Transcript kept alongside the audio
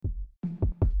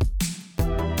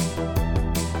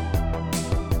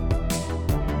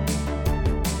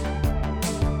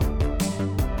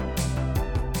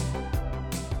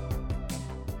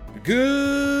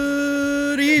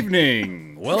Good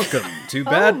evening. Welcome to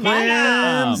Bad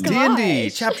Plans D&D,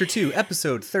 gosh. Chapter 2,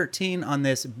 Episode 13 on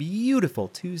this beautiful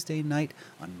Tuesday night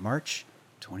on March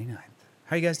 29th.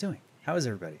 How are you guys doing? How is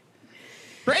everybody?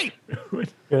 Great.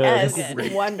 Yes,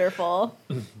 wonderful.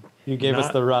 You gave us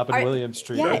the Robin Williams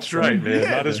treatment. Yeah. That's right, man.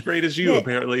 Not as great as you,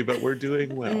 apparently, but we're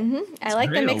doing well. I like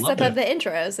the great, I mix-up loved of the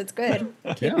intros. It's good.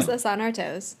 Keeps us on our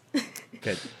toes.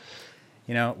 Good.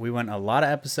 You know, we went a lot of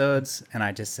episodes, and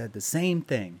I just said the same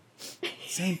thing.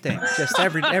 Same thing, just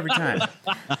every time.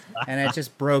 And it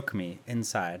just broke me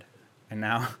inside. And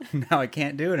now I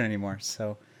can't do it anymore.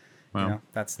 So, Wow. you know,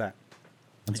 that's that.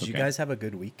 Did you guys have a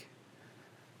good week?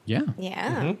 Yeah.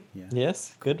 Yeah. Yeah.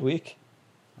 Yes, good week.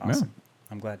 Awesome.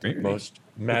 I'm glad to hear it. Most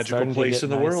It's magical starting to place get in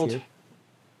the nice world. here.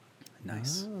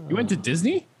 Nice. You went to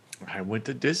Disney? I went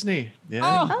to Disney. Yeah.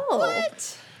 Oh,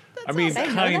 What? I mean,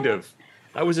 awesome. kind of.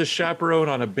 I was a chaperone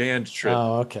on a band trip.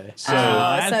 Oh, okay. So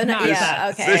so no,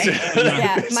 yeah, okay.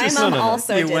 Yeah, my mom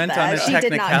also You did went on that. a She did not go to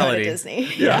technicality.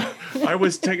 Disney. yeah, I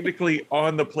was technically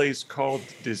on the place called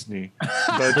Disney.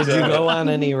 But Did you go on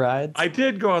any rides? I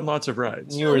did go on lots of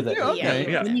rides. You were there.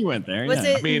 Okay. Yeah. Then you went there. Was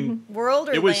yeah. it I mean, world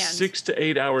or It was land? 6 to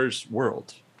 8 hours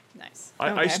world. Nice.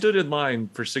 I Okay. stood in line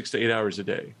for 6 to 8 hours a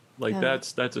day. Like Oh.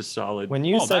 that's a solid. When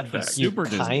you Oh, said that's you super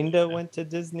Disney. kinda went to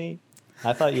Disney,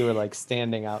 I thought you were like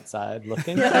standing outside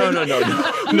looking. no.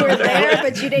 You were there,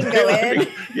 but you didn't go in.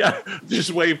 Yeah, just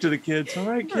wave to the kids. All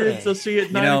right, kids, I'll see you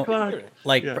at 9 know, o'clock.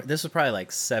 Like Yeah. this was probably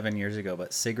like 7 years ago,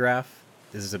 but SIGGRAPH,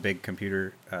 this is a big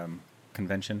computer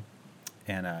convention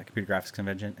and computer graphics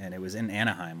convention, and it was in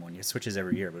Anaheim. It switches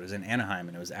every year, but it was in Anaheim,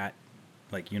 and it was at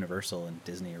like Universal and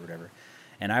Disney or whatever.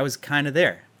 And I was kind of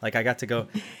there. Like I got to go.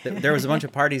 There was a bunch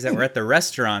of parties that were at the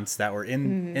restaurants that were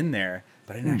in there,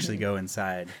 but I didn't actually go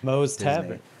inside Moe's Disney.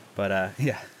 Tavern. But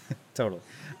yeah, totally.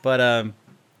 But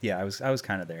yeah, I was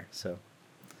kind of there, so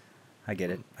I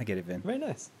get it, Vin. Very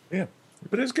nice. Yeah,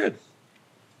 but it was good.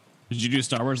 Did you do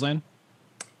Star Wars Land?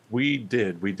 We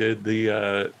did. We did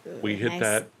the. We hit Nice.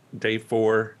 that day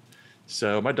 4.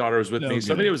 So my daughter was with Oh, me.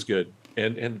 So I good. mean, it was good.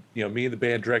 And you know, me and the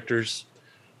band directors.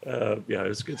 Yeah, it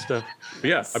was good stuff. But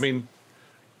yeah, I mean,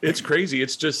 it's crazy.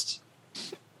 It's just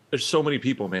there's so many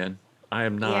people, man. I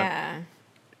am not Yeah.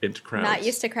 into crowds. Not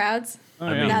used to crowds. Oh,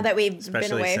 I yeah. mean, Now that we've been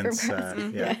Especially away since from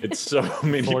crowds. yeah. It's so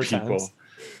many 4 people. times.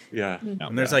 Yeah. Oh,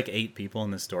 When there's yeah. like 8 people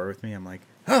in the store with me, I'm like,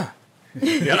 Yeah.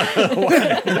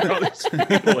 There's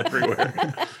people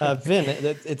everywhere. Vin,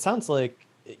 it sounds like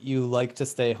you like to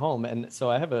stay home, and so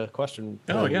I have a question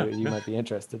for Oh, you yeah. you might be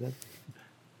interested in.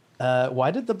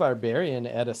 Why did the barbarian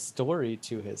add a story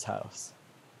to his house?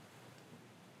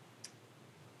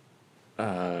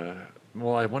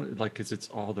 Well, I wanted like because it's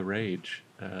all the rage.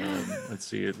 Let's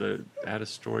see, add a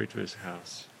story to his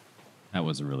house. That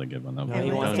was a really good one, though. No, he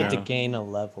was wants good. it to No. gain a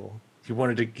level. He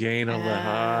wanted to gain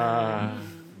a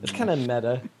It's kind of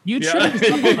meta. You Yeah. tripped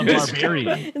up on the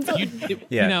barbarian.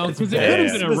 Yeah. You know, because it Yeah, could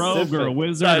have yeah. been a rogue or a Specific.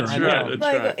 wizard. That's or I right. know. That's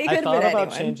Like, right. it I could thought have been about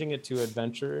anyone. changing it to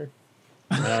adventurer.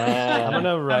 I'm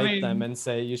gonna write mean- them and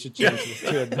say you should change this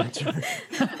to adventure.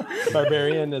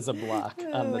 Barbarian is a block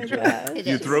on Oh the my draft. God. It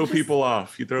You is. throw people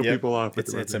off. You throw Yep. people off. with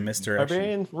it's the a barbarian. misdirection.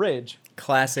 Barbarian rage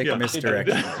Classic Yeah.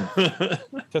 misdirection.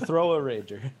 to throw a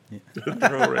rager.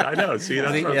 I know. See,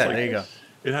 that's what I was Yeah, like. there you go.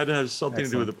 It had to have something to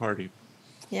do with Excellent. the party.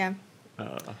 Yeah.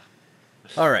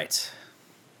 All right,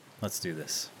 let's do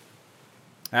this.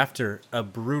 After a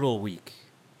brutal week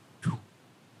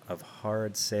of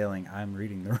hard sailing, I'm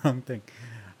reading the wrong thing.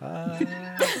 How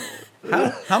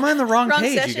am I on the wrong Wrong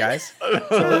page, you session. guys?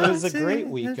 So it was a great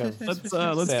week of. Let's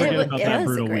sailing. forget about It that was a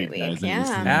brutal great week, week, guys.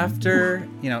 yeah. After,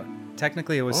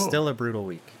 technically it was Oh. still a brutal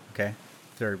week, okay?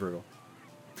 Very brutal.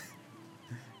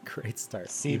 Great start.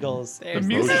 Seagulls. The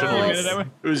music Emotionally,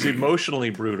 it was emotionally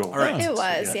brutal. All right. It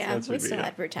was, Yeah, yeah. that's We what still we-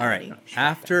 had All brutality. right.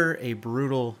 After a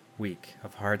brutal week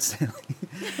of hard sailing.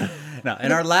 Now,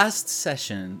 in our last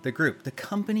session, the group, the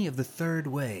Company of the Third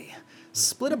Way,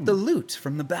 split up the loot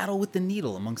from the battle with the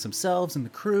needle amongst themselves and the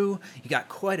crew. You got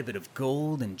quite a bit of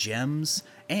gold and gems,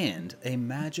 and a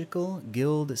magical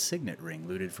guild signet ring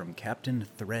looted from Captain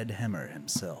Threadhammer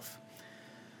himself.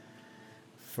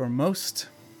 For most,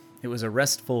 it was a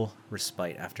restful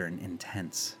respite after an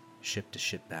intense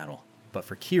ship-to-ship battle. But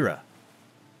for Kira,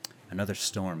 another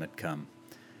storm had come.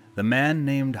 The man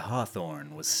named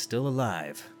Hawthorne was still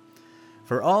alive.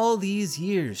 For all these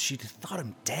years, she'd thought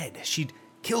him dead. She'd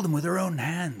killed him with her own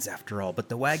hands, after all. But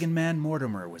the wagon man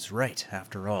Mortimer was right,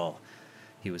 after all.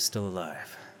 He was still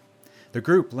alive. The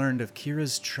group learned of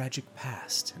Kira's tragic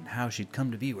past and how she'd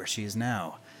come to be where she is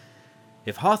now.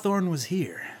 If Hawthorne was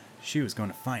here, she was going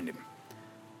to find him.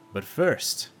 But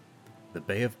first, the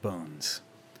Bay of Bones.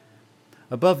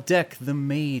 Above deck, the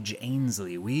mage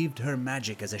Ainsley weaved her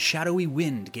magic as a shadowy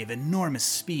wind gave enormous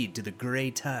speed to the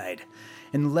gray tide.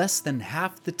 In less than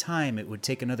half the time it would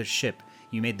take another ship,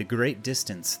 you made the great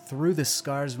distance through the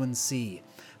Skarswyn Sea,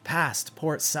 past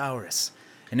Port Saurus,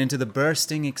 and into the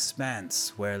bursting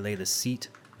expanse where lay the seat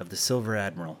of the Silver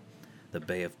Admiral, the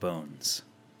Bay of Bones.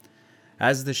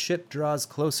 As the ship draws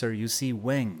closer, you see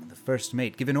Weng, the first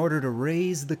mate, give an order to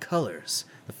raise the colors,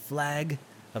 the flag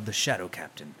of the Shadow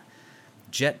Captain,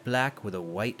 jet black with a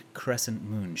white crescent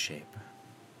moon shape.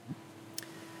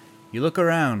 You look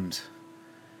around.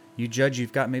 You judge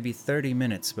you've got maybe 30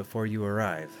 minutes before you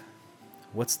arrive.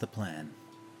 What's the plan?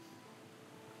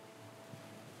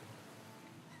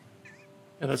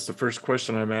 And that's the first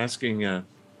question I'm asking.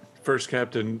 First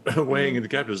Captain Wang, and the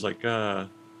captain is like, Yeah.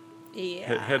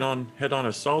 head on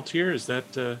assault here. Is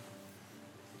that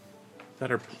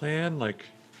our plan? Like,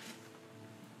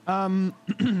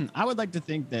 I would like to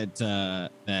think that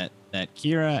that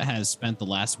Kira has spent the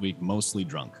last week mostly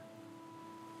drunk.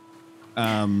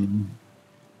 And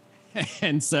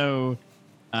so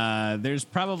there's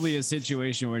probably a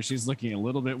situation where she's looking a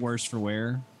little bit worse for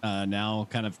wear now,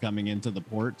 kind of coming into the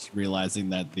port, realizing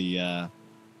that the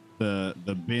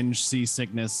binge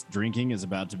seasickness drinking is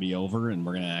about to be over, and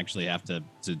we're gonna actually have to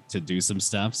do some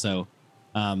stuff. So,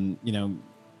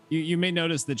 you may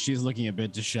notice that she's looking a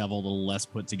bit disheveled, a little less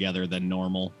put together than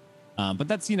normal. But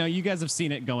that's, you guys have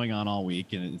seen it going on all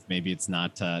week, and maybe it's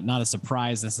not a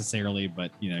surprise necessarily,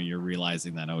 but you're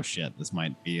realizing that, oh shit, this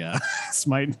might be this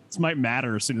might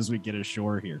matter as soon as we get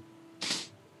ashore here.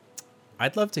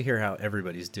 I'd love to hear how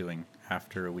everybody's doing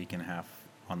after a week and a half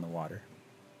on the water.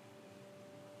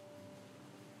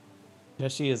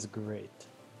 Jessie is great.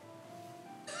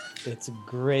 It's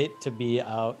great to be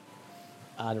out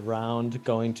around,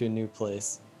 going to a new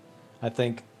place. I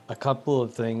think a couple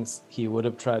of things he would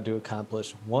have tried to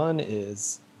accomplish. One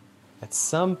is, at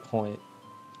some point,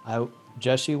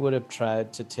 Jessie would have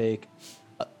tried to take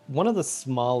one of the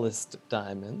smallest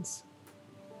diamonds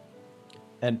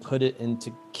and put it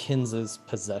into Kinza's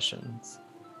possessions,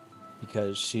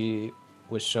 because she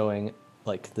was showing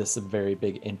like this very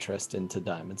big interest into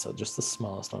diamonds. So just the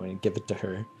smallest one, and give it to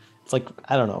her. It's like,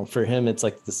 I don't know, for him it's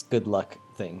like this good luck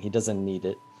thing. He doesn't need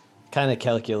it. Kind of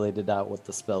calculated out what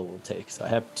the spell will take. So I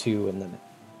have 2 and then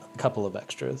a couple of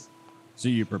extras. So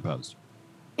you proposed?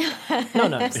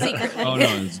 No. Secretly. Oh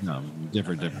no,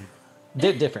 different.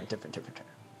 Different.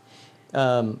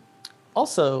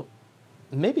 Also,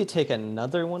 maybe take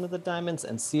another one of the diamonds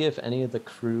and see if any of the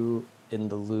crew in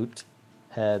the loot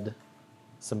had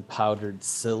some powdered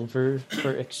silver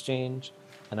for exchange,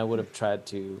 and I would have tried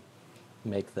to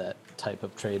make that type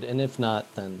of trade. And if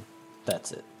not, then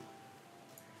that's it.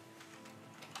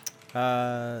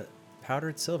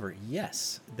 Powdered silver.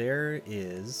 Yes, there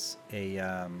is a.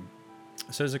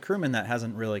 So there's a crewman that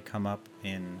hasn't really come up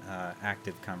in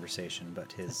active conversation,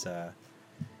 but his.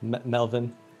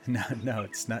 Melvin. No,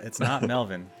 it's not. It's not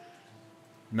Melvin.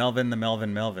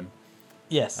 Melvin.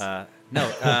 Yes.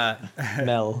 No.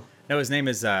 Mel. No, his name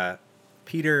is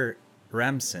Peter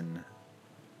Ramson,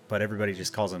 but everybody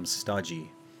just calls him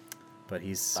Stodgy. But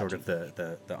he's sort of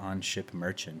the on-ship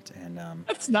merchant, and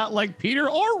That's not like Peter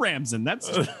or Ramson. That's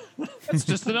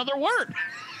just another word.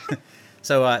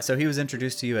 So he was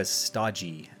introduced to you as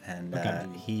Stodgy, and Okay.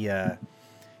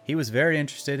 he was very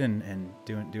interested in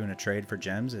doing a trade for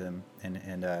gems, and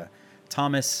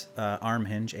Thomas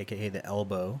Armhinge, aka the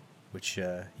Elbow, which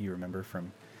you remember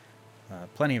from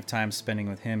plenty of time spending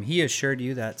with him. He assured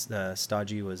you that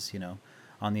Stodgy was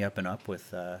on the up and up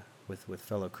with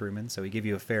fellow crewmen, so he gave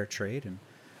you a fair trade, and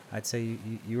I'd say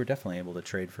you were definitely able to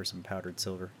trade for some powdered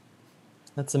silver.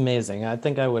 That's amazing. I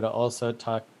think I would also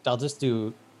talk. I'll just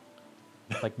do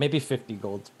like maybe 50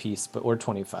 gold piece, or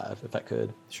 25 if I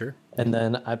could. Sure. And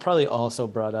then I probably also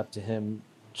brought up to him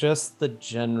just the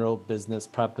general business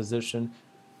proposition.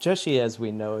 Jessie, as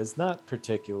we know, is not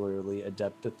particularly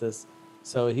adept at this,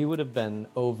 so he would have been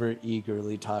over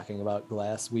eagerly talking about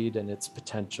glassweed and its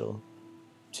potential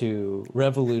to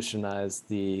revolutionize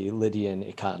the Lydian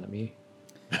economy.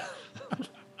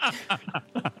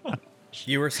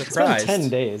 You were It's been surprised. 10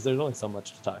 days. There's only so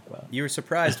much to talk about. You were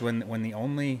surprised when the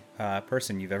only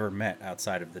person you've ever met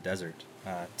outside of the desert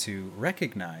to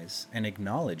recognize and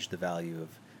acknowledge the value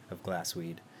of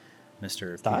glassweed,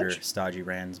 Mr. Peter Stodgy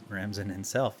Ramson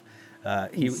himself.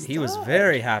 He was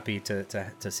very happy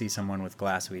to see someone with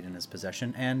glassweed in his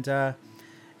possession,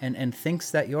 and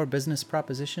thinks that your business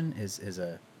proposition is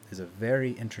a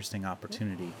very interesting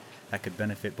opportunity that could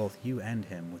benefit both you and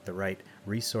him with the right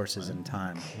resources and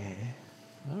time. Okay.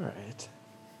 All right.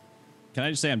 Can I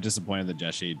just say I'm disappointed that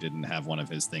Jeshi didn't have one of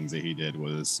his things that he did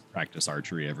was practice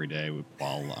archery every day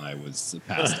while I was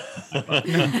past.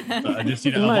 Just,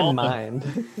 In my mind.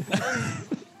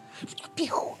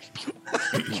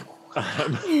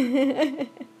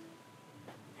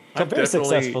 A very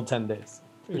successful 10 days.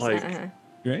 Like,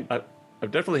 Right?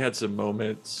 I've definitely had some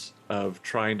moments of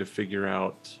trying to figure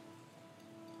out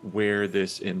where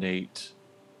this innate,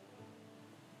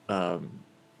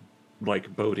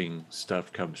 like boating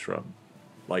stuff comes from.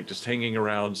 Like just hanging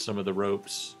around some of the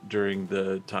ropes during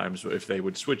the times if they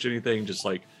would switch anything, just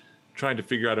like trying to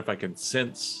figure out if I can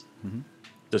sense,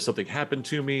 does something happen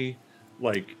to me?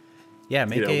 Like, Yeah,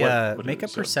 make what make it a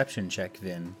is, so- perception check,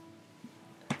 Vin.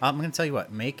 I'm gonna tell you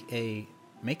what. Make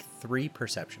 3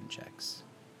 perception checks.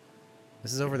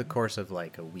 This is over the course of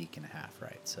like a week and a half,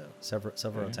 right? So several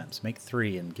attempts. Make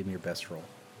 3 and give me your best roll.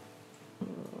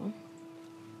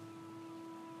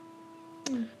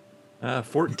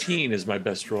 14 is my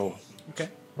best roll. Okay.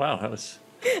 Wow, that was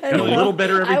I got a know. little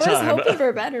better every I was time. hoping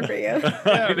for better for you.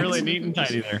 Yeah, really neat and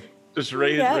tidy there. Just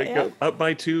raise Yeah. up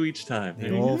by 2 each time.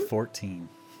 The old 14.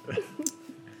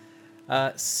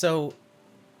 So,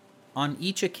 on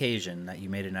each occasion that you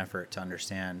made an effort to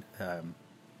understand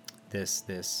this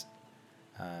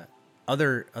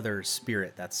other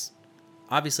spirit, that's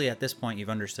obviously at this point you've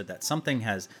understood that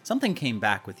something came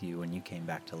back with you when you came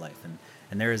back to life,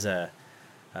 and there is a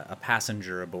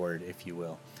passenger aboard, if you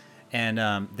will.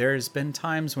 And there's been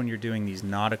times when you're doing these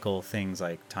nautical things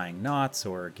like tying knots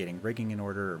or getting rigging in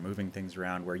order or moving things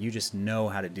around where you just know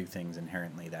how to do things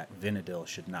inherently that Vinadil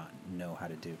should not know how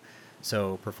to do.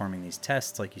 So performing these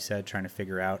tests, like you said, trying to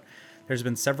figure out, there's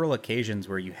been several occasions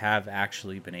where you have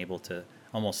actually been able to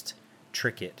almost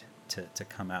trick it to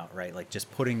come out, right? Like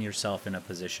just putting yourself in a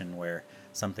position where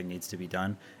something needs to be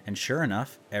done. And sure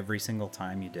enough, every single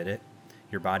time you did it,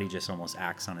 your body just almost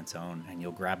acts on its own, and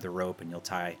you'll grab the rope and you'll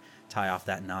tie off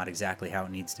that knot exactly how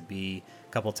it needs to be.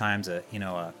 A couple times, a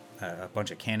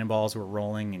bunch of cannonballs were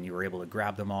rolling, and you were able to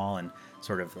grab them all and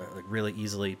sort of like really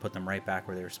easily put them right back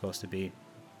where they were supposed to be.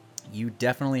 You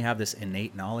definitely have this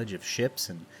innate knowledge of ships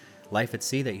and life at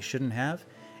sea that you shouldn't have,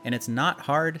 and it's not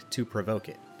hard to provoke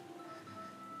it.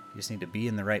 You just need to be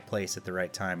in the right place at the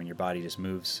right time, and your body just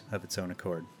moves of its own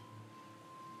accord.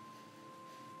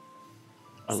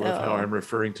 I love how I'm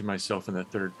referring to myself in the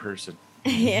third person.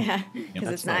 Yeah, because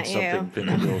That's it's not something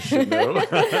you. Vinadil should know.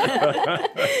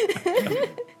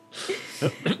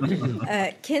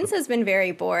 Kins has been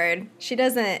very bored. She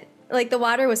doesn't like the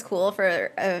water was cool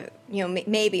for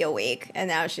maybe a week, and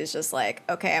now she's just like,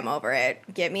 okay, I'm over it.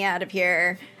 Get me out of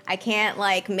here. I can't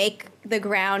like make the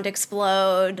ground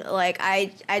explode. Like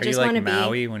I just want to be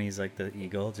Maui when he's like the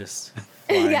eagle, just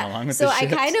flying along with so the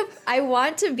ships. I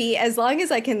want to be, as long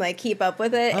as I can like keep up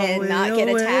with it and not get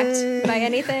attacked by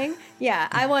anything. Yeah,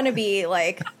 I want to be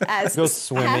like as Go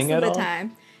swimming half at of the all?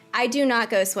 time. I do not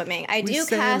go swimming. I We do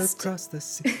sail cast. across the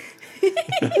sea.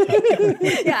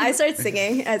 Yeah, I start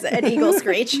singing as an eagle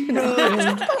screech.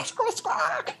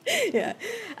 Yeah,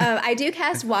 I do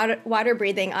cast water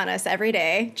breathing on us every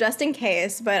day, just in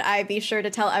case. But I be sure to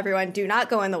tell everyone, do not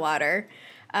go in the water.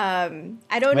 I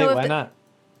don't know if why not?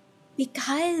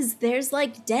 Because there's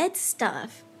like dead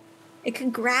stuff. It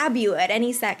could grab you at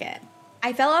any second.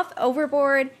 I fell off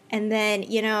overboard, and then,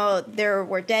 there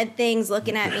were dead things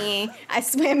looking at me. I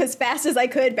swam as fast as I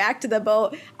could back to the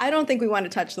boat. I don't think we want to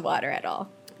touch the water at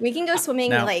all. We can go swimming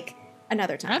Now- like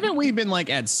another time. Haven't we been like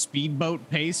at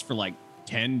speedboat pace for like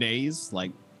 10 days?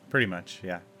 Like, Pretty much,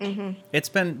 yeah.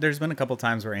 Mm-hmm. There's been a couple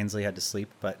times where Ainsley had to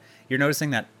sleep, but you're noticing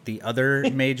that the other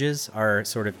mages are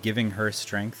sort of giving her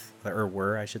strength, or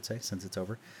were, I should say, since it's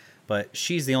over. But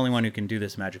she's the only one who can do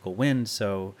this magical wind,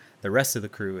 so the rest of the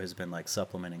crew has been like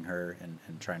supplementing her and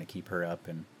trying to keep her up.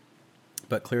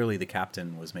 But clearly the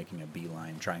captain was making a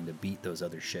beeline, trying to beat those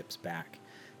other ships back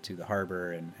to the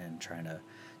harbor and trying to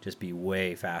just be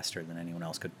way faster than anyone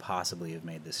else could possibly have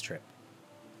made this trip.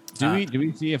 do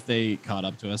we see if they caught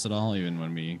up to us at all, even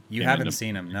when we? You came haven't into-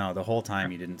 seen them, no. The whole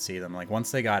time you didn't see them. Like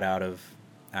once they got out of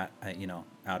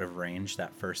range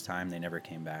that first time, they never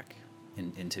came back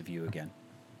into view again.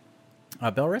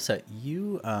 Belrissa,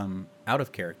 you, out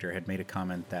of character, had made a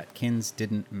comment that Kins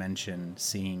didn't mention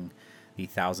seeing the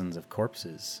thousands of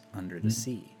corpses under the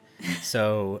sea.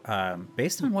 So,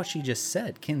 based on what she just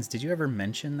said, Kins, did you ever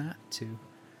mention that to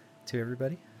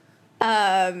everybody?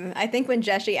 I think when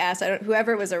Jeshi asked,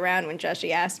 whoever was around when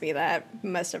Jeshi asked me that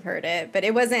must have heard it, but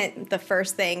it wasn't the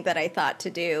first thing that I thought to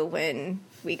do when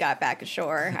we got back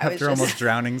ashore. I was After just, almost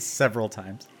drowning several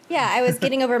times. yeah, I was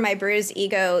getting over my bruised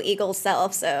eagle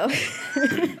self, so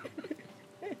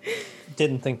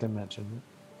Didn't think to mention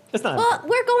It's not. Well,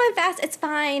 we're going fast. It's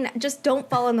fine. Just don't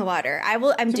fall in the water.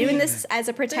 I'm doing this as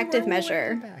a protective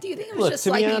measure. Do you think it was Look, just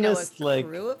to be like, honest, a like-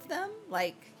 crew of them?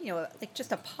 Like, like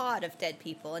just a pod of dead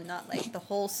people and not like the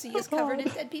whole sea is covered in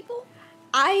dead people?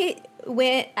 I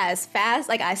went as fast,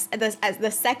 like as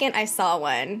the second I saw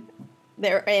one,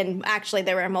 there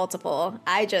were multiple.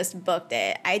 I just booked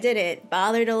it. I didn't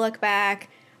bother to look back.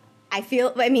 I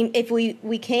mean, if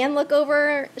we can look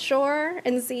over shore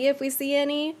and see if we see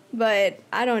any, but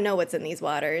I don't know what's in these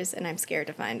waters, and I'm scared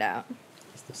to find out.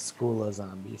 It's the school of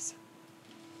zombies.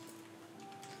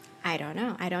 I don't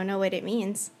know. I don't know what it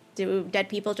means. Do dead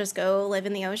people just go live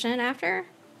in the ocean after?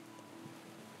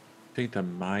 Think the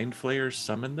mind flayers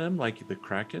summoned them like the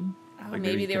Kraken? Oh, Like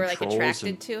maybe they were like controls attracted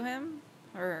and- to him?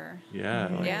 Or, Yeah.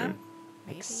 Like yeah? they're-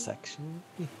 Maybe. Like section.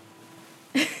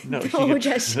 No, Oh, you-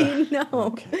 Jesse, no.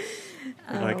 Okay.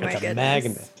 Oh Like my a It's a goodness.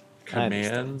 magnet. I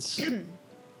understand. commands.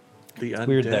 The undead.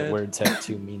 Weird that words have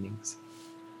two meanings.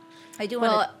 I do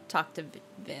Well- want to talk to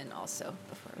Vin also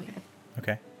before we.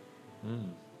 Okay.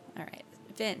 All right,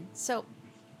 Vin. So,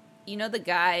 you know the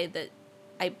guy that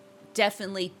I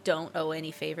definitely don't owe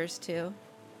any favors to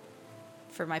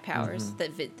for my powers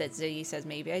that Ziggy says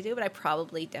maybe I do, but I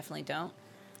probably definitely don't.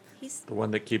 He's The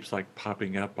one that keeps like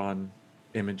popping up on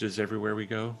images everywhere we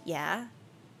go. yeah,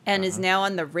 and is now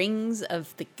on the rings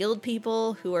of the guild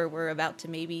people who were about to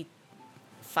maybe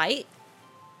fight.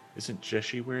 Isn't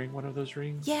Jessie wearing one of those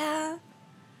rings? Yeah,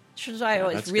 which is why I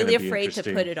was that's really gonna be afraid to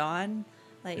interesting. put it on,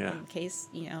 like Yeah. in case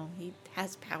he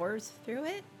has powers through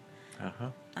it. Uh-huh.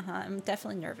 I'm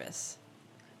definitely nervous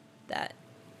that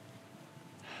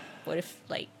what if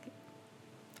like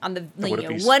on the what if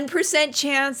he's- 1%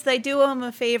 chance they do him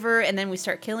a favor and then we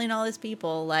start killing all his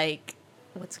people, like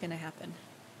what's gonna happen?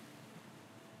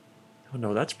 Oh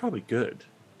no, that's probably good.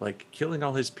 Like killing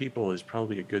all his people is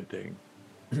probably a good thing.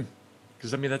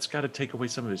 Because I mean, that's got to take away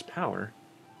some of his power,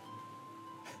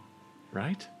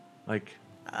 right? Like,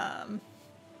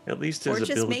 at least Or his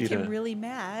just ability make to. him really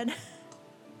mad.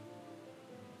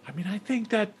 I mean, I think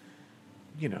that,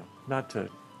 not to.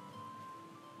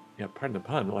 Yeah, pardon the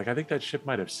pun. But like, I think that ship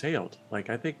might have sailed. Like,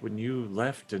 I think when you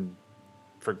left and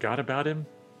forgot about him,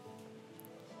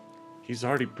 he's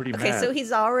already pretty Okay, mad. so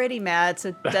he's already mad, so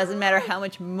it doesn't matter how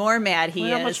much more mad he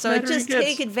Well, how is. much So madder he just gets.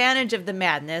 take advantage of the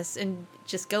madness and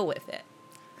just go with it.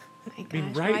 Oh my gosh,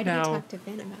 mean, right why did now, you talk to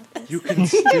Vin about this? You can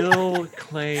still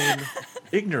claim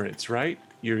ignorance, right?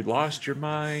 You lost your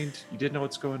mind. You didn't know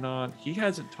what's going on. He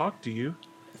hasn't talked to you,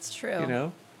 It's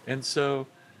true. and so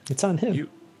It's on him.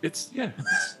 it's yeah.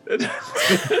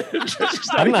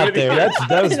 I'm not there.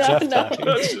 That was Jeff no.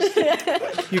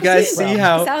 talking. You guys see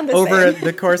how Sound the over same.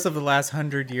 the course of the last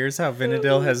 100 years, how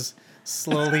Vinadil has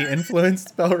slowly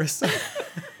influenced Belrissa.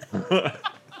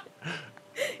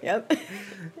 Yep.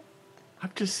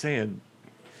 I'm just saying,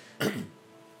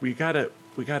 we gotta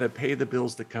pay the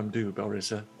bills that come due,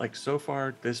 Belrissa. Like so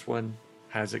far, this one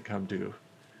hasn't come due.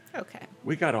 Okay.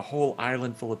 We got a whole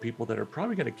island full of people that are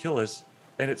probably gonna kill us,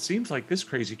 and it seems like this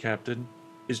crazy captain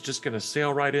is just gonna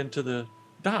sail right into the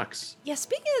docks. Yeah,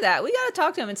 speaking of that, we gotta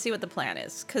talk to him and see what the plan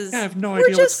is. Because Yeah, I have no we're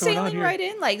idea what's just going on sailing here. right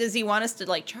in. Like, does he want us to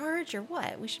like charge or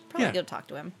what? We should probably Yeah. go talk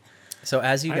to him. So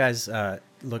as you guys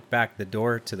look back, the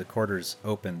door to the quarters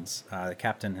opens. The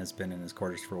captain has been in his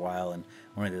quarters for a while, and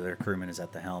one of the other crewmen is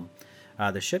at the helm.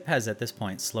 The ship has at this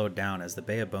point slowed down as the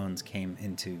Bay of Bones came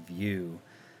into view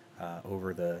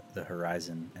over the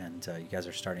horizon, and you guys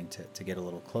are starting to get a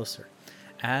little closer.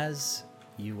 As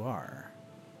you are,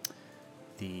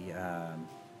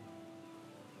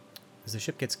 as the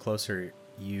ship gets closer,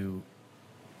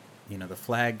 the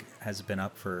flag has been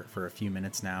up for a few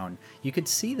minutes now, and you could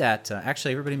see that.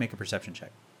 Actually, everybody make a perception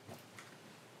check.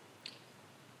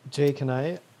 Jay, can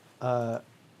I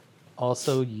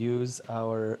also use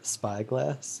our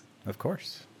spyglass? Of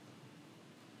course.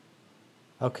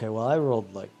 Okay, well, I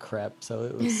rolled like crap, so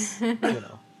it was,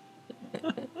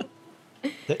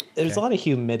 There's a lot of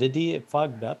humidity. It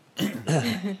fogged up.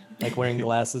 Like wearing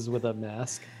glasses with a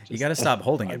mask. You got to stop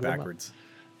holding it fogged them up. backwards.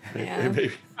 Yeah.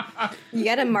 Maybe- You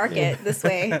gotta mark it this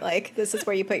way. Like, this is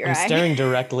where you put your I'm eye. staring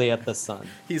directly at the sun.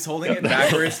 He's holding it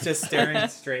backwards, just staring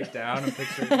straight down and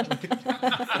picturing.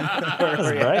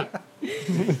 Right?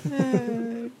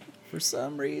 For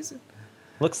some reason.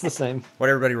 Looks the same. What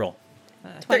everybody roll?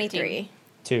 23.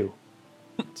 2.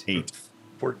 8.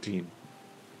 14.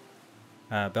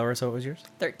 Belrissa, what was yours?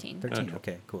 13. 13. Okay.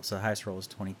 Okay, cool. So the highest roll was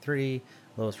 23.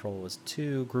 Lowest roll was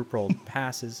 2. Group roll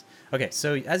passes. Okay,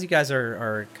 so as you guys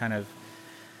are kind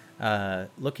of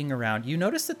looking around, you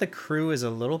notice that the crew is a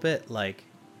little bit like.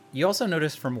 You also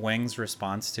noticed from Wang's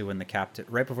response to when the captain,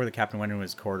 right before the captain went into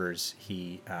his quarters,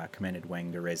 he commanded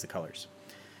Wang to raise the colors.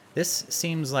 This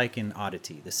seems like an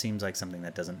oddity. This seems like something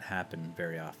that doesn't happen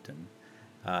very often.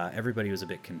 Everybody was a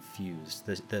bit confused.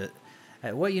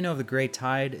 What you know of the Grey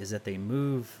Tide is that they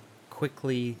move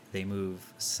quickly, they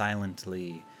move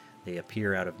silently, they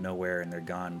appear out of nowhere, and they're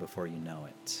gone before you know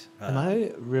it. Am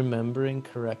I remembering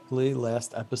correctly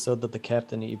last episode that the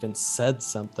captain even said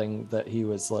something that he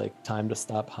was like, time to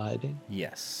stop hiding?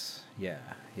 Yes. Yeah.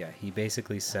 He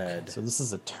basically said... So this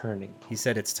is a turning point. He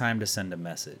said it's time to send a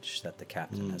message that the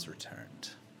captain has returned.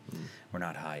 We're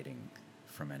not hiding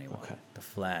from anyone. Okay. The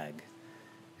flag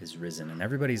is risen, and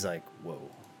everybody's like, whoa.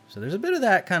 So there's a bit of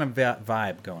that kind of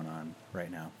vibe going on right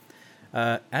now.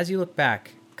 As you look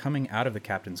back, coming out of the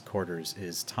captain's quarters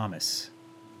is Thomas,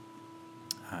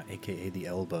 a.k.a. the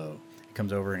Elbow. He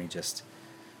comes over and he just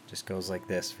goes like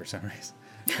this for some reason.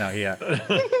 No,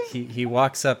 he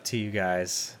walks up to you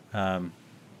guys, and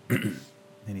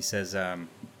he says,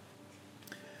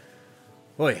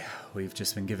 "Oi, we've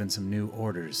just been given some new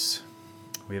orders.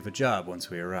 We have a job once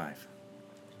we arrive.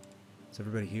 Is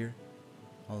everybody here?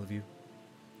 All of you?"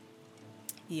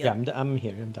 Yeah, I'm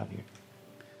here. I'm down here.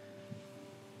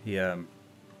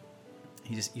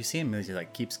 You see him as he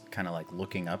like keeps kind of like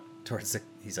looking up towards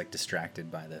he's like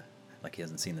distracted by like he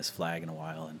hasn't seen this flag in a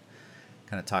while, and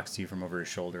kind of talks to you from over his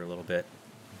shoulder a little bit.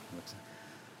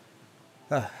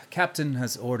 Captain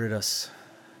has ordered us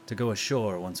to go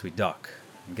ashore once we dock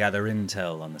and gather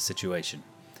intel on the situation.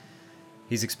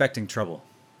 He's expecting trouble,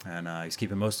 and he's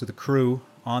keeping most of the crew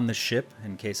on the ship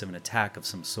in case of an attack of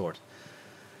some sort.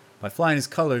 By flying his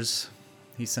colors,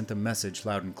 he sent a message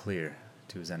loud and clear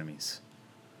to his enemies.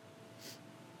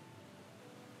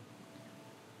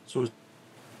 So is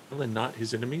the island not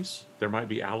his enemies? There might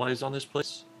be allies on this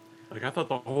place? Like, I thought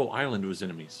the whole island was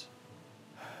enemies.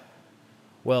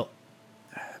 Well,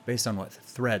 based on what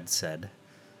Thread said,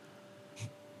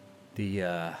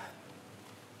 the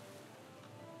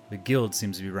guild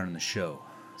seems to be running the show.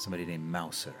 Somebody named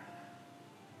Mouser.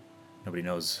 Nobody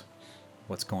knows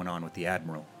what's going on with the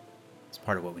Admiral. It's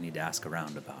part of what we need to ask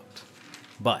around about.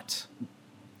 But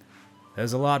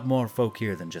there's a lot more folk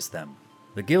here than just them.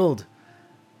 The guild,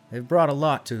 they've brought a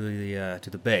lot to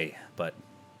the bay, but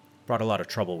brought a lot of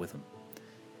trouble with them.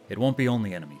 It won't be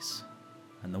only enemies,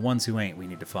 and the ones who ain't we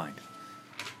need to find.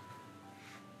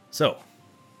 So,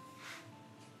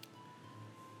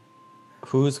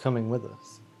 Who's coming with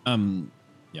us?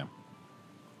 Yeah.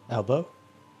 Elbow?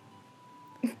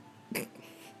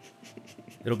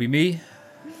 it'll be me,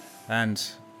 and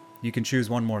you can choose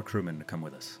one more crewman to come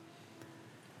with us.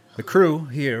 The crew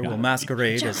here will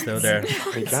masquerade as though they're...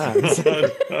 Hey, Johns.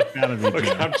 Gotta be Look,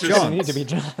 John. I'm just, Doesn't need to be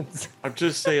Johns. I'm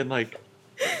just saying, like,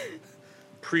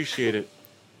 appreciate it,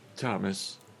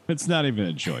 Thomas. It's not even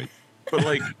a choice. But,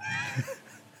 like,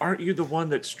 aren't you the one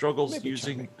that struggles Maybe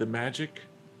using charming. the magic?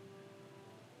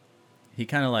 He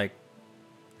kind of like...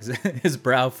 His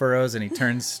brow furrows and he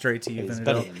turns straight to you, He's Benedil.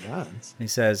 better than Johns. He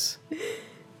says...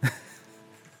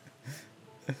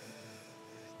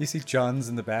 You see John's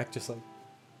in the back just like...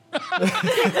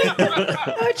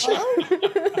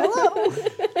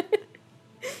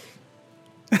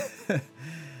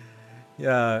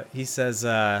 Yeah, he says,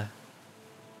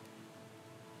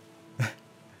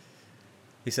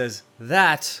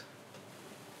 that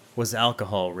was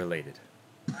alcohol related.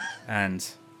 And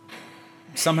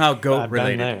somehow goat I've been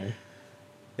related. there.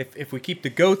 If we keep the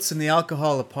goats and the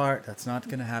alcohol apart, that's not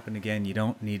going to happen again. You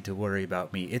don't need to worry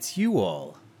about me. It's you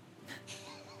all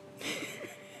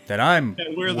that I'm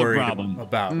we're the worried problem.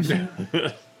 about.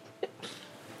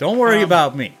 Don't worry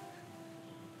about me.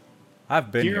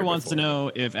 I've been Kira here wants to before.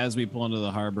 know if, as we pull into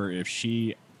the harbor, if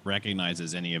she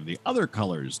recognizes any of the other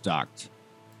colors docked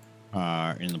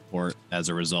in the port as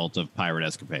a result of pirate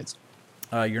escapades.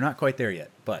 You're not quite there yet,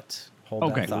 but hold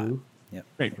Okay. that thought. Blue, Yep.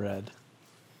 Great. red.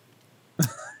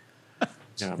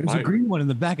 Yeah, There's a green one in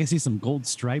the back. I see some gold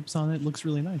stripes on it. Looks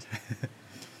really nice.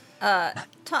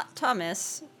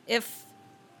 Thomas,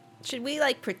 should we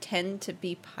like pretend to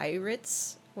be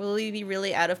pirates? Will we be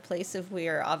really out of place if we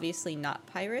are obviously not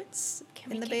pirates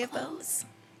Can in we the Bay get of Bones? clothes?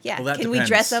 Yeah, Well, that can we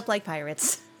dress depends. up like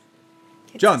pirates?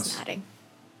 Kids Johns. is nodding.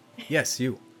 Yes,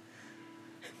 you.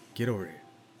 Get over here.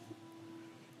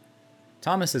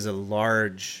 Thomas is a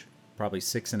large, probably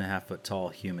 6.5 foot tall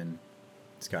human.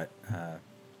 He's got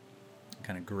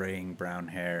kind of graying brown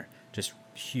hair, just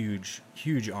huge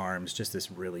arms, just this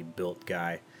really built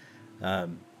guy.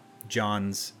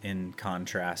 John's, in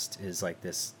contrast, is like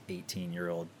this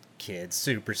 18-year-old kid,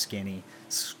 super skinny,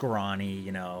 scrawny,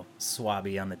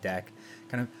 swabby on the deck.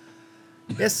 Kind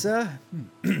of, yes, sir.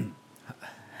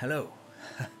 Hello.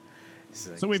 He's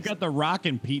like- So we've got The Rock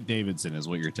and Pete Davidson, is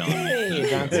what you're telling me. Hey,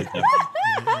 Johnson.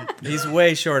 He's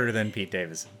way shorter than Pete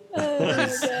Davidson.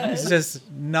 He's just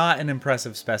not an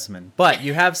impressive specimen. But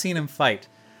you have seen him fight,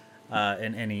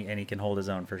 and he can hold his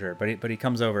own for sure. But he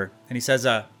comes over and he says,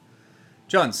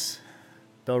 Jones,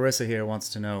 Belrissa here wants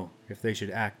to know if they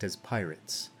should act as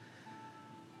pirates.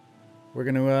 We're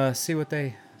gonna see what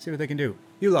they can do.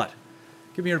 You lot,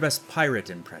 give me your best pirate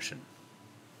impression.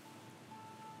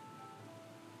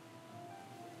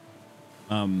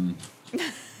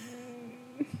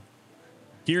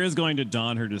 Kira's going to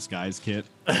don her disguise kit.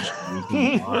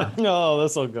 Oh,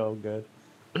 this will go good.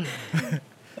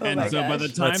 And my so by the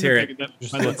gosh. time Let's hear that, it.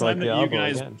 Just by the look time like that the you elbow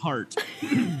guys again. part,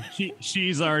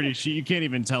 she's already you can't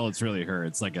even tell it's really her.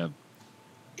 It's like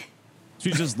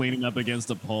she's just leaning up against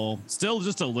a pole, still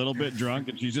just a little bit drunk,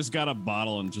 and she's just got a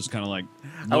bottle and just kind of like. I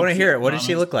want to looks hear at it. What does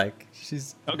she Thomas. look like?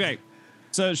 She's Okay,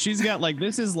 so she's got like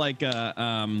this is like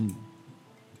a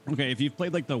okay, if you've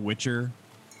played like The Witcher,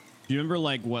 do you remember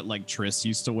like what like Triss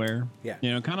used to wear? Yeah.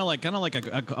 You know, kind of like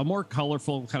a more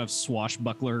colorful kind of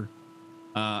swashbuckler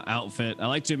outfit. I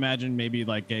like to imagine maybe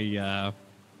like a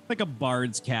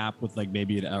bard's cap with like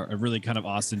maybe a really kind of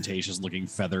ostentatious looking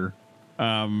feather,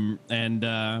 and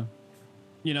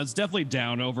you know, it's definitely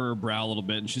down over her brow a little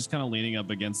bit, and she's kind of leaning up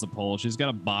against the pole. She's got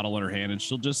a bottle in her hand, and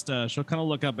she'll just she'll kind of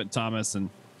look up at Thomas and.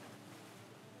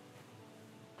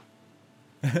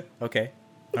 okay.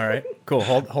 All right. Cool.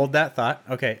 Hold that thought.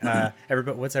 Okay.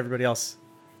 Everybody, what's everybody else?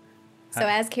 So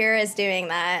as Kira is doing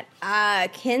that,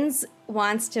 Kins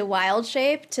wants to wild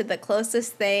shape to the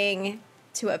closest thing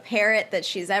to a parrot that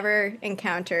she's ever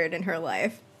encountered in her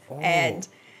life. And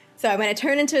so I'm going to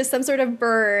turn into some sort of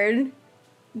bird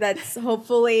that's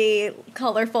hopefully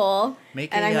colorful.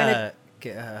 Make and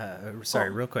I'm sorry,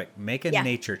 real quick. Make a Yeah.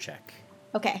 nature check.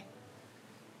 Okay.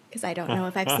 Because I don't know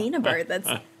if I've seen a bird that's...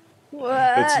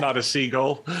 What? It's not a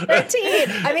seagull. 13.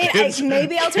 I mean,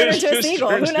 maybe I'll turn into a Just seagull.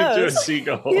 turns Who knows? Into a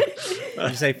seagull. Did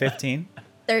you say 15?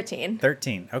 13.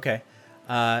 13. Okay.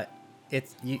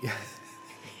 It's you.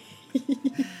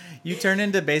 You turn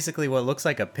into basically what looks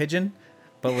like a pigeon,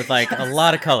 but with like a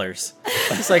lot of colors.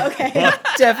 It's like Okay.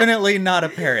 definitely not a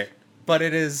parrot, but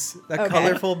it is a Okay.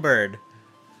 colorful bird.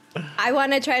 I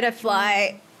want to try to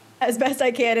fly as best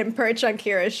I can and perch on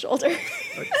Kira's shoulder.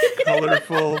 A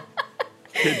colorful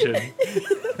pigeon.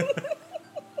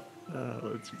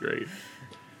 Oh, that's great.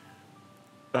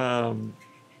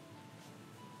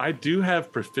 I do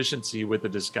have proficiency with the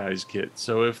disguise kit,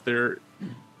 so if they're,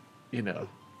 you know,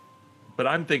 but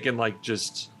I'm thinking like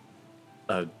just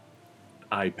a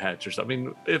eye patch or something. I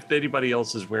mean, if anybody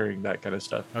else is wearing that kind of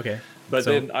stuff. Okay. But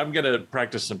So- then I'm gonna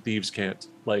practice some thieves' cant.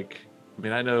 Like, I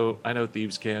mean, I know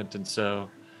thieves' cant, and so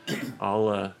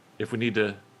I'll if we need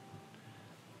to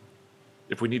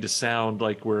sound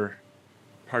like we're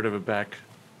part of a back,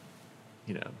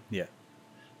 you know, Yeah. I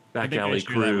back think I alley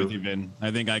share that with crew. you, Vin.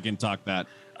 I think I can talk that.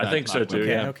 I think so, talk too, with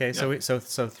Okay. you. yeah. Okay. So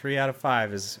so 3 out of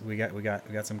 5 is we got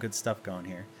some good stuff going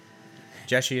here.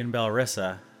 Jessie and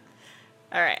Belrissa.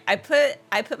 All right, I put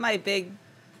my big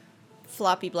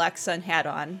floppy black sun hat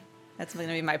on. That's going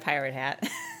to be my pirate hat.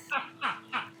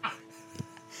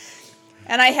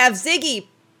 And I have Ziggy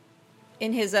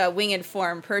in his winged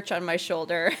form perch on my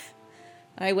shoulder.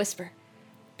 And I whisper,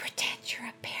 "Pretend you're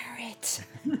a parrot."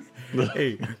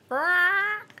 Hey.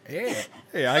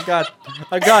 Hey, I got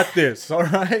this. All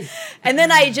right. And then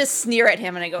I just sneer at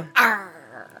him and I go,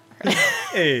 "Arr!"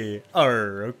 Hey.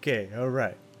 Okay. All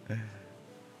right. And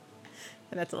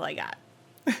that's all I got.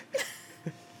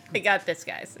 I got this,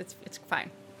 guys. It's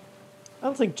fine. I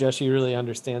don't think Jessie really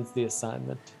understands the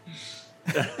assignment.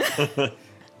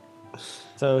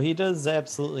 So he does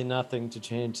absolutely nothing to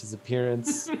change his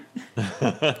appearance.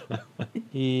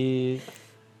 He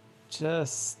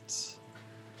just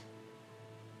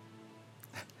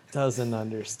doesn't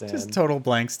understand. Just total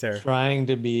blank stare. Trying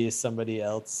to be somebody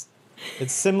else.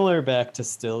 It's similar back to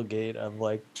Stillgate of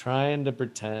like trying to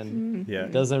pretend. Yeah.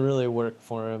 Doesn't really work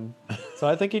for him. So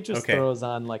I think he just Okay. throws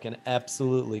on like an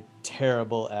absolutely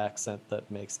terrible accent that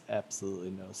makes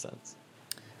absolutely no sense.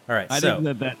 All right. I So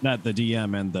think that the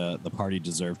DM and the party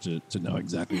deserve to know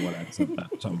exactly what accent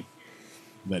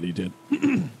that he did.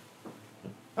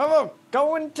 Oh,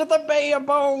 going to the Bay of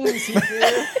Bones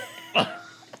here.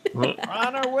 We're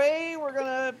on our way. We're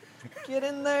gonna get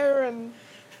in there and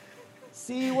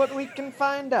see what we can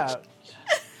find out.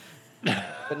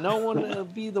 But no one will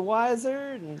be the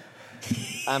wiser. And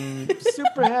I'm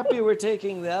super happy we're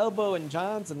taking the Elbow and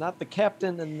Johns and not the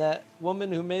captain and that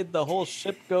woman who made the whole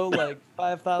ship go like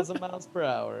 5,000 miles per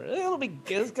hour.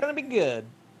 It's gonna be good.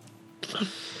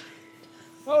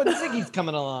 Oh, and Ziggy's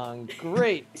coming along.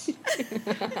 Great.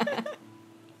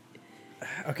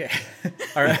 okay.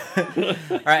 All right. All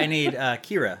right. I need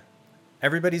Kira.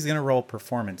 Everybody's gonna roll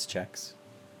performance checks.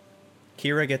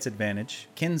 Kira gets advantage.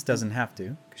 Kins doesn't have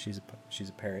to because she's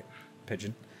a parrot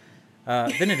pigeon.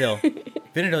 Vinadil,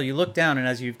 Vinadil, you look down, and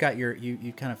as you've got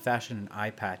you kind of fashion an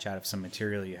eye patch out of some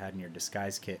material you had in your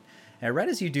disguise kit. And right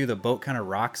as you do, the boat kind of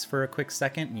rocks for a quick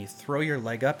second, and you throw your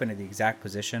leg up into the exact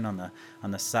position on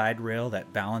the side rail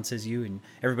that balances you, and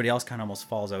everybody else kind of almost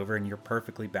falls over, and you're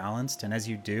perfectly balanced. And as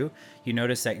you do, you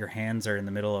notice that your hands are in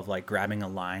the middle of like grabbing a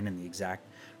line in the exact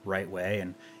right way,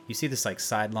 and you see this like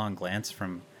sidelong glance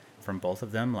from both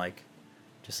of them, like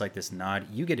just like this nod.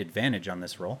 You get advantage on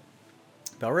this roll.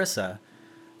 Belrissa,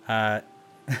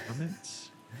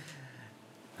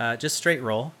 just straight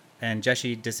roll. And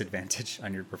Jeshi, disadvantage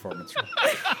on your performance roll.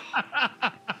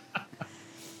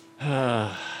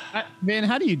 Man,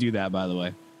 how do you do that, by the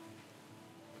way?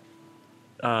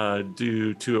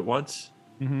 Do 2 at once.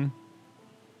 Mm-hmm.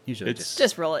 Usually It's-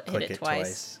 Just roll it, hit click it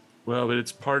twice. Well, but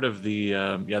it's part of the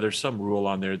there's some rule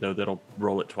on there though that'll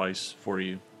roll it twice for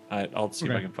you. I'll see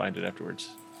if I Okay. can find it afterwards.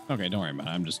 Okay, don't worry about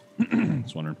it. I'm just,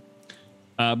 just wondering.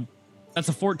 That's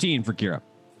a 14 for Kira.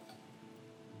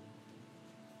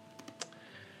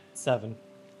 7.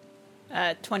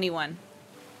 21.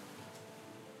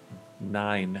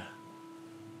 9.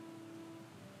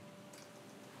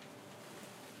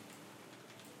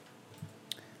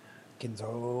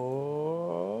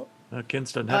 Kinzo.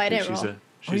 Kins doesn't Oh, I have to. didn't She's roll. a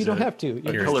Oh, you don't have to. a You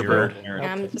Kira's color Jira. bird.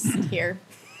 I'm just here.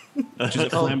 She's a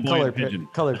flamboyant pigeon.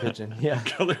 Color pigeon. Yeah,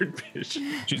 Colored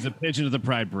pigeon. She's a pigeon of the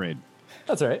Pride Parade.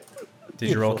 that's all right. Did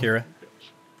you roll, Beautiful.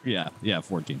 Kira? Yeah,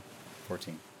 14.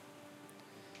 14.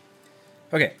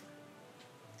 Okay.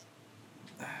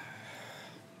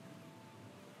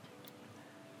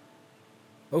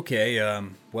 Okay,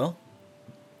 well,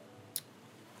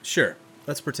 sure.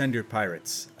 Let's pretend you're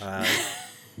pirates.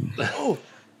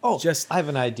 Oh, Just- I have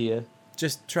an idea.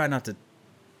 Just try not to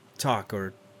talk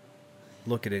or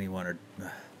look at anyone or...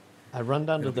 I run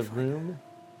down to the room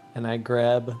and I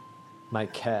grab my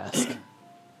cask.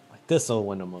 Like, this'll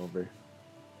win him over.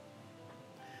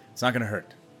 It's not going to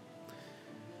hurt.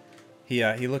 He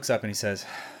looks up and he says,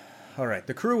 all right,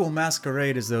 the crew will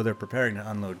masquerade as though they're preparing to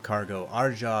unload cargo.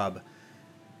 Our job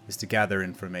is to gather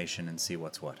information and see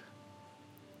what's what.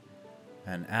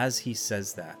 And as he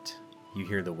says that, you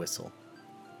hear the whistle.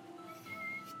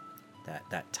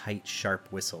 That tight, sharp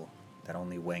whistle that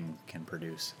only Weng can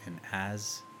produce. And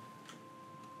as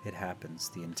it happens,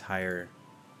 the entire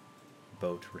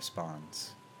boat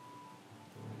responds.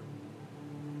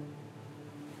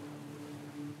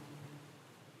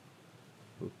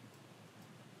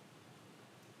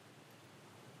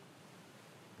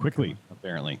 Quickly,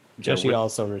 apparently. Joshi with-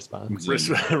 also responds.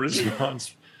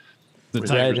 Response. The With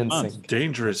tight red and response. sync.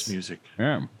 Dangerous music.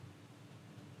 Yeah.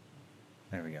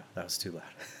 There we go. That was too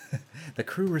loud. The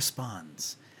crew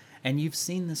responds. And you've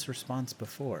seen this response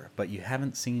before, but you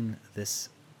haven't seen this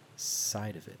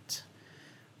side of it.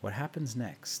 What happens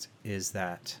next is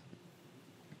that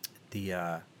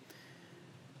the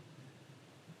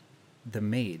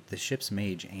maid, the ship's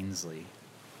mage Ainsley,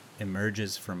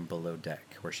 emerges from below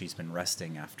deck where she's been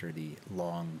resting after the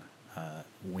long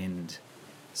wind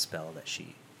spell that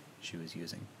she was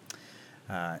using.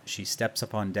 She steps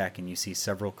up on deck and you see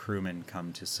several crewmen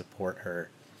come to support her.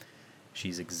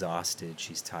 She's exhausted,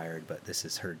 she's tired, but this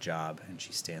is her job, and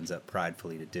she stands up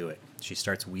pridefully to do it. She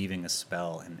starts weaving a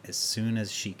spell, and as soon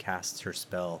as she casts her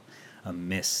spell, a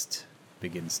mist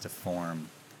begins to form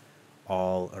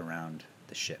all around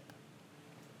the ship.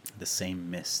 The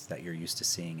same mist that you're used to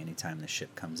seeing anytime the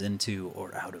ship comes into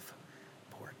or out of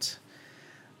port.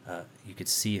 You could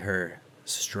see her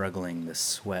struggling, the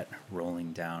sweat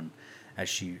rolling down as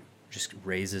she just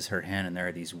raises her hand, and there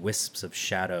are these wisps of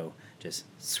shadow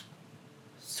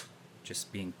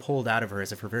just being pulled out of her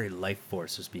as if her very life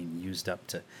force was being used up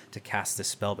to cast this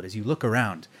spell. But as you look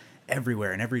around,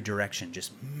 everywhere, in every direction,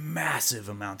 just massive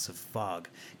amounts of fog.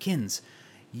 Kins,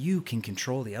 you can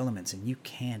control the elements, and you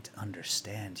can't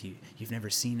understand. You've never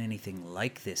seen anything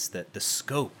like this, the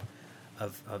scope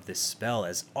of this spell,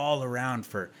 as all around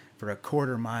for a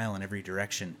quarter mile in every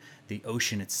direction, the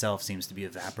ocean itself seems to be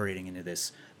evaporating into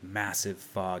this massive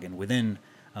fog, and within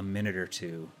a minute or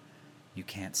two, you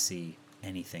can't see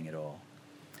anything at all.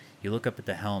 You look up at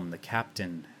the helm. The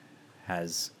captain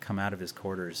has come out of his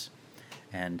quarters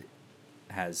and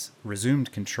has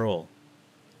resumed control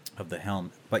of the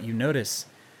helm, but you notice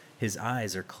his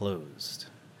eyes are closed.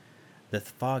 The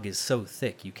fog is so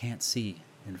thick you can't see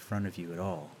in front of you at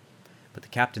all, but the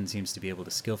captain seems to be able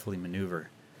to skillfully maneuver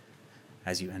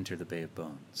as you enter the Bay of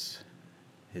Bones.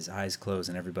 His eyes close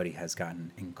and everybody has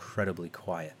gotten incredibly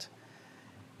quiet,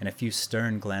 and a few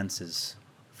stern glances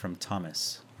from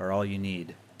Thomas are all you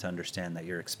need to understand that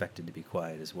you're expected to be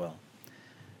quiet as well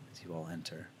as you all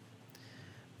enter.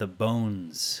 the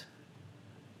bones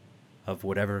of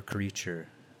whatever creature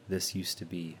this used to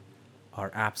be are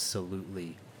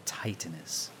absolutely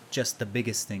titanous. Just the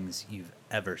biggest things you've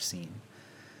ever seen.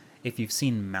 If you've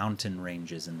seen mountain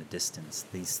ranges in the distance,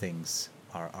 these things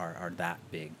are that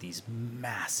big. These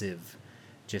massive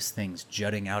just things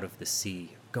jutting out of the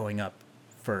sea, going up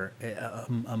for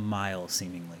a mile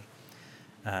seemingly.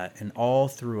 And all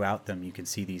throughout them, you can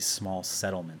see these small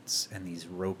settlements, and these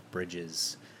rope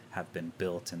bridges have been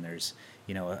built, and there's,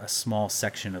 you know, a small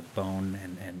section of bone,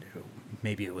 and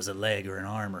maybe it was a leg or an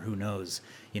arm, or who knows,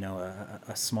 you know,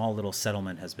 a small little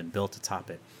settlement has been built atop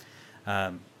it.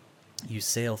 You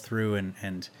sail through,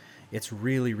 and it's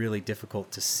really, really difficult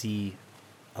to see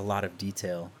a lot of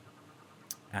detail.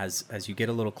 As you get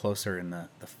a little closer, and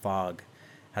the fog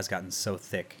has gotten so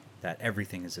thick that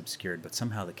everything is obscured, but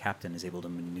somehow the captain is able to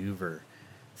maneuver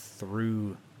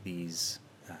through these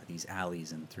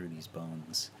alleys and through these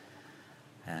bones.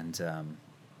 And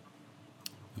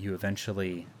you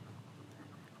eventually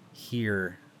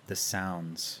hear the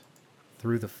sounds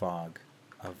through the fog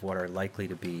of what are likely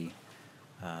to be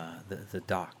the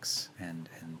docks and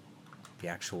the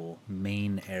actual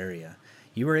main area.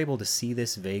 You were able to see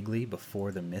this vaguely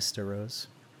before the mist arose.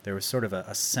 There was sort of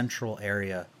a central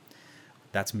area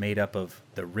that's made up of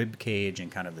the rib cage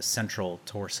and kind of the central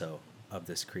torso of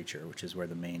this creature, which is where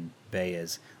the main bay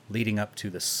is, leading up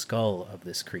to the skull of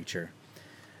this creature.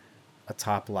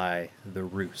 Atop lie the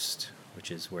roost,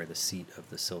 which is where the seat of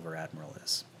the Silver Admiral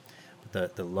is.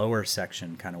 But the lower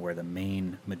section, kind of where the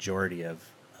main majority of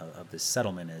this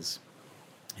settlement is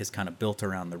kind of built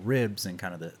around the ribs and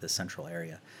kind of the central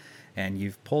area. And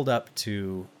you've pulled up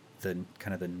to the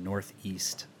kind of the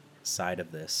northeast side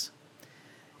of this,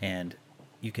 and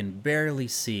you can barely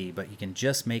see, but you can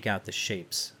just make out the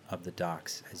shapes of the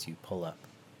docks as you pull up.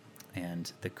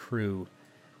 And the crew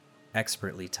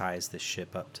expertly ties the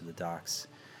ship up to the docks.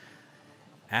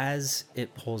 As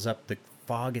it pulls up, the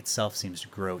fog itself seems to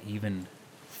grow even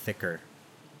thicker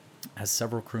as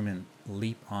several crewmen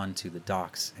leap onto the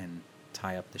docks and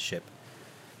tie up the ship.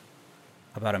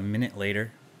 About a minute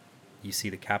later, you see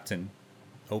the captain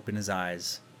open his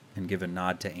eyes and give a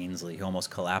nod to Ainsley, who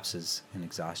almost collapses in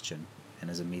exhaustion and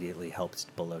is immediately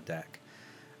helped below deck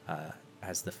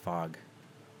as the fog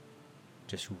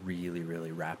just really,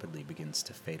 really rapidly begins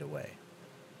to fade away.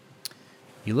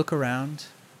 You look around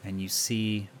and you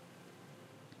see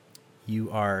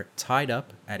you are tied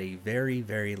up at a very,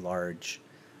 very large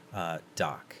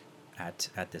dock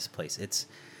at this place.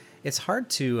 It's hard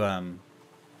to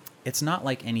it's not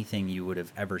like anything you would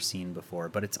have ever seen before,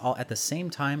 but it's all at the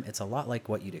same time, it's a lot like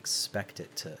what you'd expect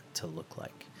it to look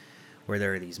like, where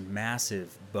there are these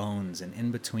massive bones, and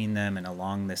in between them and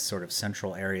along this sort of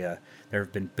central area, there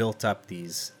have been built up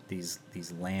these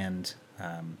land.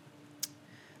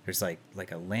 There's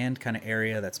like a land kind of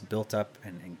area that's built up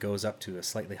and goes up to a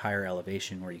slightly higher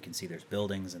elevation where you can see there's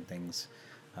buildings and things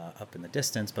up in the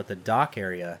distance. But the dock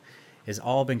area has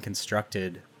all been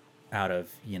constructed out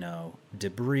of, you know,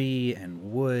 debris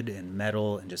and wood and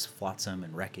metal and just flotsam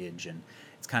and wreckage, and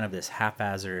it's kind of this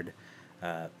haphazard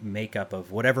makeup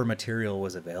of whatever material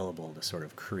was available to sort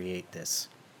of create this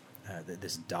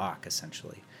this dock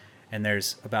essentially. And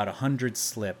there's about 100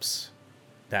 slips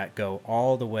that go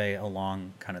all the way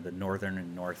along kind of the northern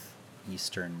and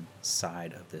northeastern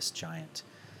side of this giant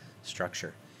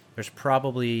structure. There's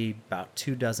probably about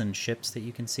 24 ships that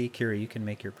you can see. Kira, you can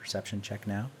make your perception check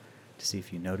now to see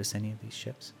if you notice any of these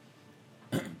ships.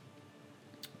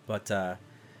 But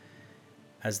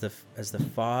as the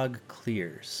fog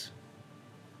clears,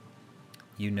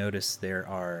 you notice there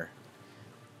are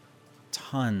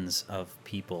tons of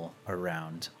people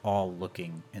around, all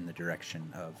looking in the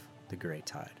direction of the Grey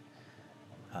Tide.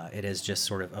 It has just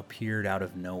sort of appeared out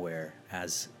of nowhere,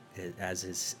 as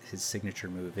his signature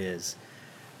move is,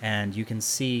 and you can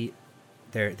see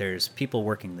there's people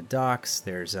working the docks.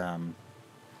 There's a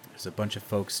bunch of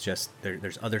folks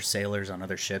there's other sailors on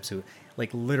other ships who,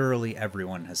 like, literally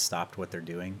everyone has stopped what they're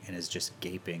doing and is just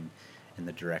gaping in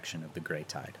the direction of the Grey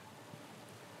Tide.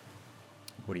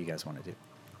 What do you guys want to do?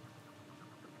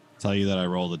 Tell you that I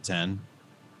rolled a 10.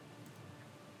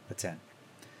 A 10.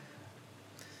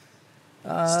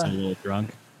 Still a little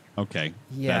drunk. Okay.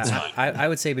 Yeah, that's fine. I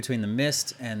would say between the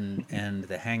mist and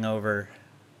the hangover,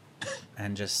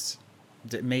 and just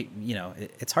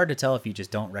it's hard to tell if you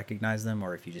just don't recognize them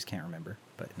or if you just can't remember.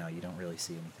 But no, you don't really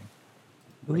see anything.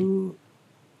 Who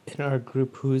in our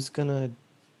group, who's gonna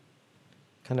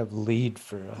kind of lead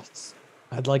for us?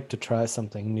 I'd like to try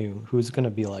something new. Who's gonna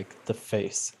be like the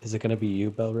face? Is it gonna be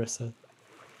you, Belrissa?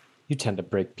 You tend to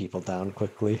break people down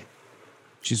quickly.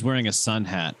 She's wearing a sun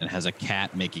hat and has a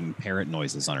cat making parrot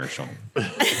noises on her shoulder.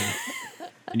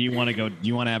 And you want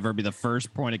to have her be the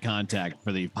first point of contact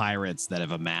for the pirates that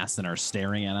have amassed and are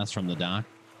staring at us from the dock?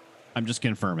 I'm just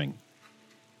confirming.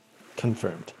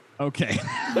 Confirmed. Okay.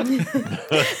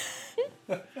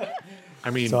 I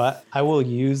mean, So I will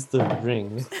use the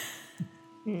ring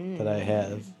that I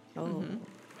have. Oh.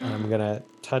 And I'm gonna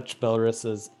touch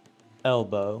Belrissa's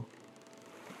elbow.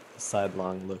 A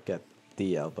sidelong look at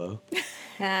the elbow.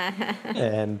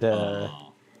 And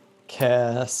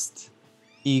cast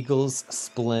Eagle's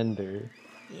Splendor,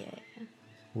 Yeah.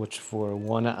 which for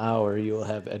 1 hour you will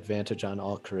have advantage on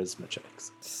all charisma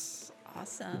checks.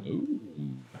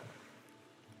 Awesome.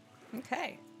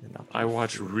 Okay. And I'll- I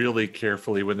watch really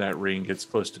carefully when that ring gets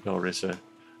close to Belrissa.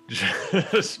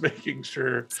 Just making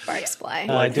sure. Sparks fly.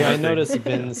 Like do I nothing. notice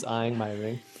Vin's eyeing my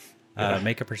ring?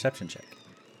 Make a perception check.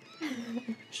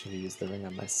 Should have used the ring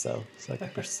on myself so I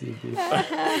could perceive you.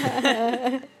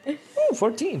 Ooh,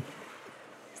 14.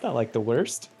 It's not like the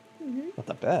worst. Not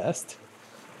the best.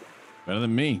 Better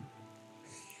than me.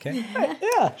 Okay.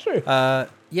 Yeah, sure.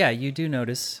 Yeah, you do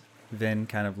notice Vin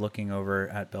kind of looking over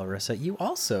at Belrissa. You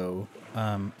also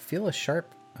feel a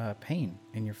sharp pain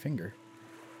in your finger,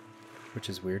 which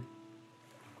is weird.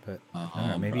 But I don't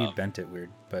know, maybe you bent it weird,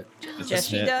 but This Yes, is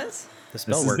she it. does. the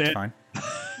spell is worked it. fine.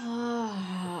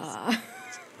 Ah.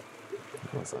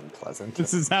 That was unpleasant.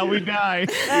 This is how we die.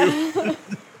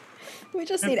 We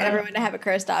just need everyone to have a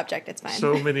cursed object. It's fine.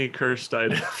 So many cursed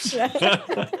items.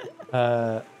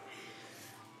 I'm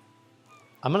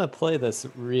gonna play this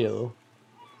real.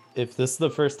 If this is the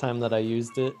first time that I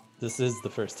used it, this is the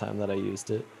first time that I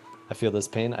used it. I feel this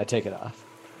pain. I take it off.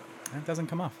 It doesn't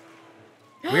come off.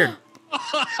 Weird.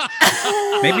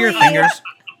 Maybe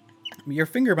your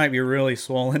finger might be really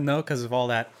swollen though because of all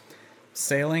that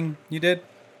sailing you did.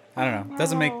 I don't know. It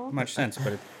doesn't make much sense,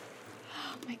 but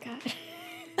Oh my god.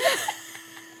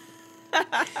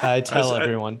 I tell I-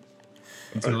 everyone.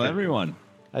 Tell everyone.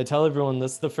 I tell everyone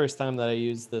this is the first time that I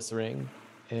used this ring,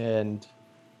 and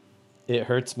it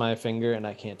hurts my finger, and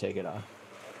I can't take it off.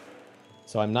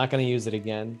 So I'm not gonna use it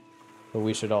again, but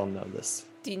we should all know this.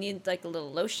 Do you need like a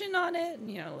little lotion on it?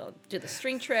 You know, do the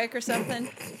string trick or something?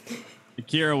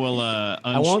 Kira will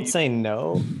I won't say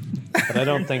no, but I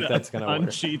don't think that's gonna work.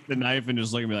 unsheath the knife and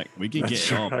just look at me like, we can That's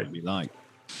get it off right. if we like.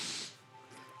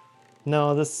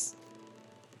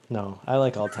 No, I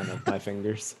like all 10 of my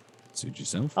fingers. Suit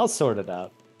yourself. I'll sort it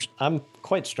out. I'm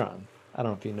quite strong. I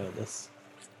don't know if you know this.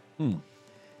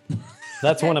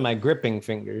 That's one of my gripping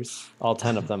fingers. All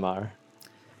 10 of them are.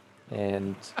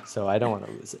 And so I don't want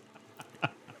to lose it.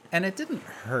 and it didn't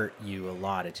hurt you a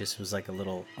lot. It just was like a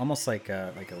little, almost like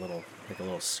a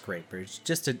little scrape, or it's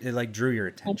just it like drew your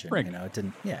attention. prick. You know, it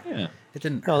didn't. Yeah, Yeah. it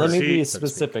didn't. No, hurt, let me be so to speak.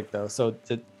 specific though. So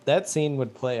that scene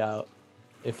would play out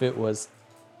if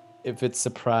it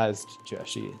surprised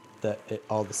Joshi that it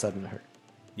all of a sudden hurt.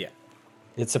 Yeah.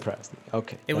 It surprised me.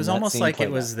 Okay. It then was that almost scene like it played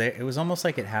was out. there. It was almost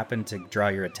like it happened to draw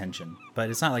your attention, but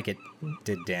it's not like it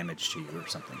did damage to you or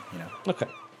something. You know. Okay.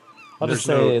 I'll just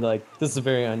There's say no- like this is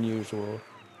very unusual.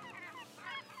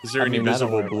 Is there I any mean, I don't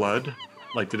visible worry about blood?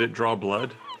 Like, did it draw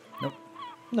blood? Nope.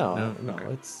 No, No? no, Okay.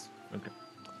 it's Okay.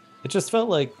 it just felt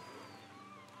like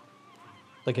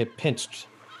it pinched,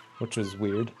 which was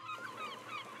weird.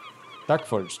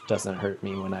 Darkforge doesn't hurt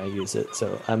me when I use it,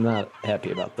 so I'm not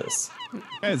happy about this.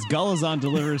 Guys, Gullazon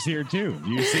delivers here too.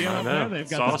 Do you see I them there? know. They've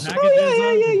It's got awesome. the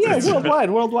Oh, packages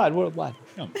on. Worldwide.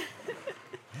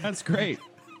 That's great.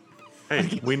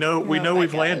 Hey, we know my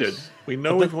we've gosh. landed. We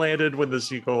know we've landed when the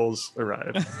seagulls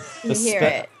arrive. You hear spe-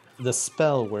 it. The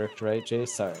spell worked, right, Jay?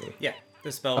 Sorry. Yeah,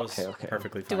 the spell was Okay.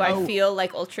 perfectly fine. Do I feel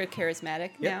like ultra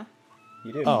charismatic now?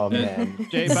 You do. Oh man,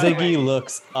 Jay, by the way- Ziggy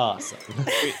looks awesome.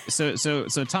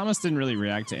 So Thomas didn't really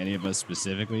react to any of us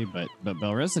specifically, but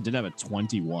Belrissa did have a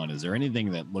 21. Is there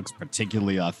anything that looks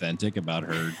particularly authentic about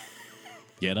her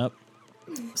get up?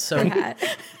 So Her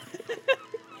hat.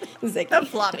 Ziggy.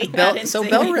 Floppy.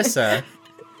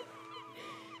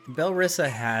 Belrissa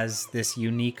has this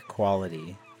unique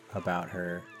quality about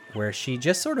her where she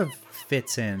just sort of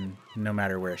fits in no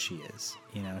matter where she is.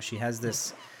 You know, she has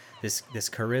this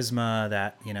charisma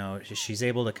that, you know, she's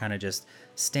able to kind of just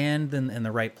stand in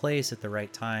the right place at the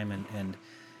right time. And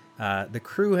the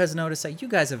crew has noticed that. You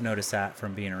guys have noticed that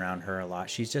from being around her a lot.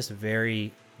 She's just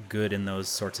very good in those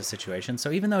sorts of situations.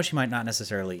 So even though she might not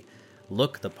necessarily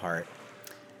look the part,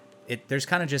 there's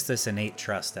kind of just this innate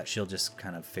trust that she'll just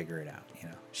kind of figure it out. You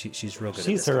know, she's real good. at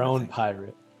She's this her kind of own thing.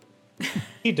 pirate.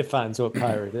 He defines what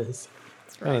pirate is.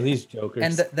 None of these jokers.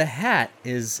 And the hat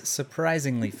is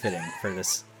surprisingly fitting for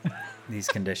these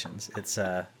conditions. It's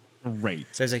Great.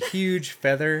 there's a huge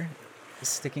feather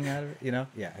sticking out of it. You know,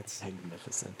 yeah, it's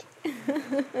Magnificent.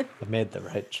 I made the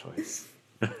right choice.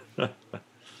 Well,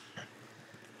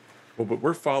 but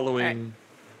we're following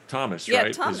Thomas, Yeah,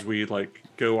 right? Thomas. As we like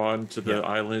go on to the Yeah.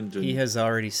 island. And he has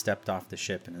already stepped off the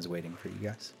ship and is waiting for you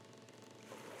guys.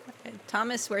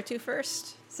 Thomas, where to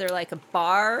first? Is there like a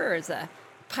bar or is a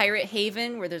pirate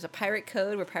haven where there's a pirate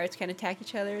code where pirates can attack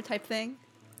each other type thing?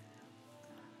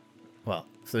 Well,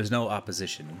 if there's no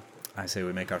opposition, I say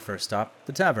we make our first stop,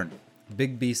 the tavern.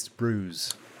 Big Beast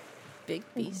Brews. Big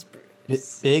Beast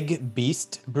Brews. Big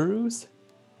Beast Brews.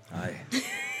 Aye.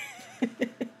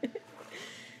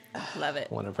 Love it.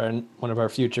 One of our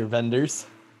future vendors.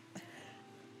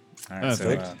 All right,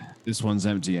 so Perfect. This one's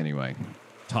empty anyway.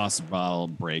 Toss a bottle,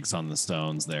 breaks on the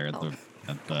stones there at the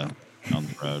on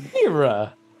the road.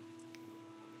 Mira.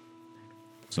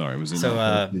 Sorry, it was in So,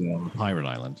 the pirate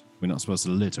island. We're not supposed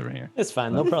to litter here. It's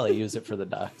fine. They'll probably use it for the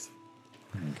docks.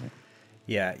 Okay.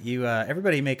 yeah, you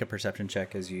everybody make a perception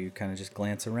check as you kind of just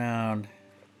glance around,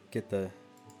 get the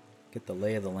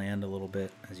lay of the land a little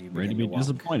bit as you Ready to begin be walk.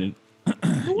 disappointed.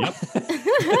 Yep.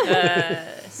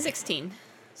 16.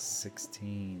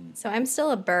 16. So I'm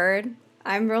still a bird.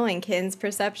 I'm rolling Kin's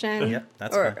perception. Yep,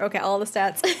 that's or fine. okay, all the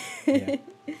stats. Yeah.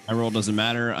 My roll doesn't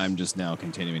matter. I'm just now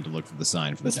continuing to look for the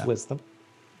sign for the It's tavern. wisdom.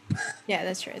 Yeah,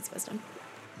 that's true. It's wisdom.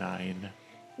 9.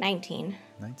 19.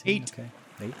 19. 8. Okay.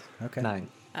 8. Okay. 9.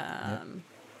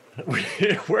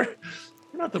 we're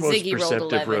not the most Ziggy rolled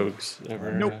perceptive 11. rogues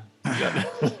ever. Nope. Yeah.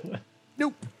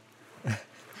 Nope.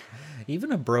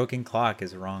 Even a broken clock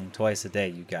is wrong twice a day,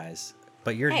 you guys.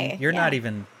 But you're Hey, you're not yeah.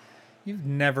 even. You've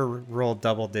never rolled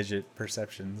double-digit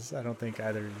perceptions. I don't think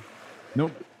either.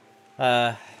 Nope.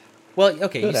 Well,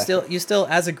 okay, Good you still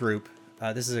as a group.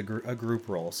 This is a group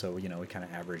roll, so we kind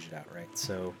of average it out, right?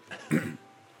 So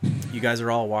you guys are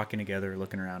all walking together,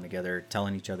 looking around together,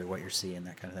 telling each other what you're seeing,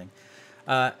 that kind of thing.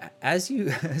 As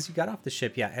you got off the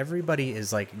ship, yeah, everybody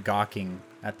is like gawking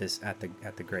at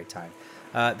the Great Tide.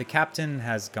 The captain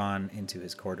has gone into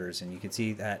his quarters, and you can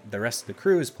see that the rest of the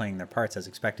crew is playing their parts as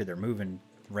expected. They're moving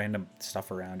random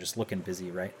stuff around, just looking busy,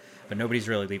 right? But nobody's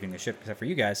really leaving the ship except for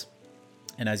you guys.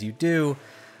 And as you do,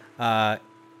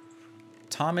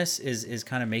 Thomas is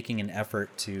kind of making an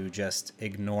effort to just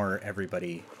ignore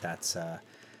everybody that's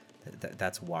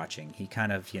watching. He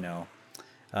kind of,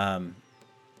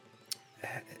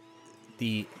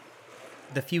 the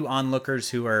few onlookers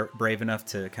who are brave enough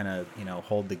to kind of,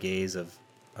 hold the gaze of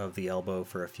the elbow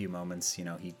for a few moments,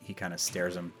 he kind of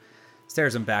stares them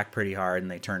back pretty hard,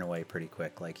 and they turn away pretty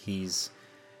quick. Like he's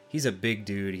a big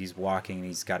dude. He's walking.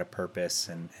 He's got a purpose,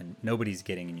 and nobody's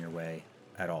getting in your way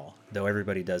at all. Though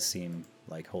everybody does seem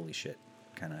like holy shit,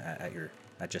 kind of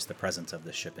at just the presence of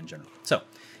the ship in general. So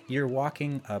you're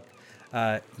walking up.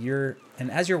 And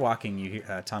as you're walking, you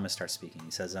hear Thomas starts speaking.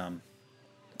 He says, "The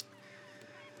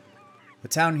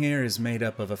town here is made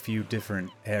up of a few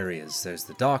different areas. There's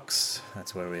the docks.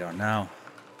 That's where we are now.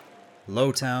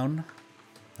 Lowtown.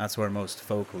 That's where most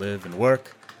folk live and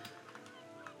work."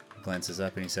 He glances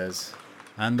up and he says,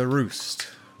 "And the Roost,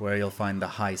 where you'll find the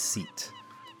High Seat.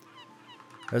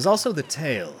 There's also the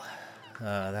Tail.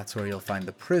 That's where you'll find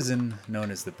the prison, known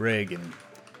as the Brig, and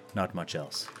not much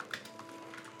else."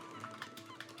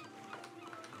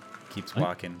 Keeps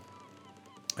walking.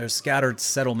 There's scattered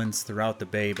settlements throughout the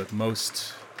bay, but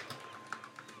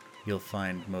you'll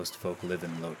find most folk live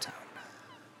in Lowtown.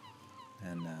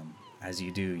 And as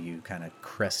you do, you kind of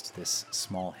crest this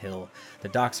small hill. The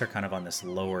docks are kind of on this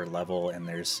lower level, and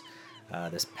there's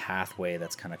this pathway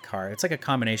that's kind of carved. It's like a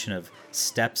combination of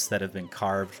steps that have been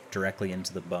carved directly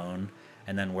into the bone,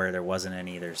 and then where there wasn't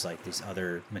any, there's like these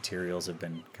other materials have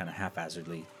been kind of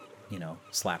haphazardly,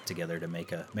 slapped together to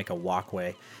make a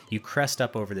walkway. You crest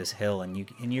up over this hill, and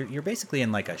you're basically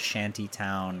in like a shanty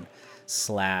town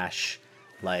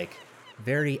 / like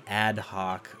very ad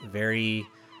hoc, very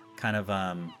kind of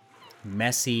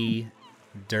messy,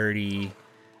 dirty,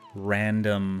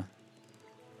 random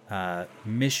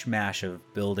mishmash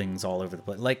of buildings all over the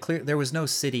place. Like there was no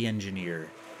city engineer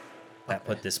that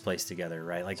put this place together,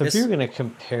 right? Like So this. if you're gonna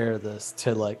compare this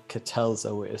to like Catel's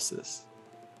Oasis,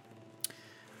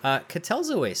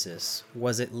 Catel's Oasis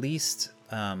was at least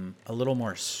a little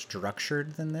more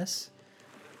structured than this.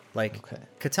 Like, Okay.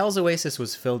 Catel's Oasis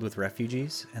was filled with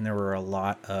refugees, and there were a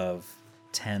lot of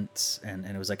tents, and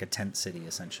it was like a tent city,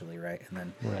 essentially, right? And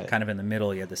then Right. kind of in the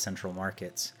middle, you had the central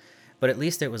markets. But at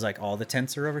least it was like all the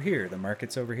tents are over here, the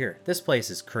market's over here. This place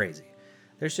is crazy.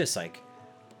 There's just like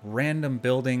random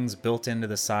buildings built into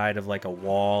the side of like a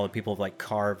wall. People have like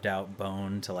carved out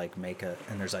bone to like make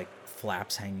and there's like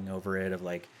flaps hanging over it of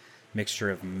like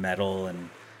mixture of metal and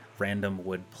random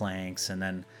wood planks. And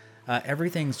then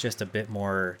everything's just a bit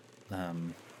more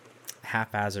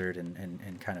haphazard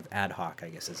and kind of ad hoc, I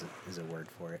guess is a word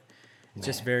for it. It's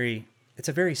just it's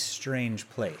a very strange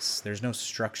place. There's no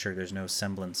structure. There's no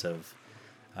semblance of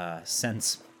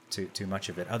sense to much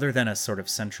of it, other than a sort of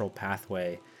central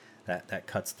pathway that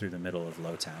cuts through the middle of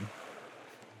Lowtown.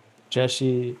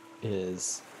 Jessie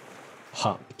is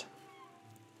pumped.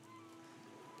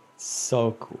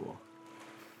 So cool.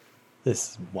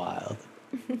 This is wild.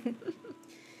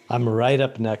 I'm right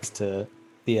up next to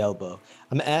the elbow.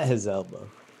 I'm at his elbow.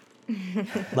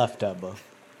 Left elbow.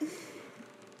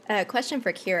 Question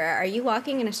for Kira. Are you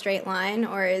walking in a straight line,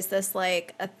 or is this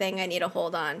like a thing I need to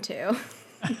hold on to?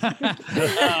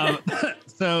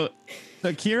 So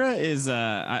Kira is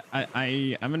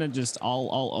I'm gonna just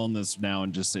I'll own this now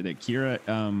and just say that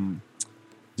Kira,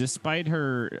 despite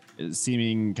her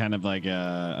seeming kind of like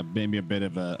maybe a bit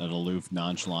of an aloof,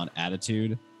 nonchalant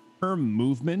attitude, her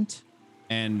movement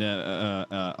and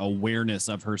awareness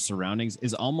of her surroundings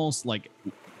is almost like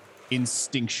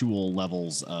instinctual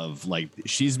levels of, like,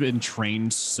 she's been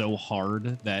trained so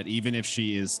hard that even if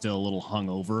she is still a little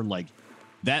hungover, like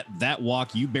that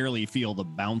walk, you barely feel the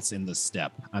bounce in the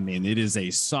step. I mean, it is a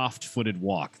soft-footed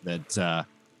walk that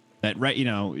right,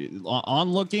 on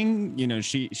looking,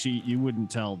 she you wouldn't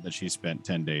tell that she spent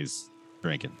 10 days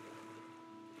drinking.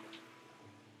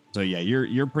 So yeah,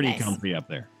 you're pretty Nice. comfy up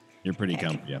there. You're pretty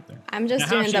comfy up there. I'm just Now,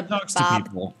 how doing she the talks to bob,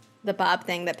 people. the bob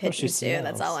thing that she pigeons do.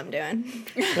 That's smells. all I'm doing.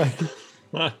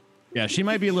 Yeah, she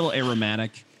might be a little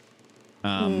aromatic.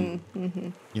 There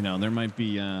might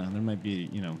be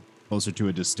closer to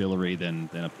a distillery than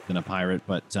a pirate,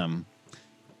 but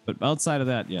outside of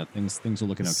that, yeah, things are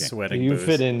looking okay. Sweating You booze.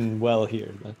 fit in well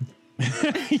here. Then.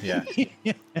 Yeah.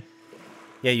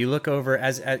 Yeah, you look over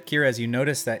as Kira, as you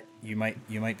notice that you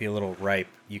might be a little ripe.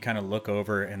 You kind of look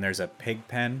over and there's a pig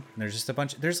pen. And there's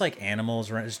just there's like animals,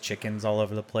 there's chickens all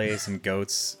over the place and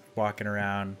goats walking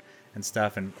around and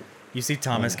stuff. And you see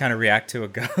Thomas kind of react to a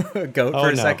goat Oh, for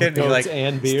a no. second. He Goats like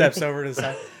and beer? steps over to the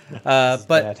side. But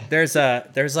bad.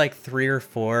 there's like 3 or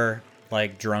 4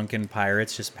 like drunken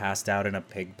pirates just passed out in a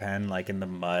pig pen, like in the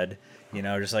mud.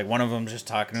 Just like one of them just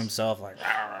talking to himself, like,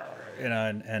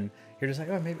 and you're just like,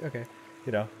 oh, maybe okay.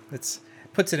 It's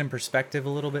puts it in perspective a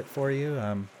little bit for you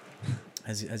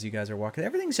as you guys are walking.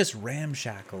 Everything's just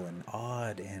ramshackle and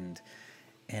odd and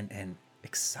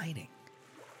exciting.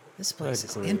 This place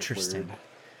is great interesting. word.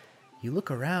 You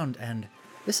look around and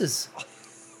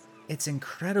it's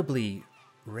incredibly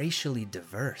racially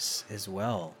diverse as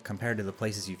well compared to the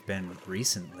places you've been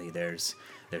recently. There's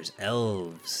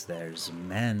elves, there's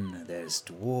men, there's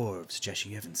dwarves. Jesse,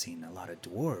 you haven't seen a lot of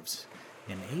dwarves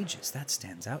in ages. That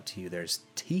stands out to you. There's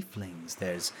tieflings,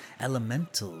 there's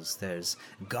elementals, there's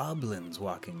goblins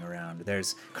walking around,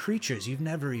 there's creatures you've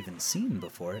never even seen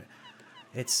before.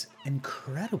 It's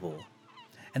incredible.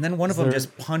 And then one of them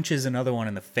just punches another one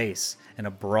in the face, and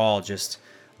a brawl just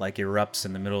like erupts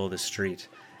in the middle of the street.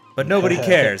 But nobody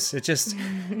cares.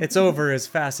 It's over as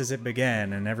fast as it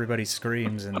began, and everybody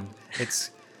screams, and it's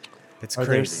Are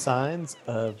there crazy. signs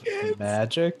of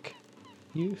magic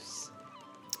use?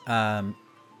 Do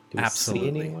we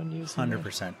Absolutely, see anyone using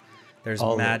 100%. There's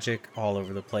All of it. magic all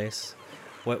over the place.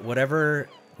 Whatever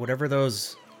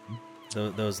those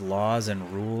laws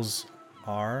and rules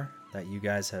are that you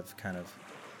guys have kind of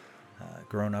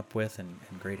grown up with in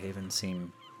Great Haven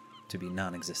seem to be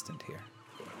non-existent here.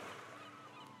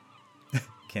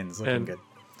 Kin's looking And good.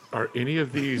 are any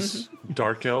of these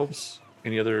dark elves?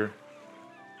 Any other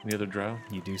drow?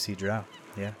 You do see Drow,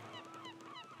 yeah.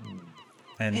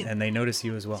 And they notice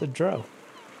you as well. It's a drow.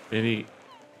 Any?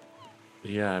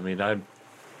 Yeah, I mean, I'm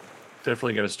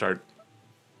definitely going to start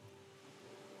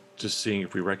just seeing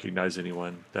if we recognize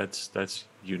anyone. That's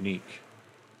unique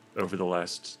over the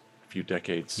last few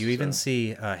decades. You even so-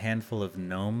 see a handful of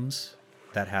gnomes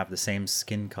that have the same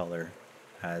skin color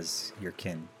as your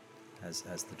kin, as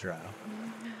the Drow.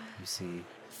 You see,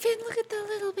 Finn, look at the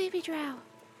little baby drow.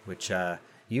 which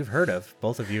you've heard of.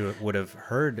 Both of you would have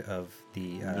heard of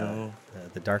the No.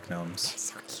 dark gnomes,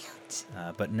 So cute.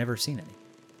 but never seen any.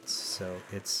 So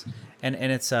it's and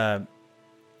it's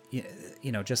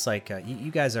just like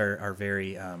you guys are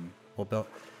very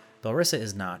Belrissa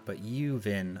is not, but you,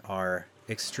 Vin, are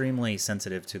extremely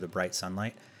sensitive to the bright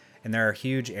sunlight, and there are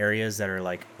huge areas that are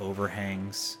like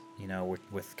overhangs,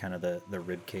 with kind of the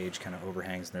rib cage kind of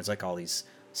overhangs, and there's like all these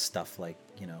stuff like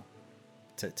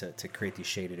to create these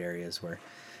shaded areas where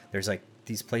there's like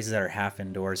these places that are half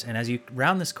indoors, and as you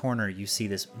round this corner, you see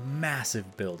this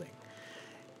massive building.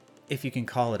 If you can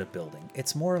call it a building,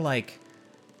 it's more like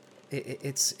it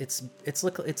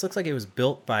looks like it was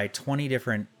built by 20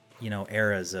 different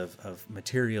eras of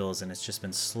materials, and it's just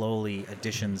been slowly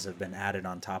additions have been added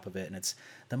on top of it, and it's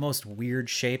the most weird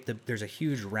shape. There's a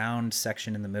huge round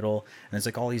section in the middle, and there's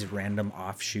like all these random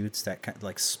offshoots that kind of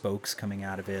like spokes coming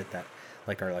out of it that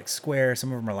like are like square.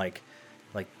 Some of them are like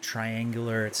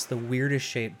triangular. It's the weirdest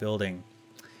shaped building.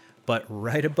 But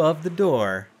right above the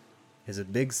door is a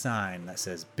big sign that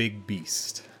says Big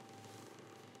Beast.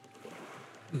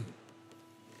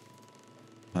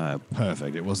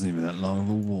 Perfect. It wasn't even that long of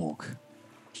a walk.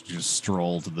 She just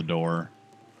strolled to the door.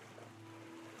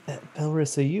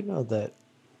 Belrissa, you know that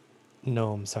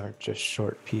gnomes aren't just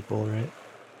short people, right?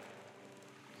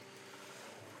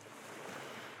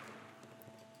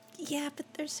 Yeah,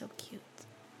 but they're so cute.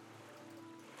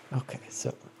 Okay.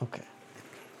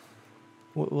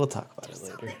 We'll talk about it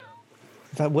later.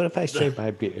 What if I shaved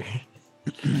my beard?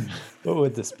 What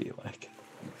would this be like?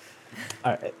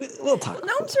 All right, we'll talk. Well,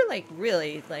 gnomes are like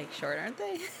really like short, aren't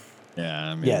they?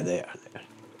 Yeah, I mean, Yeah, they are.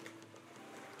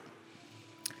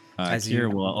 As Kira you-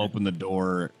 will open the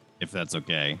door if that's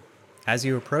okay. As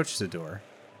you approach the door,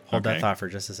 hold that Okay. thought for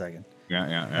just a second.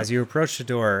 Yeah. As you approach the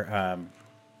door,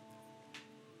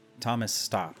 Thomas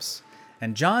stops.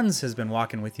 And Johns has been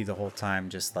walking with you the whole time,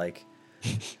 just like,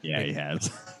 Yeah, he has.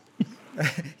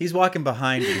 he's walking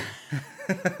behind you.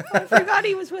 I forgot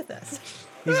he was with us.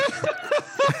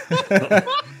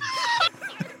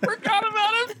 Forgot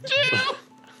about him too.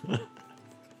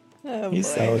 Oh,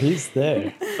 He's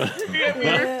there. We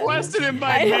requested him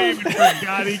by name and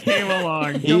forgot he came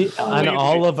along. On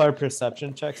all of our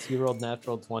perception checks, he rolled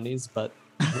natural 20s, but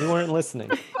we weren't listening.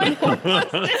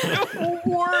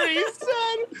 Worry,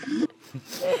 son.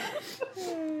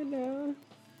 Oh,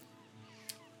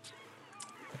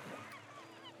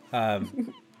 no.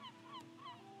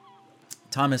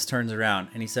 Thomas turns around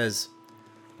and he says,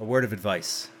 a word of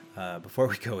advice before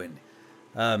we go in.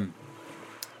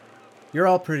 You're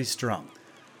all pretty strong.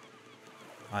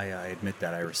 I admit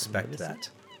that. I respect that.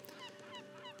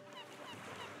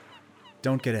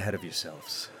 Don't get ahead of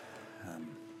yourselves.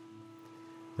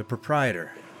 The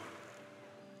proprietor,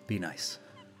 be nice.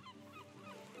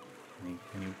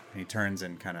 And he turns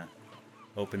and kind of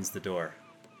opens the door.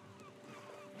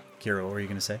 Kira, what were you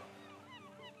going to say?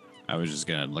 I was just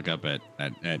gonna look up at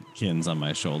Kins on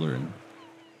my shoulder and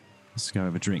let's go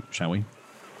have a drink, shall we?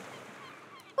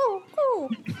 Oh.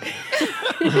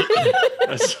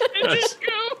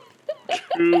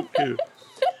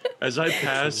 As I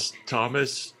pass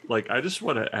Thomas, like I just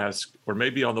want to ask, or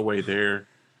maybe on the way there,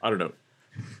 I don't know,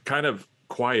 kind of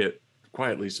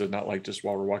quietly, so not like just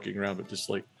while we're walking around, but just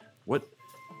like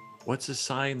what's a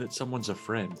sign that someone's a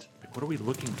friend? Like, what are we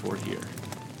looking for here?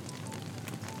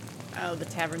 Oh, the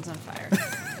tavern's on fire.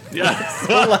 Yeah,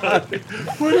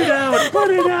 put it out,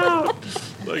 put it out.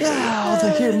 Like,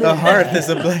 The hearth is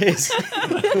ablaze.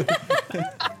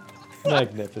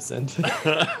 Magnificent.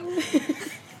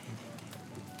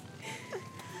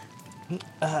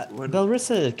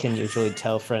 Belrissa can usually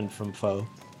tell friend from foe.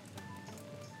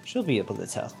 She'll be able to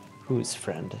tell who's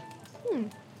friend. You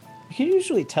can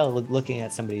usually tell looking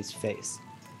at somebody's face.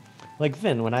 Like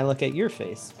Vin, when I look at your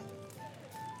face,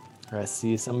 I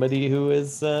see somebody who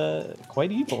is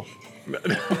quite evil.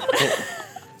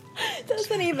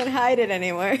 Doesn't even hide it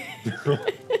anymore.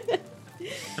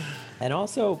 And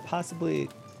also possibly...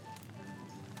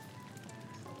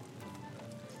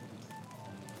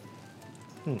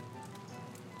 I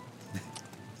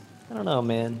don't know,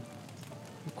 man.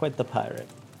 I'm quite the pirate.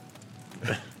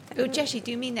 Oh, Jessie,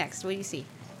 do me next. What do you see?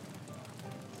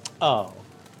 Oh.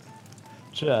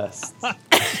 Just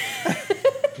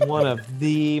one of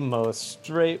the most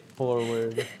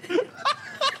straightforward.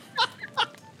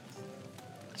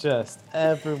 Just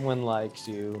everyone likes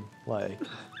you. Like,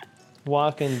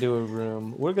 walk into a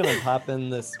room. We're going to pop in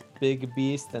this big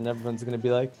beast, and everyone's going to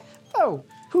be like, oh,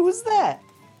 who's that?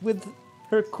 With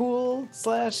her cool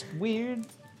 / weird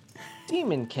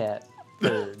demon cat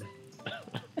bird.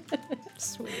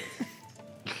 Sweet.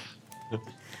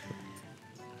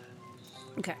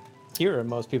 Okay. Kira,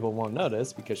 most people won't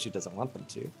notice because she doesn't want them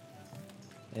to.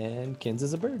 And Kins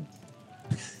is a bird.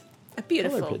 A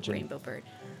beautiful pigeon. rainbow bird.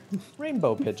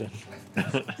 Rainbow pigeon.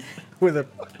 With a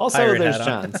Also, pirate there's hat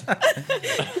on.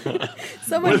 John's.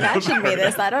 Someone fashioned me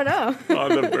this. I don't know.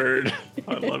 on the bird.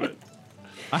 I love it.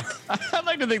 I'd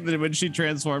like to think that when she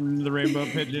transformed into the rainbow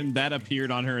pigeon, that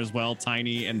appeared on her as well,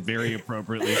 tiny and very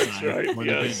appropriately sized right, for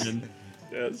yes. the pigeon.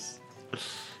 Yes.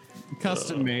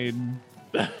 Custom made.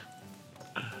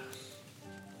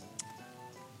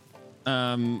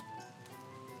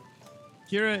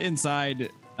 Kira inside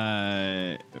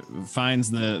finds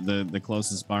the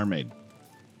closest barmaid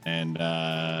and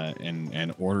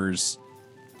orders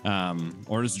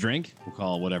orders a drink. We'll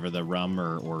call whatever the rum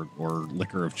or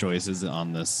liquor of choice is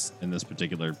in this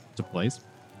particular place.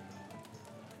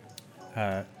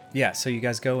 Yeah, so you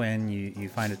guys go in, you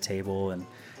find a table, and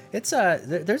it's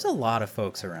there's a lot of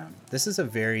folks around. This is a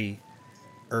very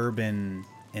urban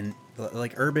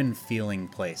urban feeling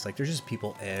place. Like there's just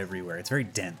people everywhere. It's very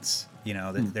dense. You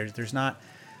know, there's not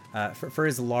for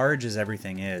as large as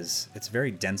everything is, it's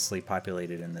very densely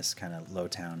populated in this kind of low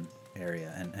town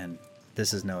area, and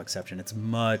this is no exception. It's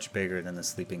much bigger than the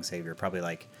Sleeping Savior, probably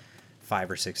like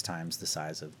 5 or 6 times the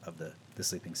size of the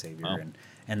Sleeping Savior, Oh.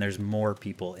 and there's more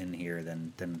people in here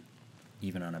than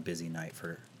even on a busy night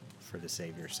for the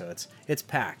Savior. So it's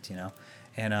packed, you know,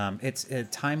 and it's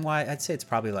time wise, I'd say it's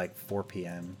probably like 4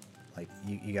 p.m. Like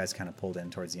you guys kind of pulled in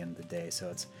towards the end of the day, so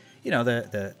it's, you know,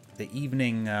 the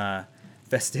evening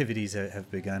festivities have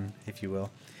begun, if you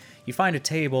will. You find a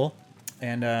table,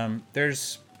 and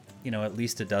there's, you know, at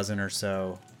least a dozen or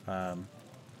so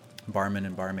barmen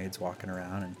and barmaids walking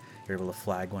around, and you're able to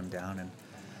flag one down. And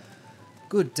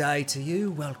good day to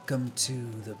you. Welcome to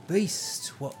the Beast.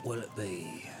 What will it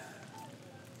be?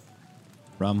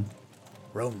 Rum.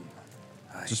 Rum.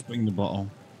 Aye. Just bring the bottle.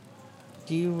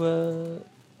 Do you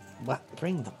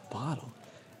bring the bottle?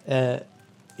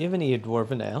 You have any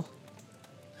dwarven ale?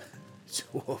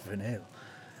 Dwarven ale.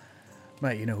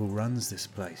 Mate, you know who runs this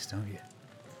place, don't you?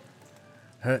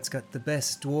 Hurt's got the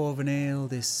best dwarven ale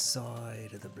this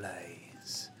side of the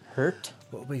blaze. Hurt?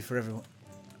 What'll be for everyone?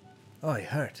 Oi,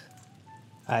 Hurt.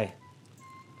 Aye.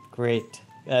 Great.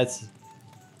 That's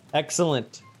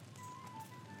excellent.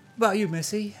 About you,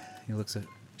 Missy?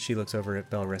 She looks over at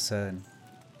Belrissa and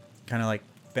kind of like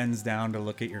bends down to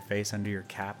look at your face under your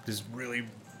cap. This really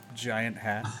giant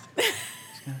hat.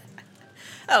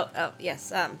 Oh,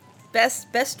 yes.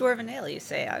 Best dwarven ale, you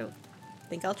say? I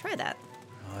think I'll try that.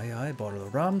 Aye, bottle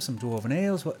of rum, some dwarven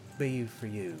ales. What be for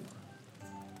you?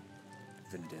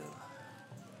 Vindil.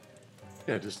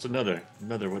 Yeah, just another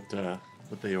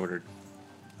what they ordered.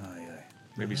 Aye.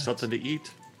 Maybe something to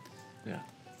eat. Yeah,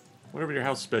 whatever your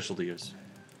house specialty is.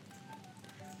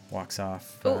 Walks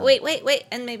off. Oh, wait,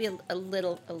 and maybe a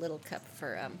little cup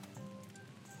for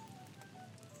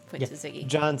point to Ziggy.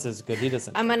 John's is good. He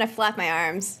doesn't. I'm gonna flap my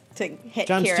arms to hit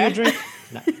John's, do Kira. you drink?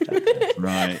 No.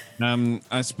 Right.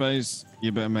 I suppose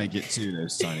you better make it 2 of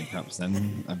those tiny cups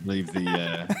then. I believe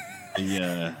the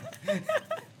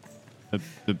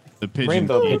pigeon.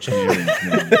 Rainbow keeps pigeon.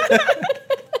 hearing,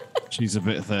 she's a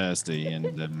bit thirsty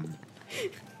and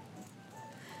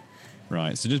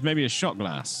right. So just maybe a shot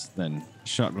glass then.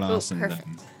 Shot glass and perfect.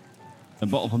 a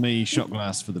bottle for me. Shot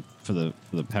glass for the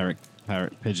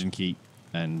parrot pigeon keep,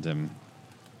 and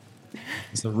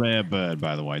it's a rare bird,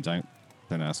 by the way. Don't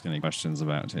ask any questions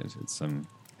about it. It's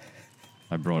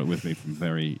I brought it with me from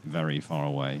very, very far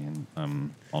away, and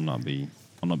I'll not be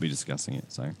discussing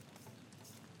it. So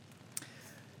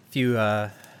few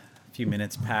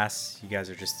minutes pass. You guys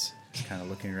are just kind of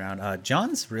looking around.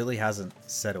 John's really hasn't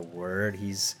said a word.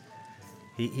 He's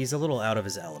a little out of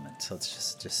his element. So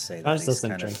let's just say that John's he's doesn't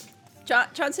kind drink. of John,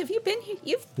 have you been here?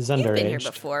 You've He's been here underaged.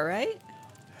 before, right?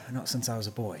 not since I was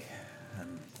a boy.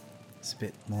 It's a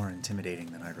bit more intimidating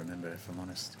than I remember, if I'm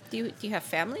honest. Do you have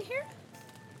family here?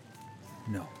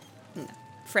 No. No.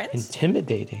 Friends?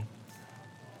 Intimidating.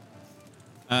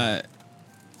 And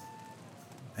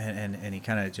he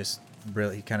kind of just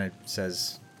really, he kind of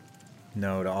says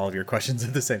no to all of your questions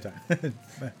at the same time.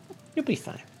 You'll be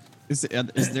fine. is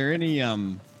there any is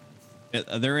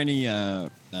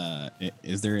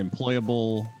there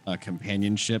employable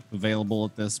companionship available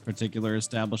at this particular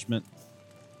establishment?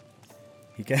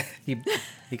 He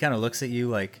kind of looks at you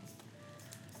like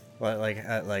what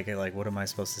am I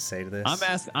supposed to say to this?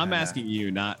 I'm asking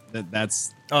you, not that.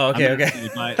 That's Oh, okay, I'm okay. asking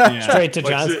if I- yeah. Straight to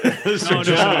John's. No,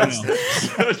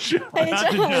 Hey,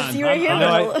 Not to John, John. you were here.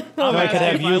 I'm- for- I'm I could asking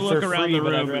have if you I for look around free, the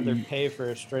but I'd room rather and- pay for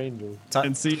a stranger.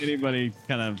 and see anybody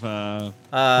kind of.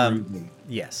 perusing.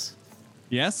 Yes,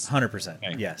 Yes. 100%.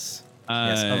 Okay. Yes.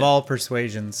 Yes. Of Uh, all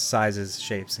persuasions, sizes,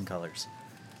 shapes, and colors.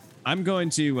 I'm going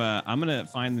to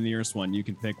find the nearest one. You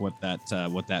can pick what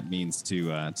that means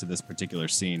to this particular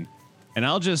scene, and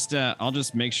I'll just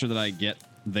make sure that I get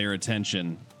their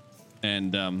attention,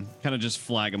 and kind of just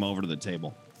flag them over to the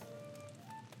table.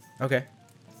 Okay.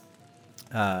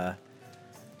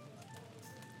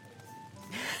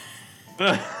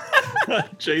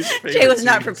 Jay's Jay was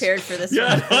not scenes. prepared for this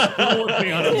Yeah. one.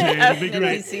 Working on it, Jay. It'd be An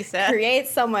great. easy set. Create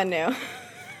someone new.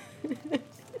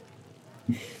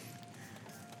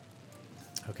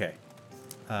 Okay.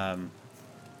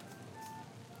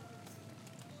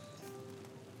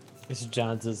 It's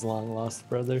John's long lost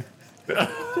brother.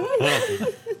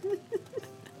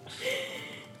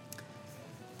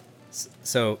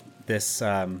 So this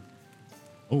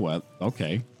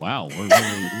Okay. Wow.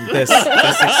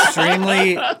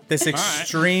 this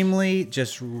extremely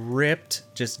just ripped,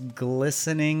 just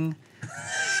glistening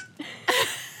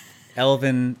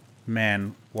elven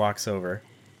man walks over,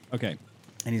 Okay.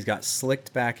 and he's got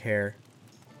slicked back hair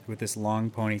with this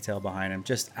long ponytail behind him,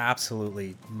 just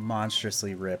absolutely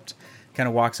monstrously ripped. Kind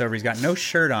of walks over. He's got no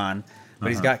shirt on, but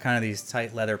he's got kind of these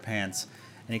tight leather pants,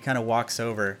 and he kind of walks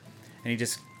over, and he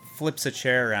just flips a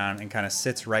chair around and kind of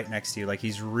sits right next to you, like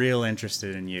he's real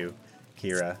interested in you,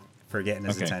 Kira, for getting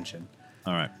his Okay. attention.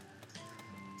 All right.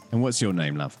 And what's your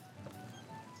name, love?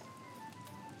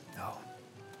 Oh,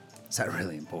 is that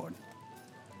really important?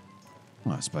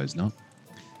 Well, I suppose not.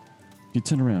 You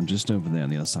turn around just over there on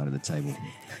the other side of the table.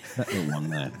 That little one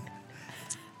there.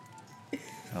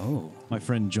 Oh, My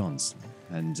friend John's.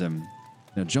 And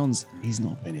now John's, he's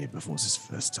not been here before. It's his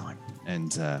first time.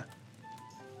 And I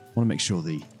want to make sure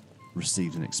that he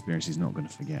receives an experience he's not going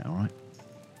to forget, all right?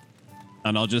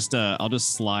 And I'll just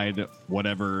slide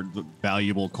whatever the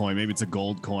valuable coin, maybe it's a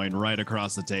gold coin, right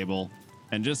across the table,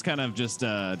 and just kind of just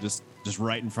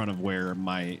right in front of where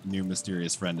my new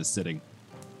mysterious friend is sitting.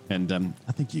 And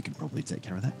I think you can probably take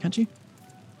care of that, can't you?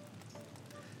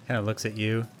 kind of looks at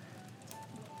you,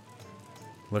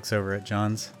 looks over at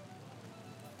John's.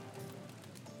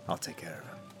 I'll take care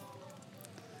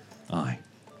of him. Aye.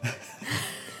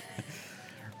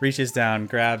 Reaches down,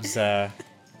 grabs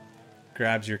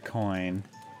your coin,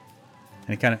 and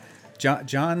he kind of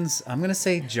John's. I'm gonna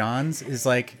say John's is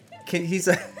like he's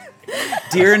a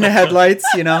deer in the headlights,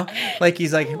 you know, like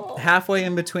he's like halfway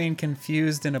in between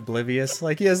confused and oblivious,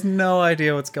 like he has no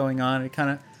idea what's going on. He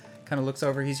kind of looks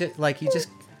over. He's just like he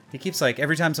keeps like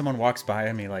every time someone walks by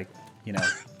him, he like, you know,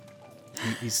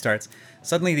 he starts.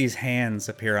 Suddenly, these hands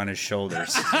appear on his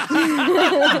shoulders.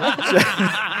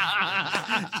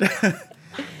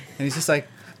 And he's just like,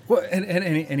 what?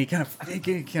 And he kind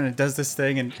of does this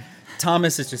thing, and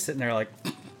Thomas is just sitting there like,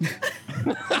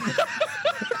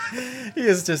 he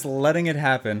is just letting it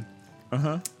happen.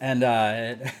 And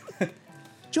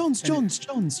John's,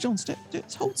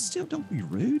 hold still, don't be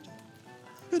rude.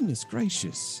 Goodness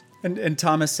gracious. and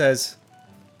Thomas says,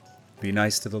 "Be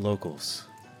nice to the locals.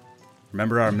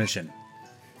 Remember our mission."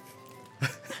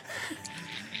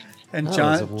 And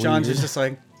That was John's weird. just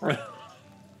like,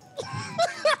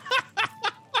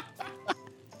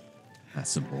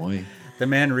 That's a boy. the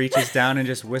man reaches down and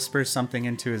just whispers something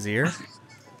into his ear.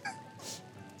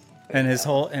 And his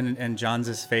whole and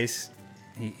John's face,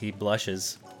 he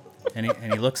blushes, and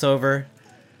he looks over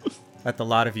at the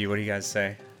lot of you. What do you guys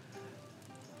say?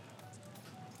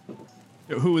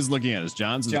 Who is looking at us?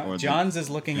 John's? or the- John's is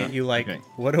looking at you like, Okay.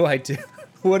 what do I do?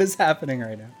 What is happening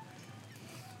right now?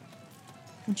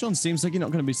 Well, John, seems like you're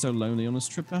not going to be so lonely on this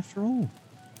trip after all.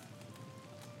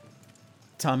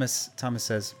 Thomas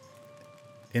says,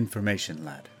 "Information,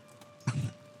 lad." He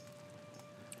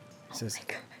says,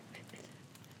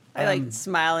 I like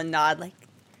smile and nod, like,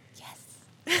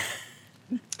 yes.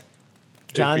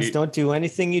 Johns, you- don't do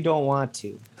anything you don't want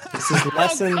to. This is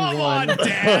lesson one.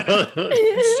 Dad.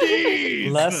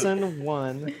 Jeez. Lesson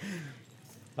one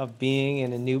of being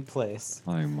in a new place.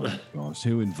 Oh my gosh,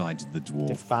 who invited the dwarf?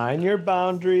 Define your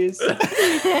boundaries.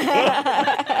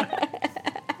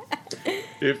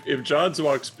 If Johns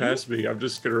walks past me, I'm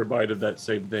just gonna remind him that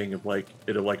same thing of like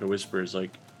it'll like a whisper is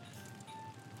like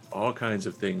all kinds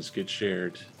of things get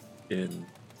shared in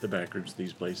the backrooms of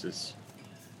these places.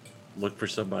 Look for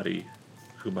somebody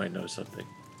who might know something.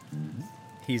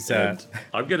 he's And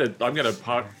I'm gonna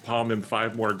palm him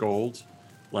 5 more gold.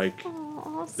 Like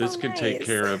Aw, so this can take nice.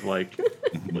 care of like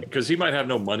because he might have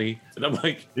no money, and I'm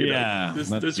like, you know, Yeah, this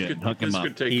let's get- hook him up.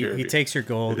 could take care of he you. takes your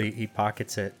gold, he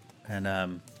pockets it,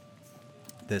 and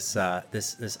this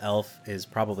elf is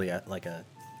probably like a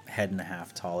head and a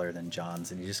half taller than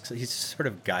John's, and he's just sort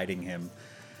of guiding him.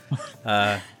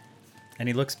 And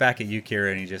he looks back at you,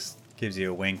 Kira, and he just gives you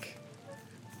a wink.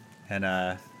 And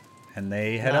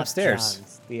they head Not upstairs.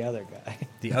 Johns, the other guy.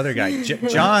 The other guy,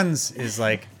 John's, is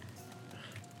like,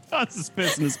 John's is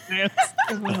pissing his pants.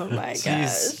 Oh my gosh.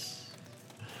 he's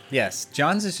yes,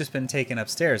 John's has just been taken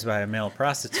upstairs by a male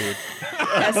prostitute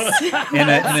Yes. in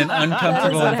an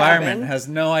uncomfortable what environment. happened. Has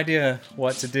no idea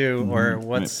what to do or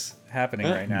what's happening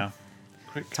right now.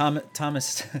 Quick.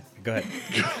 Thomas, go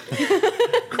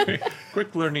ahead.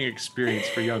 Quick learning experience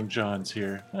for young Johns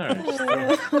here. All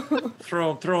right,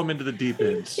 throw him into the deep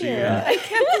end. See, Yeah. I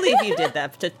can't believe you did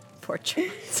that to poor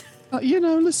Jones. You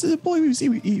know, listen, the boy he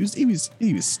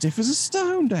was stiff as a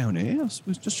stone down here. I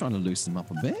was just trying to loosen him up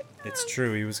a bit. It's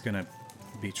true, he was gonna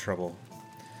be trouble,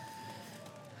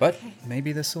 but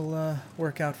maybe this will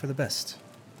work out for the best.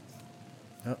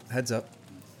 Oh, heads up.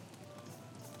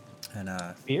 And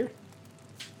Beer?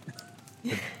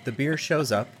 the beer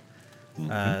shows up.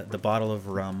 The bottle of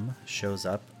rum shows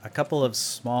up. A couple of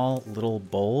small little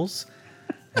bowls,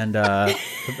 and the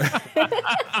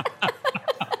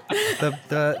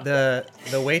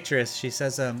waitress, she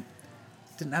says,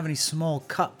 didn't have any small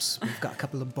cups. We've got a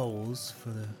couple of bowls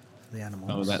for the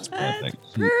animals. Oh, that's perfect.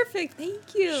 Perfect.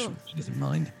 Thank you. She doesn't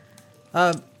mind.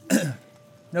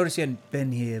 Notice you hadn't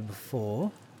been here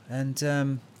before,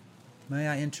 and may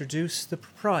I introduce the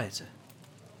proprietor?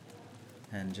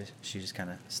 And she just kind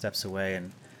of steps away,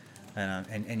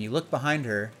 and you look behind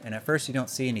her, and at first you don't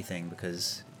see anything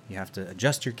because you have to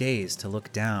adjust your gaze to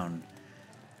look down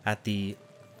at the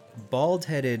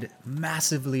bald-headed,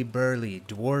 massively burly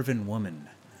dwarven woman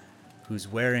who's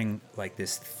wearing like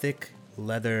this thick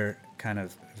leather kind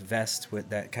of vest with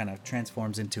that kind of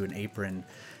transforms into an apron,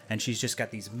 and she's just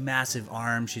got these massive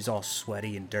arms. She's all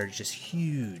sweaty and dirty, just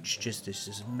huge, just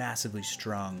this massively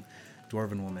strong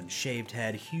dwarven woman, shaved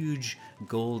head, huge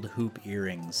gold hoop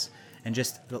earrings, and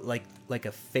just like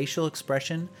a facial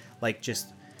expression, like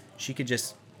just she could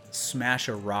just smash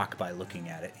a rock by looking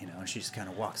at it, and she just kind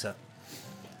of walks up.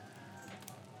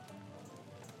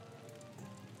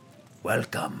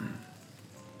 Welcome.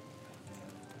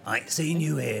 I ain't seen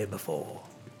you here before.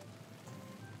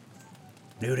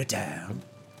 New to town.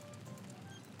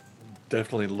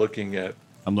 Definitely looking at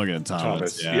I'm looking at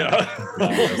Thomas. Thomas.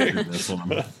 Yeah. This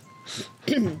one.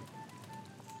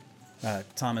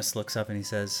 Thomas looks up and he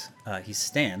says, he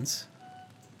stands.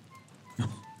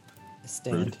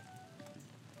 Stand.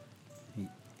 He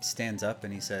stands up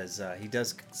and he says, he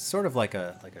does sort of like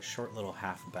a short little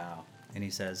half bow, and he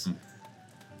says,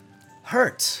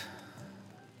 Hurt.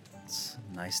 It's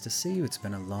nice to see you. It's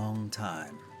been a long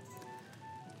time.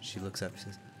 She looks up and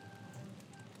says,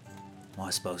 Am I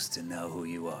supposed to know who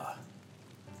you are?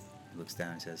 He looks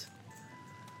down and says,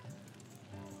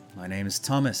 My name is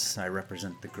Thomas. I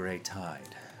represent the Grey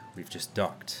Tide. We've just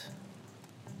docked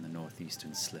in the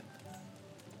northeastern slip.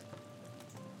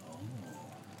 Oh.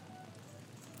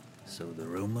 So the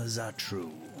rumors are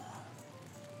true.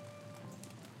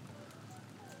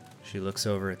 She looks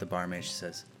over at the barmaid. She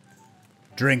says,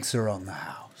 Drinks are on the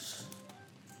house.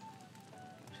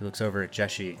 She looks over at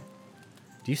Jeshi.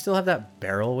 Do you still have that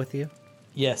barrel with you?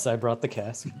 Yes, I brought the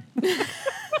cask.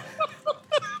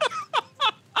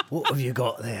 What have you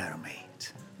got there,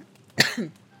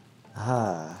 mate?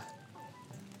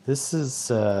 This is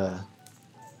a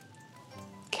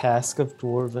cask of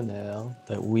dwarven ale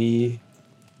that we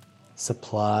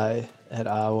supply at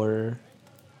our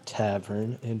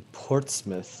tavern in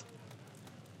Portsmouth.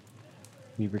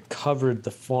 We recovered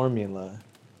the formula,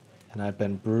 and I've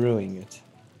been brewing it.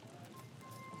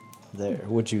 There,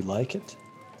 would you like it?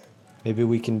 Maybe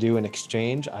we can do an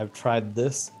exchange. I've tried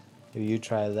this. Maybe you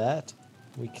try that.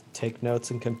 We can take notes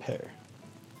and compare.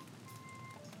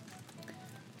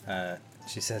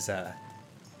 She says,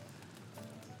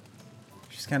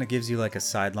 she just kind of gives you like a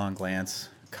sidelong glance,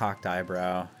 cocked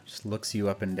eyebrow, just looks you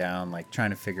up and down, like trying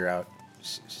to figure out,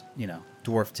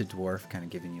 dwarf to dwarf, kind of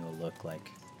giving you a look like,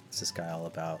 what's this guy all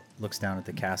about? Looks down at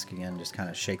the cask again, just kind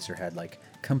of shakes her head, like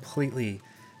completely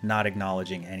not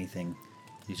acknowledging anything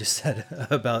you just said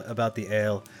about the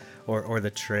ale or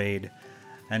the trade.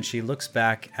 And she looks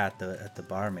back at the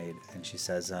barmaid and she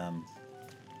says,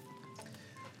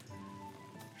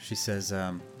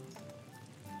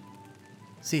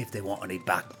 see if they want any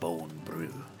backbone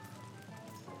brew.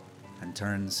 And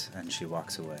turns and she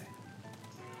walks away.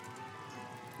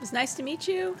 It was nice to meet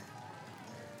you.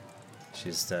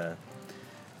 She's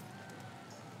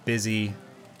busy.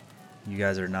 You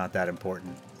guys are not that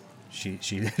important. She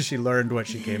learned what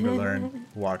she came to learn.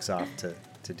 Walks off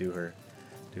to do her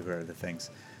other things.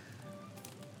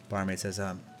 Barmaid says,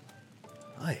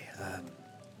 hi,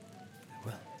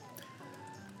 well,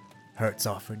 Hertz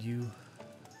offered you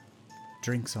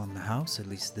drinks on the house, at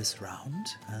least this round,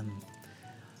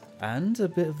 and a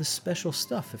bit of the special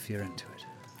stuff if you're into it.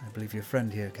 I believe your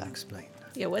friend here can explain.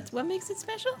 Yeah, what makes it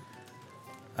special?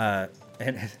 And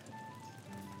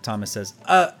Thomas says,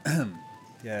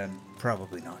 yeah,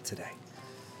 probably not today.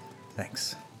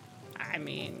 Thanks. I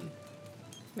mean,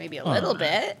 maybe a little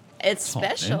bit. It's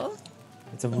Thomas. special.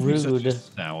 It's a Don't be such a rude.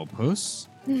 sourpuss.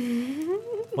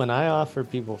 When I offer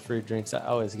people free drinks, I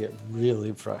always get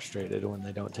really frustrated when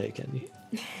they don't take any.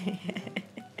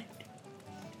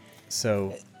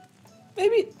 So,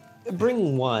 Maybe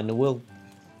bring one. We'll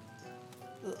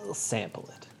sample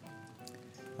it.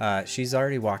 she's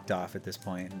already walked off at this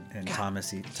point, and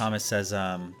Thomas says,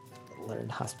 Learn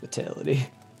hospitality.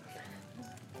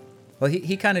 well,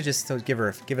 he kind of just give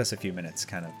us a few minutes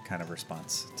kind of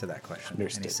response to that question. And he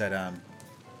Understood. said,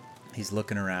 He's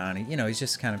looking around. He's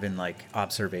just kind of in like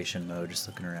observation mode, just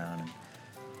looking around.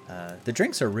 And the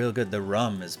drinks are real good. The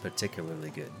rum is particularly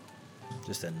good.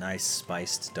 Just a nice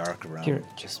spiced dark rum.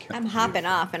 Just I'm hopping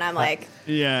off, and I'm like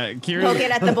Yeah, Kira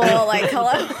poking at the bowl, like,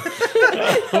 hello.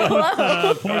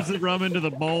 pours the rum into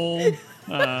the bowl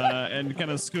and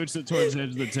kind of scoots it towards the edge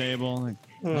of the table. Like,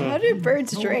 How do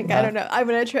birds drink? I don't know. I'm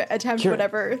gonna attempt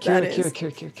whatever that is.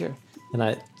 Cure. And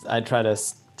I try to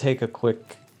take a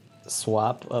quick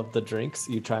swap of the drinks.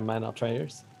 You try mine, I'll try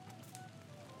yours.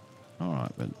 all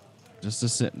right, but just a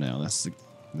sip now.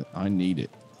 I need it.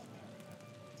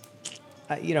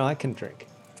 I can drink.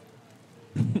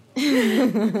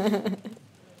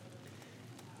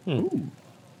 Ooh,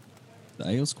 the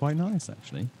ale's quite nice,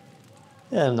 actually.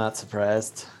 Yeah, I'm not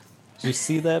surprised. Did you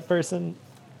see that person?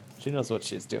 She knows what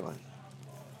she's doing.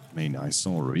 I mean, I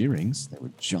saw her earrings. They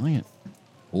were giant.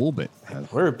 Orbit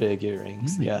has We're big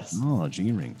earrings, yes. large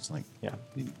earrings. Like, Yeah.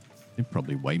 they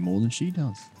probably weigh more than she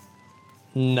does.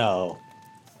 No.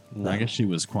 I guess she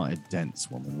was quite a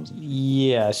dense woman, wasn't she?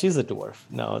 Yeah, she's a dwarf.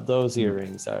 No, those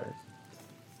earrings are.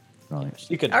 Right.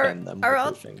 You could Are bend them with are your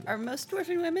all finger. are most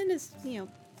dwarven women as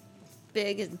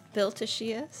big and built as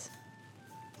she is?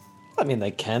 I mean,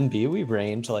 they can be. We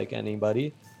range like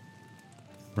anybody.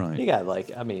 Right. You got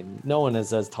no one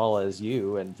is as tall as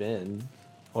you and Vin,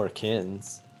 or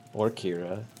Kins, or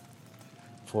Kira.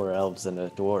 4 elves and a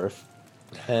dwarf,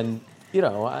 and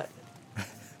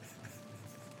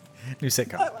New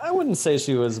sitcom. I wouldn't say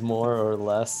she was more or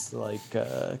less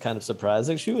kind of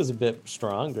surprising. She was a bit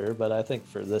stronger, but I think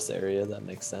for this area that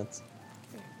makes sense.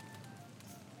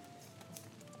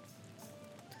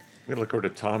 I'm gonna look over to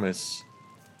Thomas.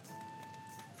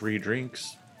 Free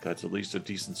drinks. That's at least a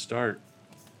decent start.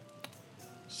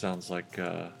 Sounds like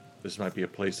this might be a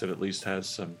place that at least has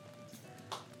some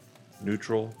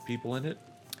neutral people in it.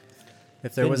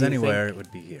 If there Then was do you anywhere, think- it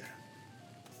would be here.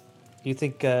 Do you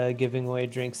think giving away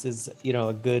drinks is,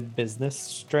 a good business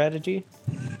strategy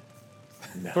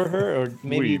No. for her, or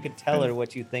maybe you We've could tell been- her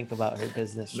what you think about her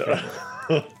business strategy?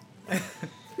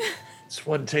 It's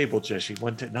one table, Jesse.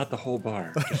 Not the whole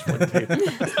bar. Just one table.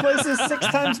 This place is 6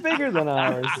 times bigger than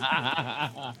ours.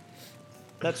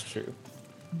 That's true.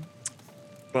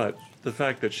 But the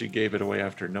fact that she gave it away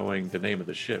after knowing the name of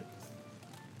the ship.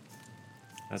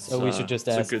 That's, So we should just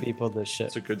it's a ask good- people the shit.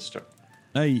 It's a good start.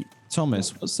 Hey,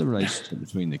 Thomas, what's the relationship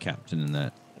between the captain and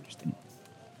that?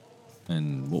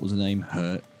 And what was the name?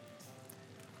 Hurt?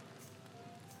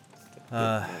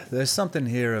 There's something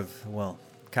here of,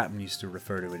 Captain used to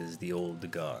refer to it as the old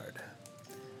guard.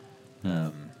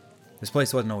 This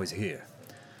place wasn't always here.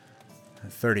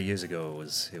 30 years ago,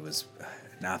 it was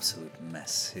an absolute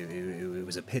mess. It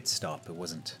was a pit stop. It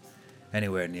wasn't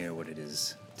anywhere near what it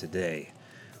is today.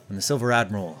 When the Silver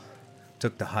Admiral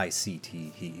took the high seat,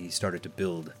 he started to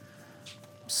build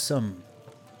some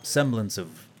semblance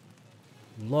of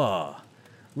law.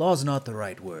 Law's not the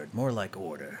right word, more like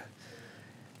order.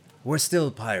 We're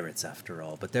still pirates after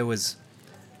all, but there was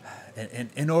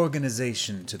an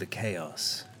organization to the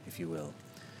chaos, if you will.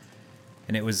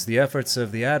 And it was the efforts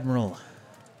of the Admiral,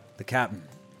 the Captain,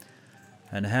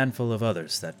 and a handful of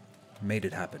others that made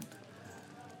it happen.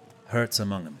 Hurt's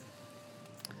among them.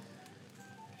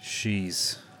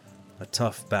 She's a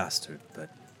tough bastard, but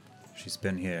she's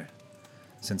been here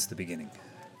since the beginning.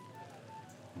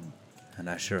 And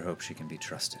I sure hope she can be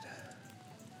trusted.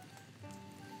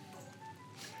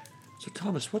 So,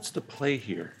 Thomas, what's the play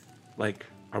here? Like,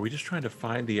 are we just trying to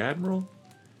find the Admiral?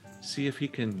 See if he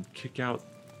can kick out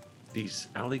these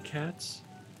alley cats?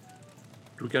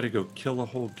 Do we gotta go kill a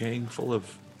whole gang full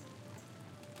of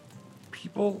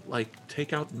people? Like,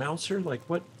 take out Mouser? Like,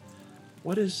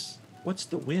 what's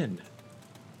the win?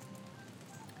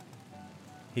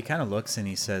 He kind of looks and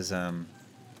he says,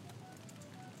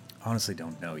 honestly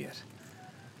don't know yet.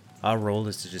 Our role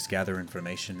is to just gather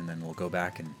information and then we'll go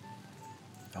back and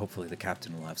hopefully the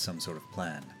captain will have some sort of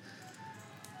plan.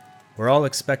 We're all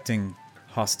expecting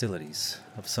hostilities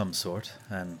of some sort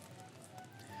and,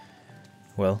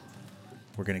 well,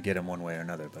 we're going to get them one way or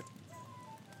another, but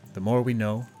the more we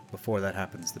know before that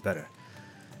happens, the better.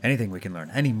 Anything we can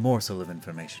learn, any morsel of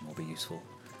information will be useful.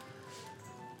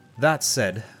 That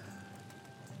said,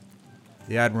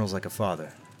 the Admiral's like a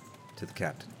father to the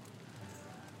captain.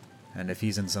 And if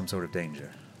he's in some sort of danger,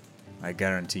 I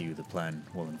guarantee you the plan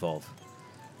will involve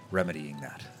remedying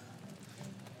that.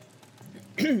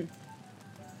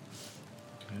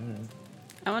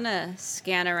 I want to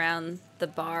scan around the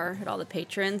bar at all the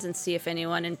patrons and see if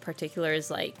anyone in particular is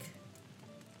like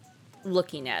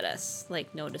looking at us,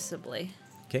 like noticeably.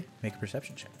 Okay, make a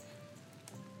perception check.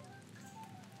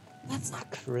 That's not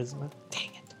charisma. Dang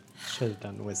it. Should have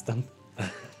done wisdom.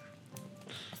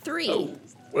 3.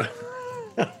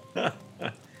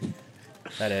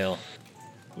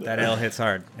 That ale hits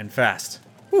hard and fast.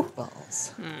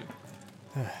 Balls.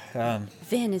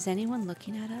 Vin, is anyone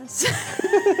looking at us?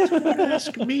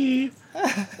 Ask me.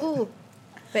 Ooh.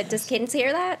 But does Cadence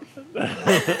hear that?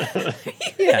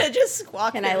 Yeah. Just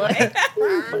squawk. Can I look?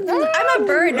 I'm a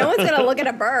bird. No one's gonna look at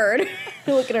a bird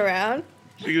looking around.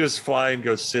 You can just fly and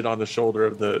go sit on the shoulder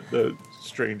of the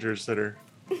strangers that are.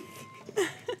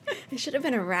 It should have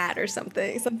been a rat or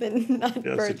something. Something not Yeah, it's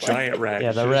a bird-like. giant rat.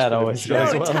 Yeah, the Just rat put it always in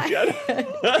the goes giant-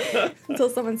 well. Until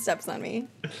someone steps on me.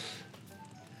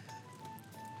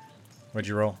 What'd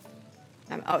you roll?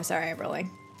 Oh, sorry, I'm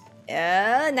rolling.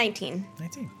 19.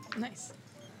 19. Nice.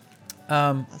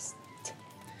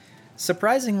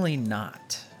 Surprisingly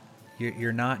not.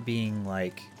 You're not being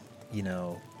like,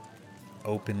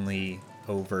 openly,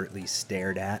 overtly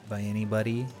stared at by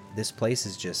anybody. This place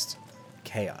is just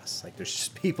chaos. Like there's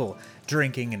just people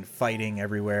drinking and fighting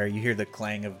everywhere. You hear the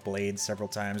clang of blades several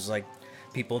times, like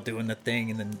people doing the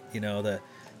thing, and then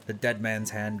the dead man's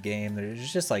hand game.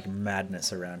 There's just like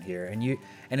madness around here,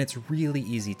 and it's really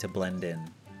easy to blend in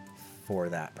for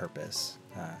that purpose.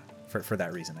 For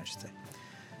that reason, I should say.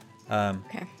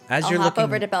 Okay. As I'll you're hop looking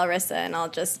over to Belrissa and I'll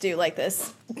just do like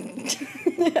this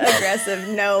aggressive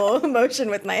no motion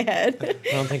with my head.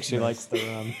 I don't think she likes the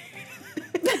rum.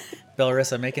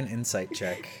 Belrissa, make an insight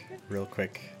check real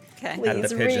quick. Okay. Out of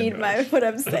the Please pigeon. read what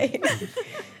I'm saying.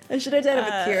 I should have done it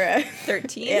with Kira.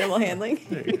 13. Animal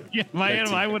handling. Yeah, my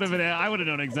animal. I would have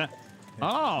known exactly.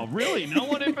 Oh, really? No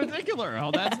one in particular.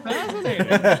 Oh, that's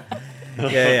fascinating.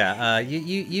 Yeah.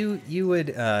 You would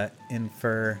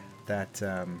infer that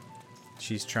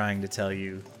she's trying to tell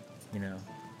you,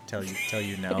 tell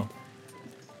you no.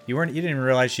 You didn't even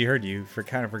realize she heard you.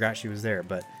 Kind of forgot she was there,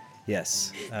 but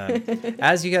yes.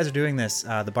 As you guys are doing this,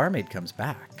 the barmaid comes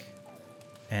back,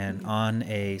 and on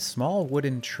a small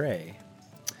wooden tray,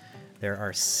 there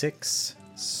are 6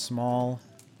 small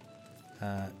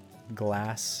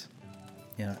glass.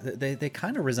 They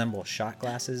kind of resemble shot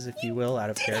glasses, if you will, out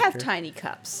of They character. have tiny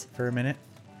cups. For a minute,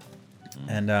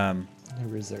 and They're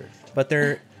reserved. but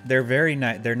they're very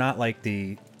nice. They're not like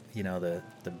the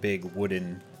big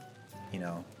wooden,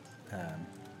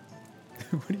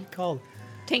 what do you call it?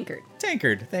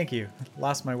 Tankard. Thank you.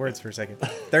 Lost my words for a second.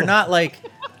 They're not like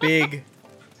big,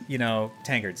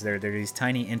 tankards. They're these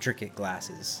tiny, intricate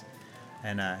glasses,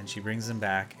 and she brings them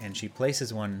back and she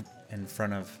places one in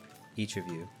front of each of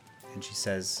you, and she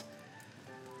says,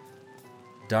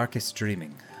 "Darkest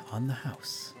dreaming on the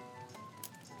house."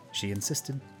 She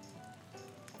insisted.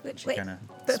 She kind of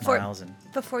smiles and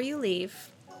Before you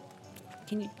leave,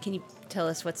 can you tell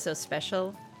us what's so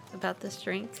special about this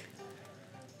drink?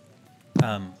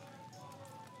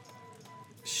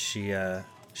 She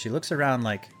looks around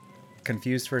like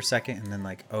confused for a second, and then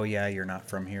like, "Oh yeah, you're not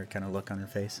from here," kind of look on her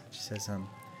face. She says,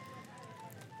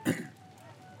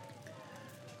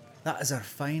 "That is our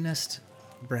finest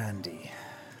brandy,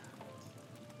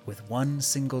 with one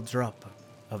single drop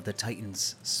of the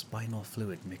Titan's spinal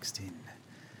fluid mixed in."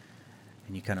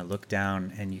 And you kind of look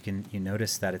down, and you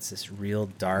notice that it's this real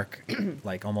dark,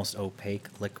 like almost opaque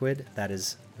liquid that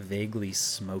is vaguely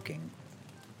smoking.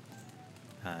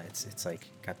 It's like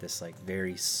got this like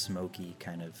very smoky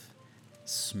kind of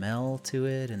smell to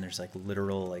it, and there's like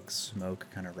literal like smoke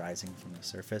kind of rising from the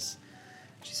surface.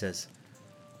 She says,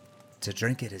 "To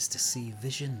drink it is to see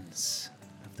visions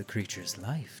of the creature's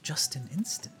life, just an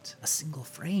instant, a single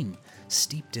frame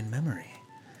steeped in memory.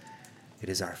 It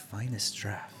is our finest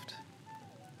draft."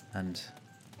 And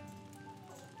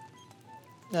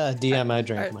DM, I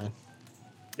drank mine.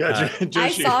 Yeah, I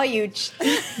Joshi. saw you.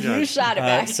 You shot it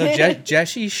back. so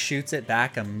Jessie shoots it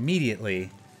back immediately,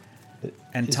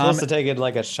 and You're supposed to take it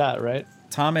like a shot, right?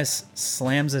 Thomas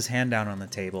slams his hand down on the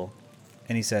table,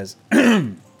 and he says,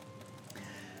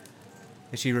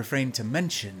 "She refrained to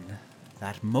mention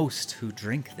that most who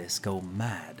drink this go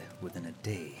mad within a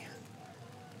day."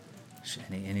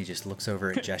 And he just looks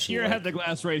over at Jessie. Kira like, had the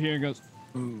glass right here and goes,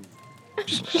 ooh.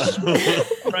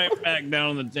 Right back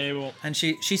down on the table. and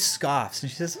she scoffs, and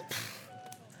she says,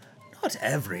 "Not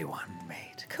everyone,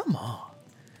 mate. Come on."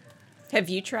 Have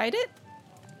you tried it?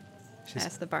 She's,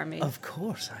 Asked the barmaid. "Of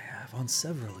course I have, on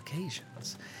several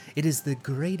occasions. It is the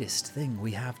greatest thing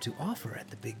we have to offer at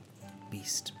the Big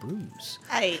Beast Brews."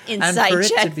 I for insight it to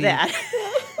check be- that.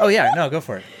 Oh yeah, no, go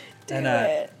for it. Do and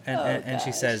it. and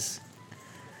she gosh. says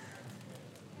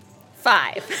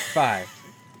 5. 5.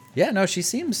 Yeah, no, she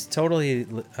seems totally.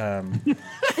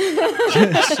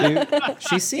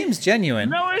 She seems genuine.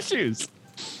 No issues.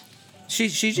 She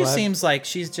just What? seems like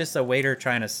she's just a waiter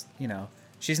trying to,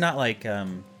 she's not like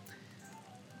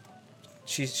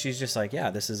she's just like, yeah,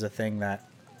 this is a thing that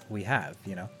we have,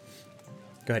 you know.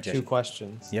 Go ahead, Jesse. 2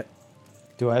 questions. Yep.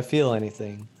 Do I feel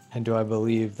anything? And do I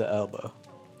believe the elbow?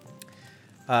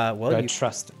 Well, Do I you,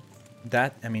 trust him?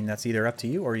 I mean, that's either up to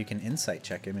you, or you can insight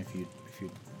check him if you.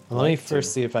 Well, let me like to.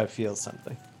 first see if I feel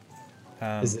something.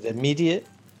 Um, Is it immediate?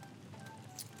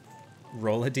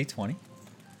 roll a d20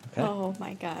 Okay. Oh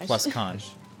my gosh. plus con.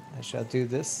 I shall do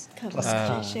this. Come plus on,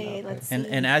 con. Shay, Okay. let's And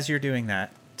see. and as you're doing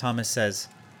that, Thomas says,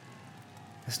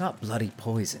 "It's not bloody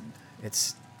poison.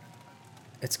 It's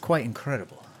quite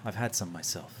incredible. I've had some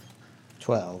myself."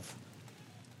 12.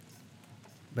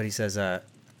 But he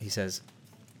says,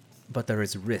 "But there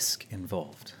is risk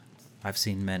involved. I've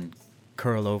seen men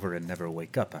curl over and never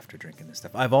wake up after drinking this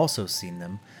stuff. I've also seen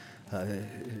them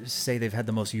say they've had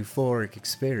the most euphoric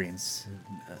experience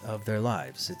of their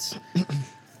lives. It's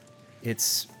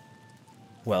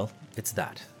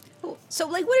that." So,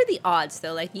 like, what are the odds,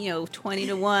 though? Like, 20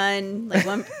 to 1, like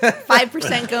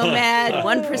 5% go mad,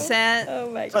 1%. Oh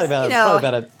my Probably god.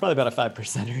 about a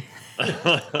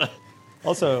 5%er.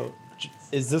 Also,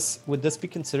 would this be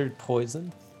considered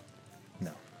poison?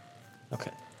 No,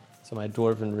 Okay. So my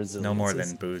dwarven resilience. no more is-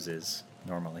 than booze is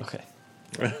normally. Okay.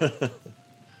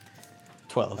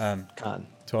 12. Con.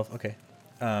 12. Okay.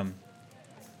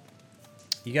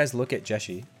 You guys look at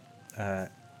Jeshi,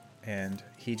 and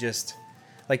he just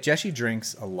like Jeshi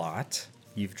drinks a lot.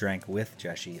 You've drank with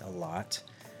Jeshi a lot,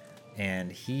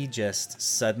 and he just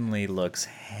suddenly looks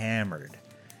hammered.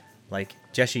 Like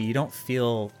Jeshi, you don't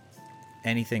feel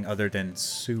anything other than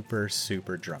super,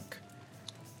 super drunk.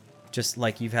 Just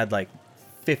like you've had like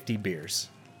 50 beers.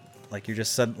 Like you're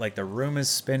just like the room is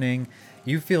spinning.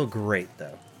 You feel great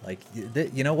though. Like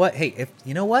you know what? Hey,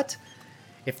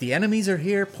 if the enemies are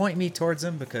here, point me towards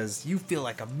them because you feel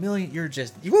like a million. You're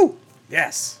just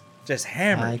yes, just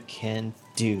hammered. I can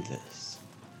do this.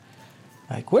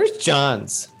 Like, where's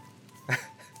John's?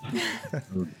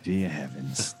 Oh dear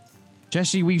heavens.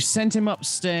 Jeshi, we've sent him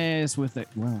upstairs with a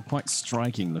quite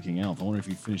striking looking elf. I wonder if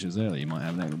he finishes early. He might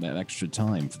have a little bit of extra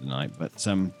time for the night, but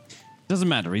doesn't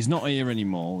matter. He's not here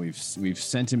anymore. We've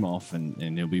sent him off,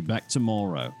 and he'll be back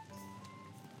tomorrow.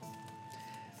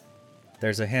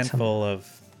 There's a handful of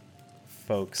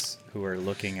folks who are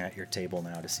looking at your table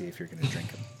now to see if you're going to drink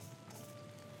them.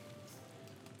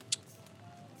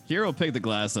 Kira will pick the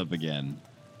glass up again.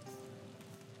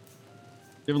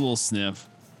 Give it a little sniff.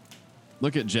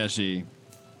 Look at Jeshi.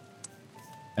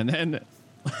 And then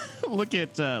look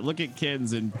at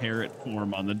Ken's in parrot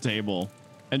form on the table.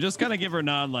 And just kind of give her a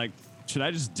nod like, should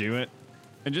I just do it?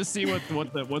 And just see what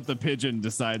the pigeon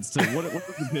decides to what does the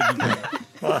pigeon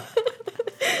do?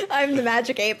 I'm the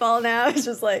magic 8-ball now. It's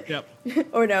just like, Yep.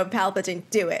 or no, Palpatine,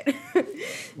 do it.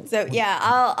 So yeah,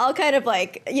 I'll kind of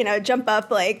like, jump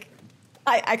up like,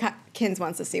 Kins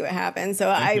wants to see what happens, so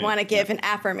I Okay. want to give an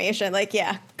affirmation, like,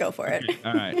 yeah, go for it.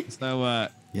 All right. So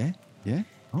yeah.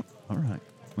 Oh, all right.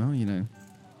 Well,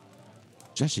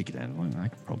 Jeshi could handle it. I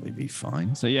could probably be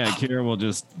fine. So yeah, Kira will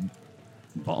just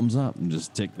bottoms up and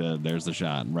just take there's the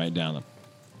shot and right down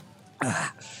them.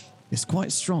 It's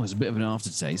quite strong. It's a bit of an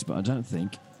aftertaste, but I don't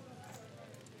think.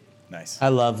 Nice. I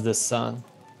love this song.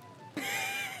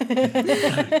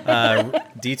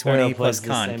 D20 Pharaoh plus plays the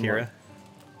con, same Kira.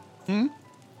 one.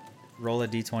 Roll a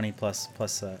D20 plus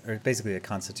or basically a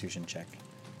Constitution check.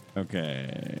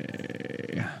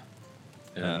 Okay.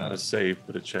 Yeah, not a save,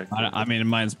 but a check. I mean,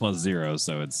 mine's +0,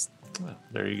 so it's Well,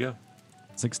 there you go.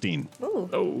 16. Ooh.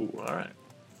 Oh, all right.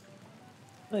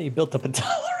 Oh, you built up a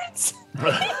tolerance.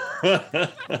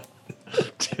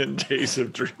 10 days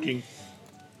of drinking.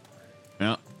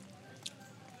 Yeah.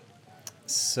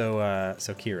 So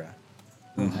Kira,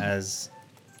 as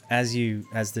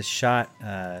the shot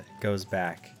goes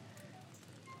back,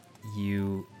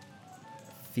 you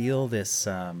feel this.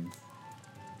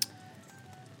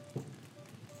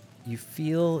 You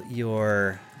feel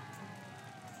your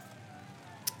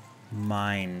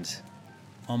mind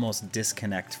almost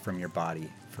disconnect from your body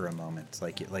for a moment,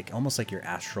 like almost like you're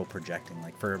astral projecting.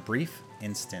 Like for a brief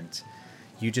instant,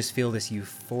 you just feel this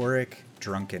euphoric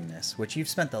drunkenness, which you've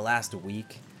spent the last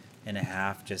week and a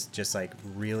half just like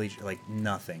really like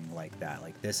nothing like that.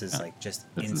 Like this is like just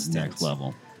This is instant, next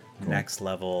level. Cool. next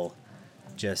level,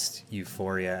 just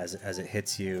euphoria as it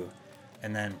hits you,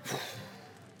 and then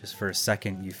just for a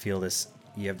second you feel this.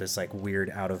 You have this like weird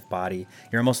out of body.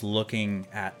 You're almost looking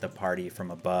at the party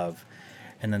from above,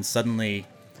 and then suddenly,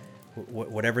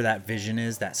 whatever that vision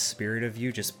is, that spirit of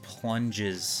you just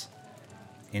plunges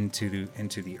into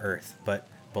the earth. But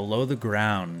below the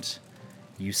ground,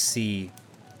 you see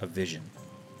a vision.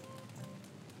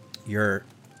 You're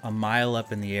a mile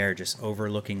up in the air, just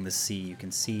overlooking the sea. You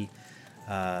can see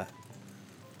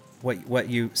what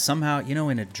you somehow,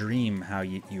 in a dream, how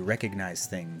you recognize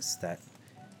things that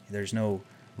there's no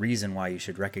reason why you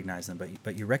should recognize them,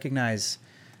 but you recognize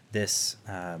this.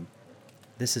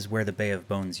 This is where the Bay of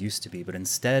Bones used to be, but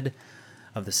instead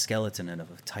of the skeleton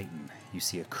of a titan, you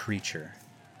see a creature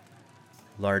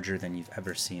larger than you've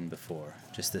ever seen before.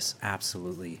 Just this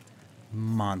absolutely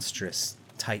monstrous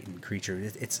titan creature.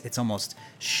 It's almost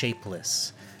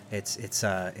shapeless. It's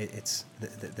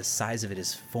the size of it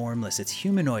is formless. It's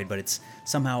humanoid, but it's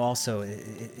somehow also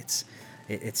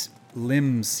its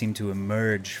limbs seem to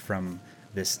emerge from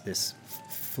this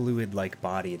fluid-like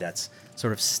body that's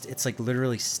sort of it's like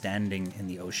literally standing in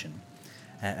the ocean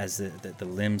as the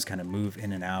limbs kind of move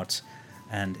in and out,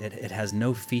 and it has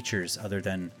no features other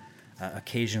than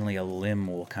occasionally a limb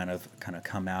will kind of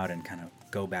come out and kind of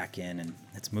go back in, and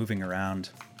it's moving around,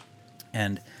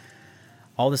 and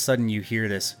all of a sudden you hear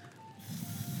this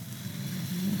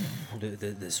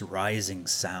rising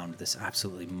sound, this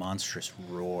absolutely monstrous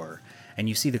roar, and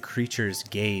you see the creature's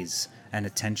gaze and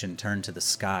attention turn to the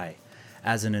sky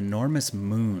as an enormous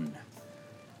moon.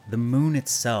 The moon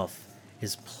itself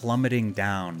is plummeting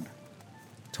down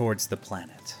towards the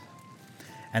planet.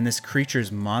 And this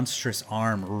creature's monstrous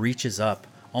arm reaches up,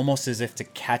 almost as if to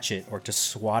catch it or to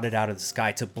swat it out of the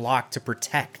sky, to block, to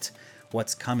protect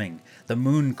what's coming. The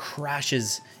moon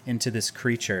crashes into this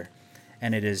creature,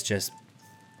 and it is just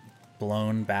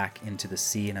blown back into the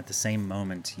sea. And at the same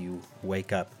moment, you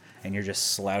wake up, and you're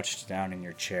just slouched down in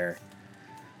your chair,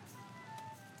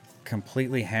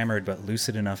 completely hammered, but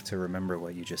lucid enough to remember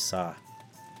what you just saw.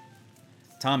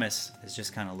 Thomas is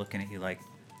just kind of looking at you like,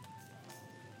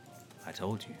 I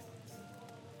told you.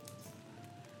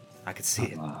 I could see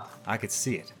it. I could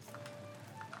see it.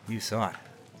 You saw it.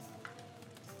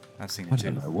 I've seen it I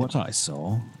too. don't know what I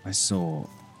saw. I saw.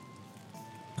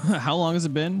 How long has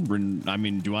it been? I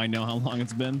mean, do I know how long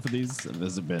it's been for these?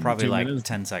 Has it been Probably 2 like minutes?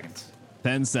 10 seconds.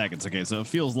 10 seconds. Okay, so it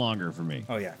feels longer for me.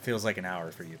 Oh yeah, feels like an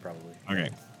hour for you probably. Okay.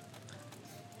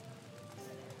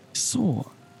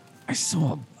 I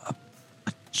saw a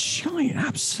giant,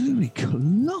 absolutely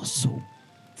colossal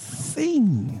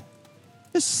thing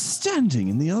just standing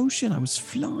in the ocean. I was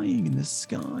flying in the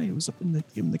sky. I was up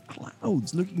in the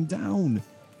clouds looking down.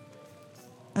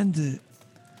 And the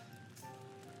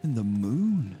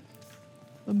moon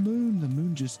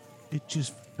just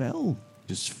fell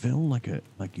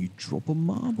like you drop a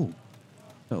marble.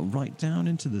 Fell right down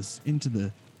into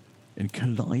and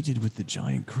collided with the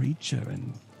giant creature.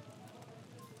 And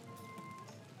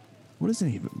what does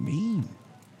any of it mean?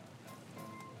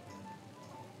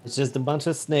 It's just a bunch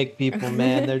of snake people,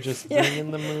 man. They're just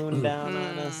bringing the moon down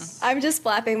on us. I'm just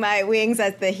flapping my wings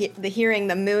at the hearing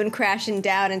the moon crashing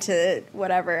down into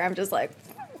whatever. I'm just like,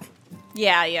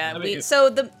 Yeah. mean, So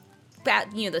the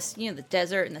the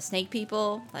desert and the snake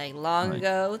people, like long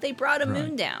ago, they brought a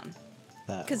moon down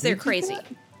because they're crazy.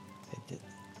 It did.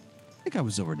 I think I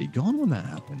was already gone when that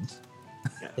happened.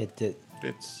 It did.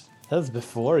 It's That was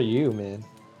before you, man.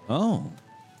 Oh.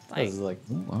 That Like, was like,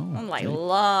 Wow. like okay.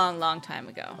 long time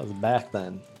ago. that was back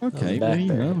then. That was Okay, back well, you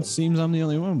there. know, it seems I'm the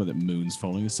only one with it. Moon's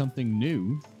falling is something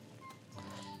new.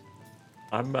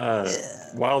 I'm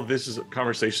while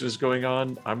conversation is going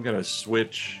on, I'm gonna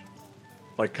switch.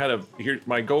 Like, kind of here.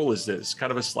 My goal is this: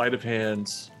 kind of a sleight of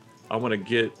hands. I want to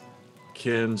get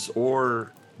Ken's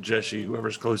or Jessie,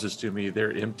 whoever's closest to me,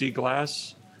 their empty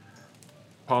glass,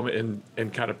 palm it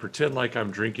and kind of pretend like I'm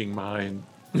drinking mine,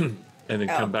 and then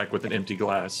come back with an empty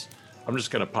glass. I'm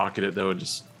just gonna pocket it though, and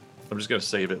I'm just gonna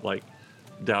save it like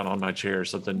down on my chair or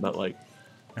something, but like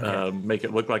make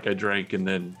it look like I drank and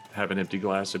then have an empty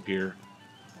glass appear.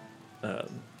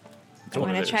 I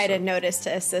want to try to notice to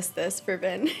assist this for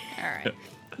Vin. All right.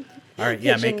 All right,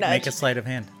 yeah, Kitchen make a nudge. sleight of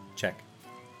hand check.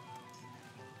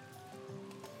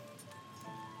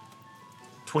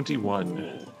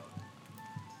 21.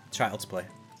 Child's play.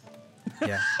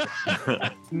 Yeah,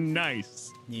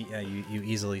 Nice. you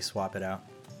easily swap it out.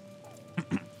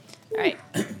 All right.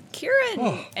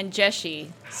 Kira and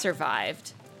Jessie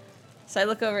survived. So I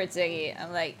look over at Ziggy.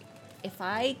 I'm like, if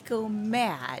I go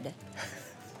mad,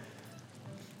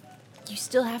 you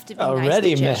still have to be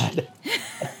Already nice to Jessie.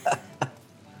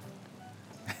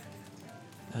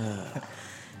 mad.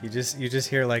 You just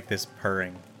hear like this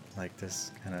purring, like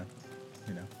this kind of,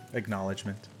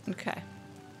 acknowledgement. Okay.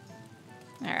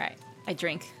 All right. I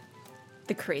drink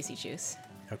the crazy juice.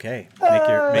 Okay, make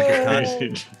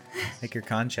your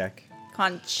con check.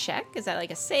 Con check? Is that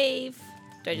like a save?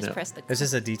 Do I just No. press the This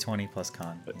is a D20 plus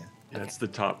con. Yeah. That's the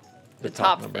top. the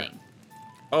top number. thing?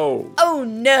 Oh, Oh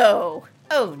no!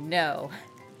 Oh no!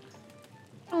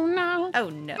 Oh no. Oh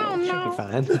no! Oh Should no. be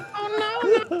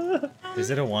fine. Is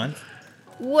it a 1?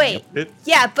 Wait. It-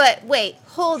 Yeah, but wait.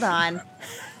 Hold on.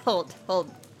 Hold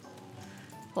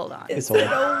on. It's One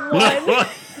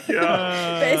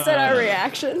Yeah. based on our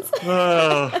reactions.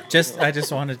 Oh, I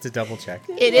just wanted to double check.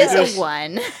 It is Yes. a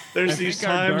 1. there's I these think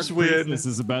our times dark when priestess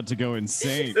is about to go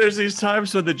insane. there's these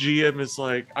times when the GM is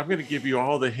like, I'm going to give you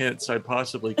all the hints I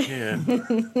possibly can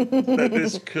that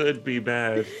this could be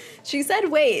bad. She said,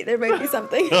 "Wait, there might be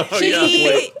something." Oh, yeah,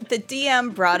 wait. The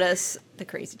DM brought us the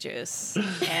crazy juice,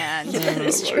 and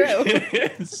It's true.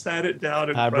 Sat it down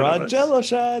in I front of brought us. Jello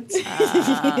shots.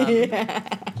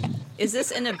 is this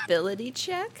an ability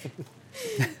check?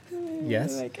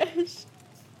 Yes. Oh my gosh.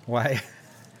 Why?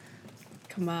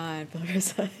 Come on,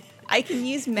 Clarissa. I can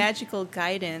use magical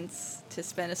guidance to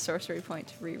spend a sorcery point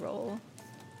to reroll,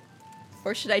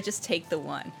 or should I just take the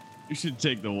 1 You should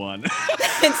take the 1.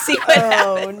 and see what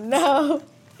happens? Oh no.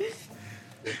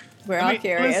 We're all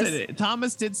curious. Listen,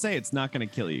 Thomas did say it's not going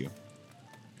to kill you.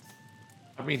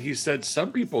 I mean, he said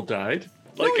some people died.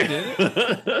 No, Like, he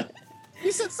didn't.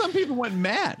 He said some people went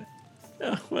mad.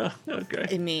 yeah, well, okay.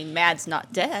 I mean, Mad's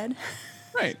not dead.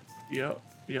 Right. Yep.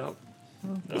 Oh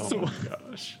So- my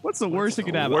gosh. What's the worst that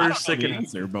could the happen? worst I that don't know could- the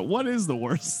answer, but what is the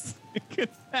worst that could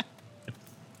happen?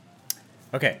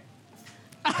 Okay.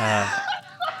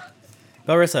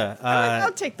 Belrissa.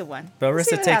 I'll take the 1. Belrissa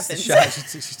See what takes the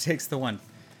happens. shot. She takes the 1.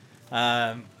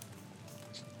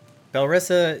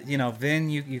 Belrissa, Vin,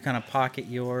 you kind of pocket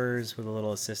yours with a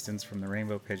little assistance from the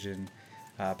Rainbow Pigeon.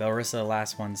 Belrissa, the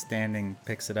last one standing,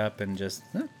 picks it up and just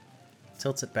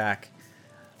tilts it back.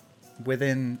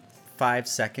 Within 5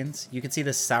 seconds, you can see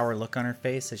the sour look on her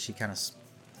face as she kind of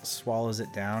swallows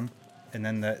it down, and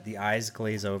then the eyes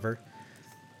glaze over,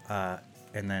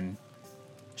 and then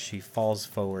she falls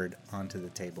forward onto the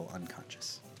table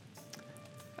unconscious.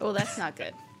 Oh, that's not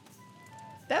good.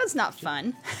 That was not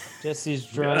fun. Jesse's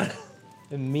drunk.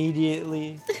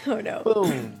 Immediately, Oh no.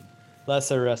 boom.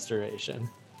 Lesser restoration.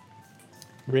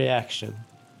 Reaction.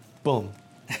 Boom.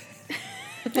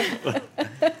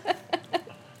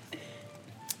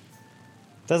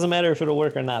 Doesn't matter if it'll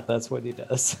work or not. That's what he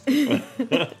does.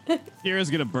 Kira's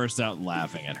going to burst out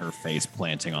laughing at her face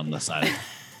planting on the side.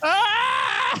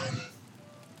 Ah!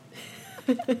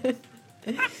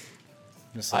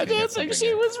 Just I looking didn't at think something she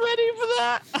here. was ready for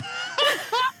that.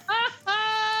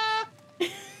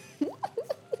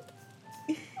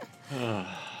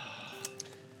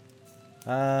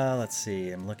 Let's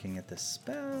see. I'm looking at the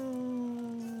spell,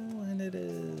 and it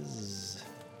is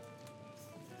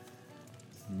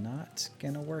not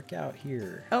gonna work out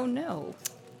here. Oh no.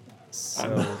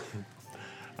 So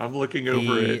I'm looking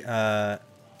over it.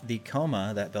 the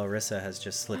coma that Belrissa has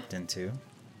just slipped into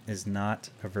is not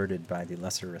averted by the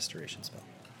lesser restoration spell.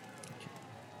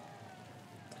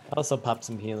 Also pop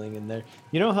some healing in there.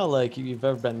 You know how like you've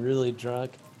ever been really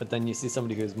drunk, but then you see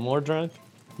somebody who's more drunk,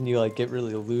 and you like get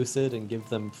really lucid and give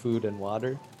them food and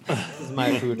water. This is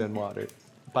my food and water.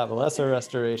 Pop a lesser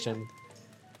restoration,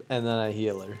 and then I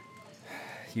heal her.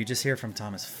 You just hear from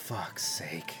Thomas, "Fuck's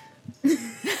sake."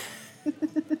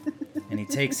 And he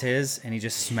takes his and he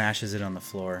just smashes it on the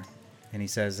floor. And he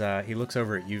says, he looks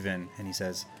over at you, Vin, and he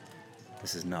says,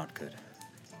 "This is not good."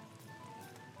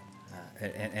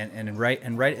 And right,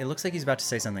 it looks like he's about to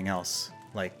say something else,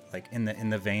 like in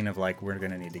the vein of like, we're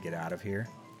gonna need to get out of here.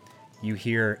 You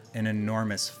hear an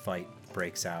enormous fight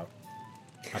breaks out,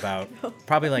 about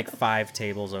probably like 5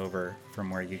 tables over from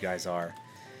where you guys are,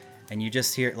 and you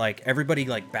just hear like everybody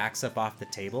like backs up off the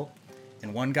table,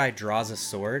 and one guy draws a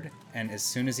sword, and as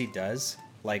soon as he does,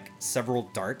 like several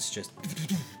darts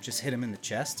just hit him in the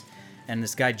chest, and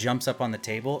this guy jumps up on the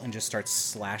table and just starts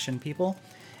slashing people.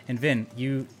 And Vin,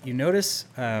 you notice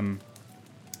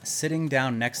sitting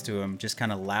down next to him, just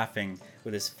kind of laughing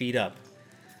with his feet up,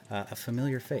 a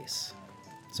familiar face,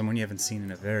 someone you haven't seen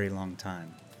in a very long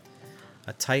time.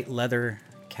 A tight leather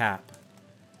cap,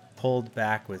 pulled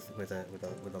back with a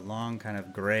long kind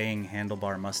of graying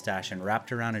handlebar mustache, and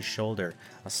wrapped around his shoulder,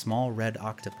 a small red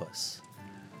octopus.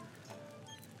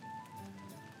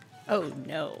 Oh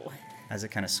no. As it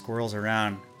kind of swirls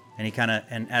around,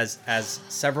 and as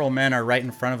several men are right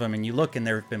in front of him, and you look, and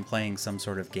they've been playing some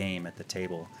sort of game at the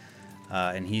table,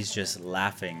 and he's just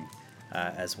laughing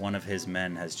as one of his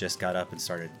men has just got up and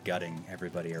started gutting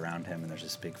everybody around him, and there's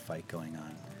this big fight going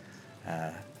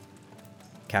on.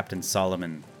 Captain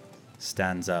Solomon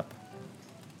stands up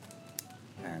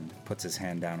and puts his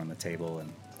hand down on the table,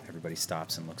 and everybody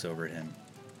stops and looks over at him.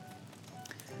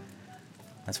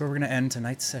 That's where we're going to end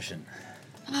tonight's session.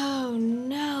 Oh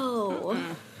no.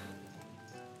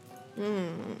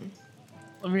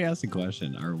 Let me ask a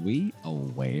question. Are we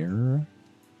aware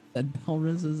that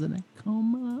Belrizza's in a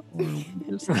coma? Or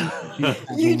just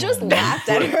You just laughed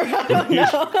at her. I don't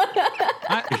know.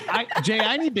 Jay,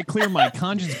 I need to clear my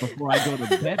conscience before I go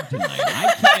to bed tonight.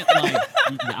 I can't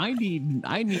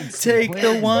I need some Take the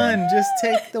clarity. one. Just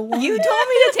take the one. You told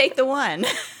me to take the one.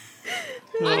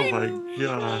 Oh my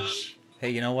gosh. Hey,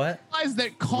 you know what? Realize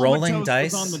that Rolling comatose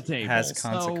dice was on the table, has so-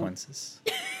 consequences.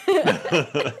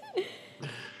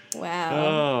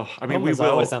 Wow. Oh, I mean, Home we is will.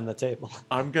 always on the table.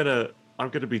 I'm gonna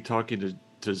be talking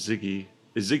to Ziggy.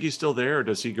 Is Ziggy still there, or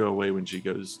does he go away when she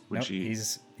goes? When Nope, she?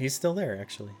 he's still there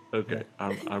actually. Okay.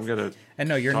 I'm gonna. And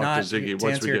no, you're talk to not. Ziggy To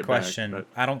once answer we your get back, question, but-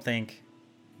 I don't think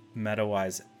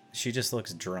meta-wise, she just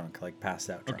looks drunk, like passed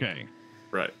out drunk. Okay.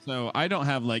 Right. So I don't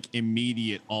have like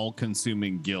immediate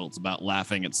all-consuming guilt about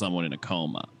laughing at someone in a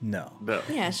coma. No. No.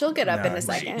 Yeah, she'll get up No, in a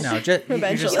second. No, just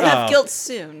Eventually. You'll have guilt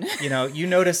soon. You know, you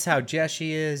notice how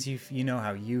Jessie is. You know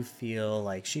how you feel.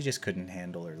 Like she just couldn't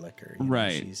handle her liquor. You know,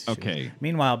 Right, okay.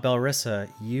 Meanwhile, Belrissa,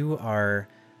 you are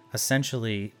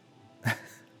essentially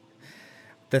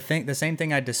the same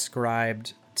thing I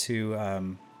described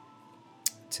to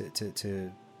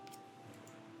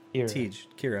Here. Tej,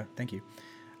 Kira. Thank you.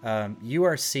 You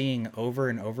are seeing over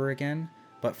and over again,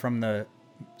 but from the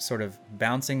sort of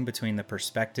bouncing between the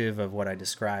perspective of what I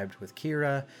described with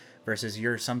Kira versus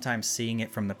you're sometimes seeing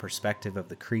it from the perspective of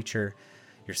the creature.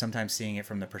 You're sometimes seeing it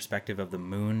from the perspective of the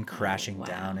moon crashing wow.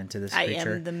 down into this I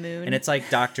creature. am the moon. And it's like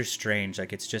Doctor Strange,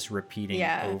 like it's just repeating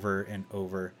Yeah. over and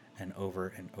over and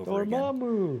over and over again.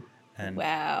 Dormammu. And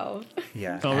Wow.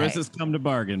 yeah, Belrizza's come to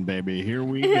bargain, baby. Here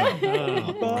we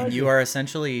go. and you are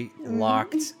essentially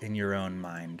locked in your own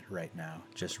mind right now,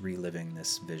 just reliving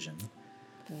this vision.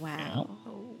 Wow.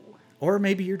 Or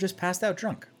maybe you're just passed out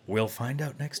drunk. We'll find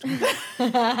out next week. All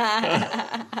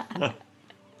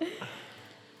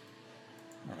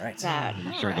right. That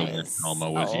I'm sure the word is coma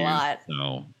a was lot. used.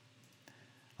 So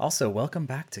Also, welcome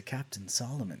back to Captain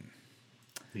Solomon.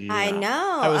 I Yeah.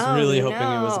 know. I was Oh, really hoping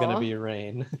it was going no. to be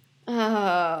rain.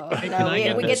 Oh, Hey, no, can I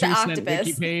get we the get the 2 cent octopus.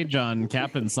 wiki page on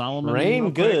Captain Solomon? Rain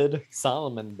real quick? good,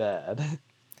 Solomon bad.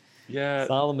 Yeah.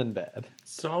 Solomon bad.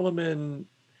 Solomon.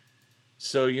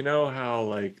 So you know how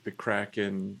like the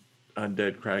Kraken,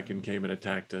 undead Kraken came and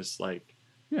attacked us, like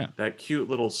Yeah. that cute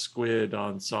little squid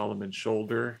on Solomon's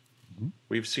shoulder. Mhm.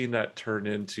 We've seen that turn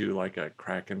into like a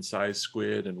Kraken-sized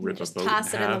squid and rip Just a boat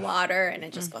toss in it in half. the water and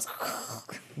it just goes.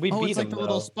 We Oh, beat it's like him, the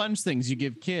little though. sponge things you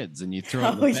give kids, and you throw it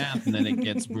in Oh, the yeah. bath, and then it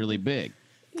gets really big.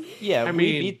 Yeah, I we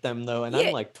mean- beat them, though, and Yeah.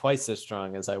 I'm like twice as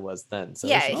strong as I was then. So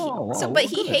Yeah, this is- Oh, so wow, but well,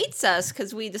 he good. hates us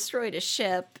because we destroyed his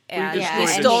ship and destroyed he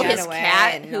his stole ship. his Got away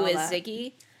cat, and who all is that.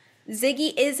 Ziggy.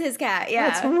 Ziggy is his cat. Yeah,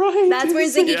 That's right. That's where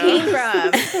Ziggy Yeah. came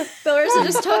from. Belrissa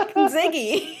just took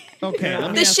Ziggy. Okay, let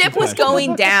me The ask you ship a was question.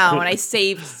 going down. I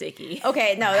saved Ziggy.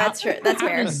 Okay, no, that's true. That's How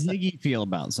fair. does Ziggy feel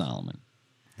about Solomon?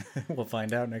 We'll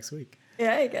find out next week.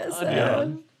 Yeah, I guess so. Yeah.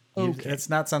 It's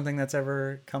not something that's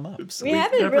ever come up. So. We We've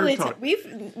haven't never really. talked-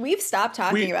 We've stopped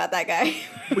talking We- about that guy.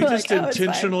 We We're just like, oh, it's fine.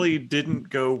 intentionally didn't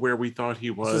go where we thought he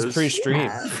was. This was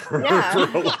pre-stream. for, Yeah.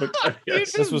 for a long time.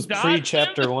 Yes. This was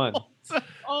pre-chapter 1.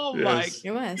 Oh Yes. It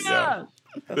was. Yeah.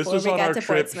 Before This was we on got our to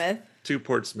trip Portsmouth. to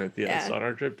Portsmouth. Yes, Yeah. on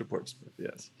our trip to Portsmouth.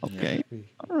 Yes. Okay.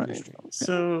 All right.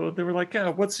 So they were like, "Yeah,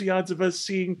 what's the odds of us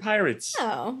seeing pirates?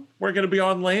 Oh, We're going to be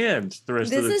on land the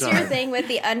rest this of the is time." your thing with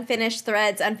the unfinished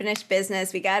threads, unfinished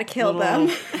business. We gotta kill Little-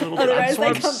 them. little- Otherwise, that's what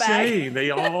they I'm come back. saying. They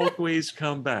always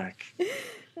come back.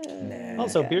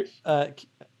 Also,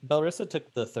 Belrissa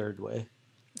took the third way.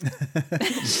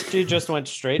 She just went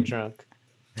straight drunk.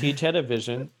 Teach had a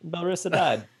vision. Belrissa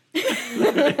died.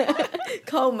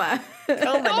 Coma.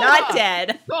 Coma, not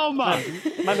dead. Oh my!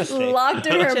 My mistake. Locked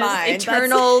in her Just mind.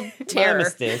 eternal My terror.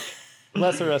 mistake.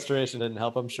 Lesser restoration didn't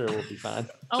help. I'm sure we'll be fine.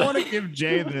 I want to give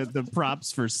Jay the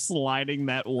props for sliding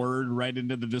that word right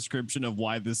into the description of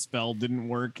why this spell didn't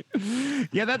work.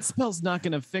 Yeah, that spell's not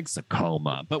going to fix a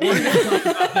coma, but we're going to talk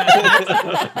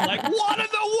about that. Like, what in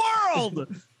the world?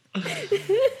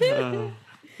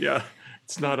 Yeah,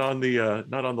 it's not on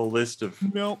the list of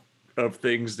Nope.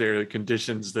 things there,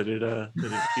 conditions that it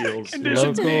heals.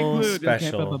 Conditions Local may include.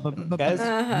 special. Guys,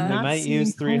 Uh-huh. we Not might seeing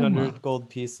use coma. 300 gold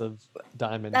piece of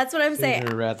diamond. That's what I'm saying.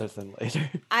 sooner rather than later.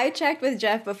 I checked with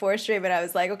Jeff before stream, and I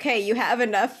was like, okay, you have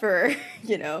enough for I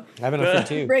have enough for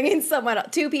 2. bringing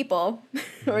two people,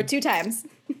 or 2 times.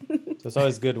 So it's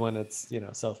always good when it's,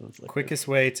 self-inflicted. Quickest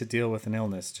way to deal with an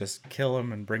illness: just kill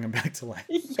him and bring him back to life.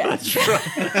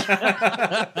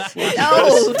 Yeah.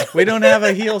 No. We don't have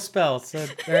a heal spell, so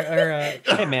Hey,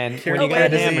 man, Cure when you the got a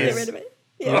disease. hammer, Get rid of it.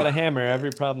 you got a hammer,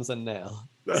 every problem's a nail.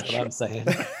 That's what I'm saying.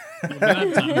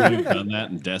 About time we've done that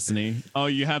in Destiny. Oh,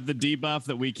 you have the debuff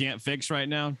that we can't fix right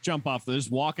now? Jump off.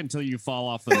 Just walk until you fall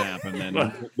off the map, and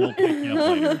then we'll pick you up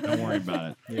later. Don't worry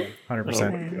about it. Yeah, 100%.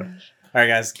 Oh my gosh. All right,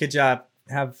 guys, good job.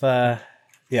 Have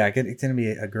it's gonna be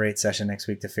a great session next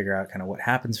week to figure out kind of what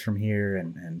happens from here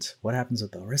and what happens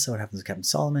with Orisa, what happens with Captain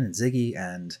Solomon and Ziggy,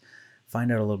 and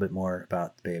find out a little bit more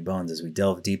about the Bay of Bones as we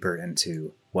delve deeper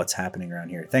into what's happening around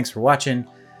here. Thanks for watching.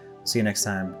 See you next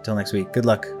time. Till next week. Good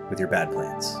luck with your bad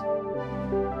plans.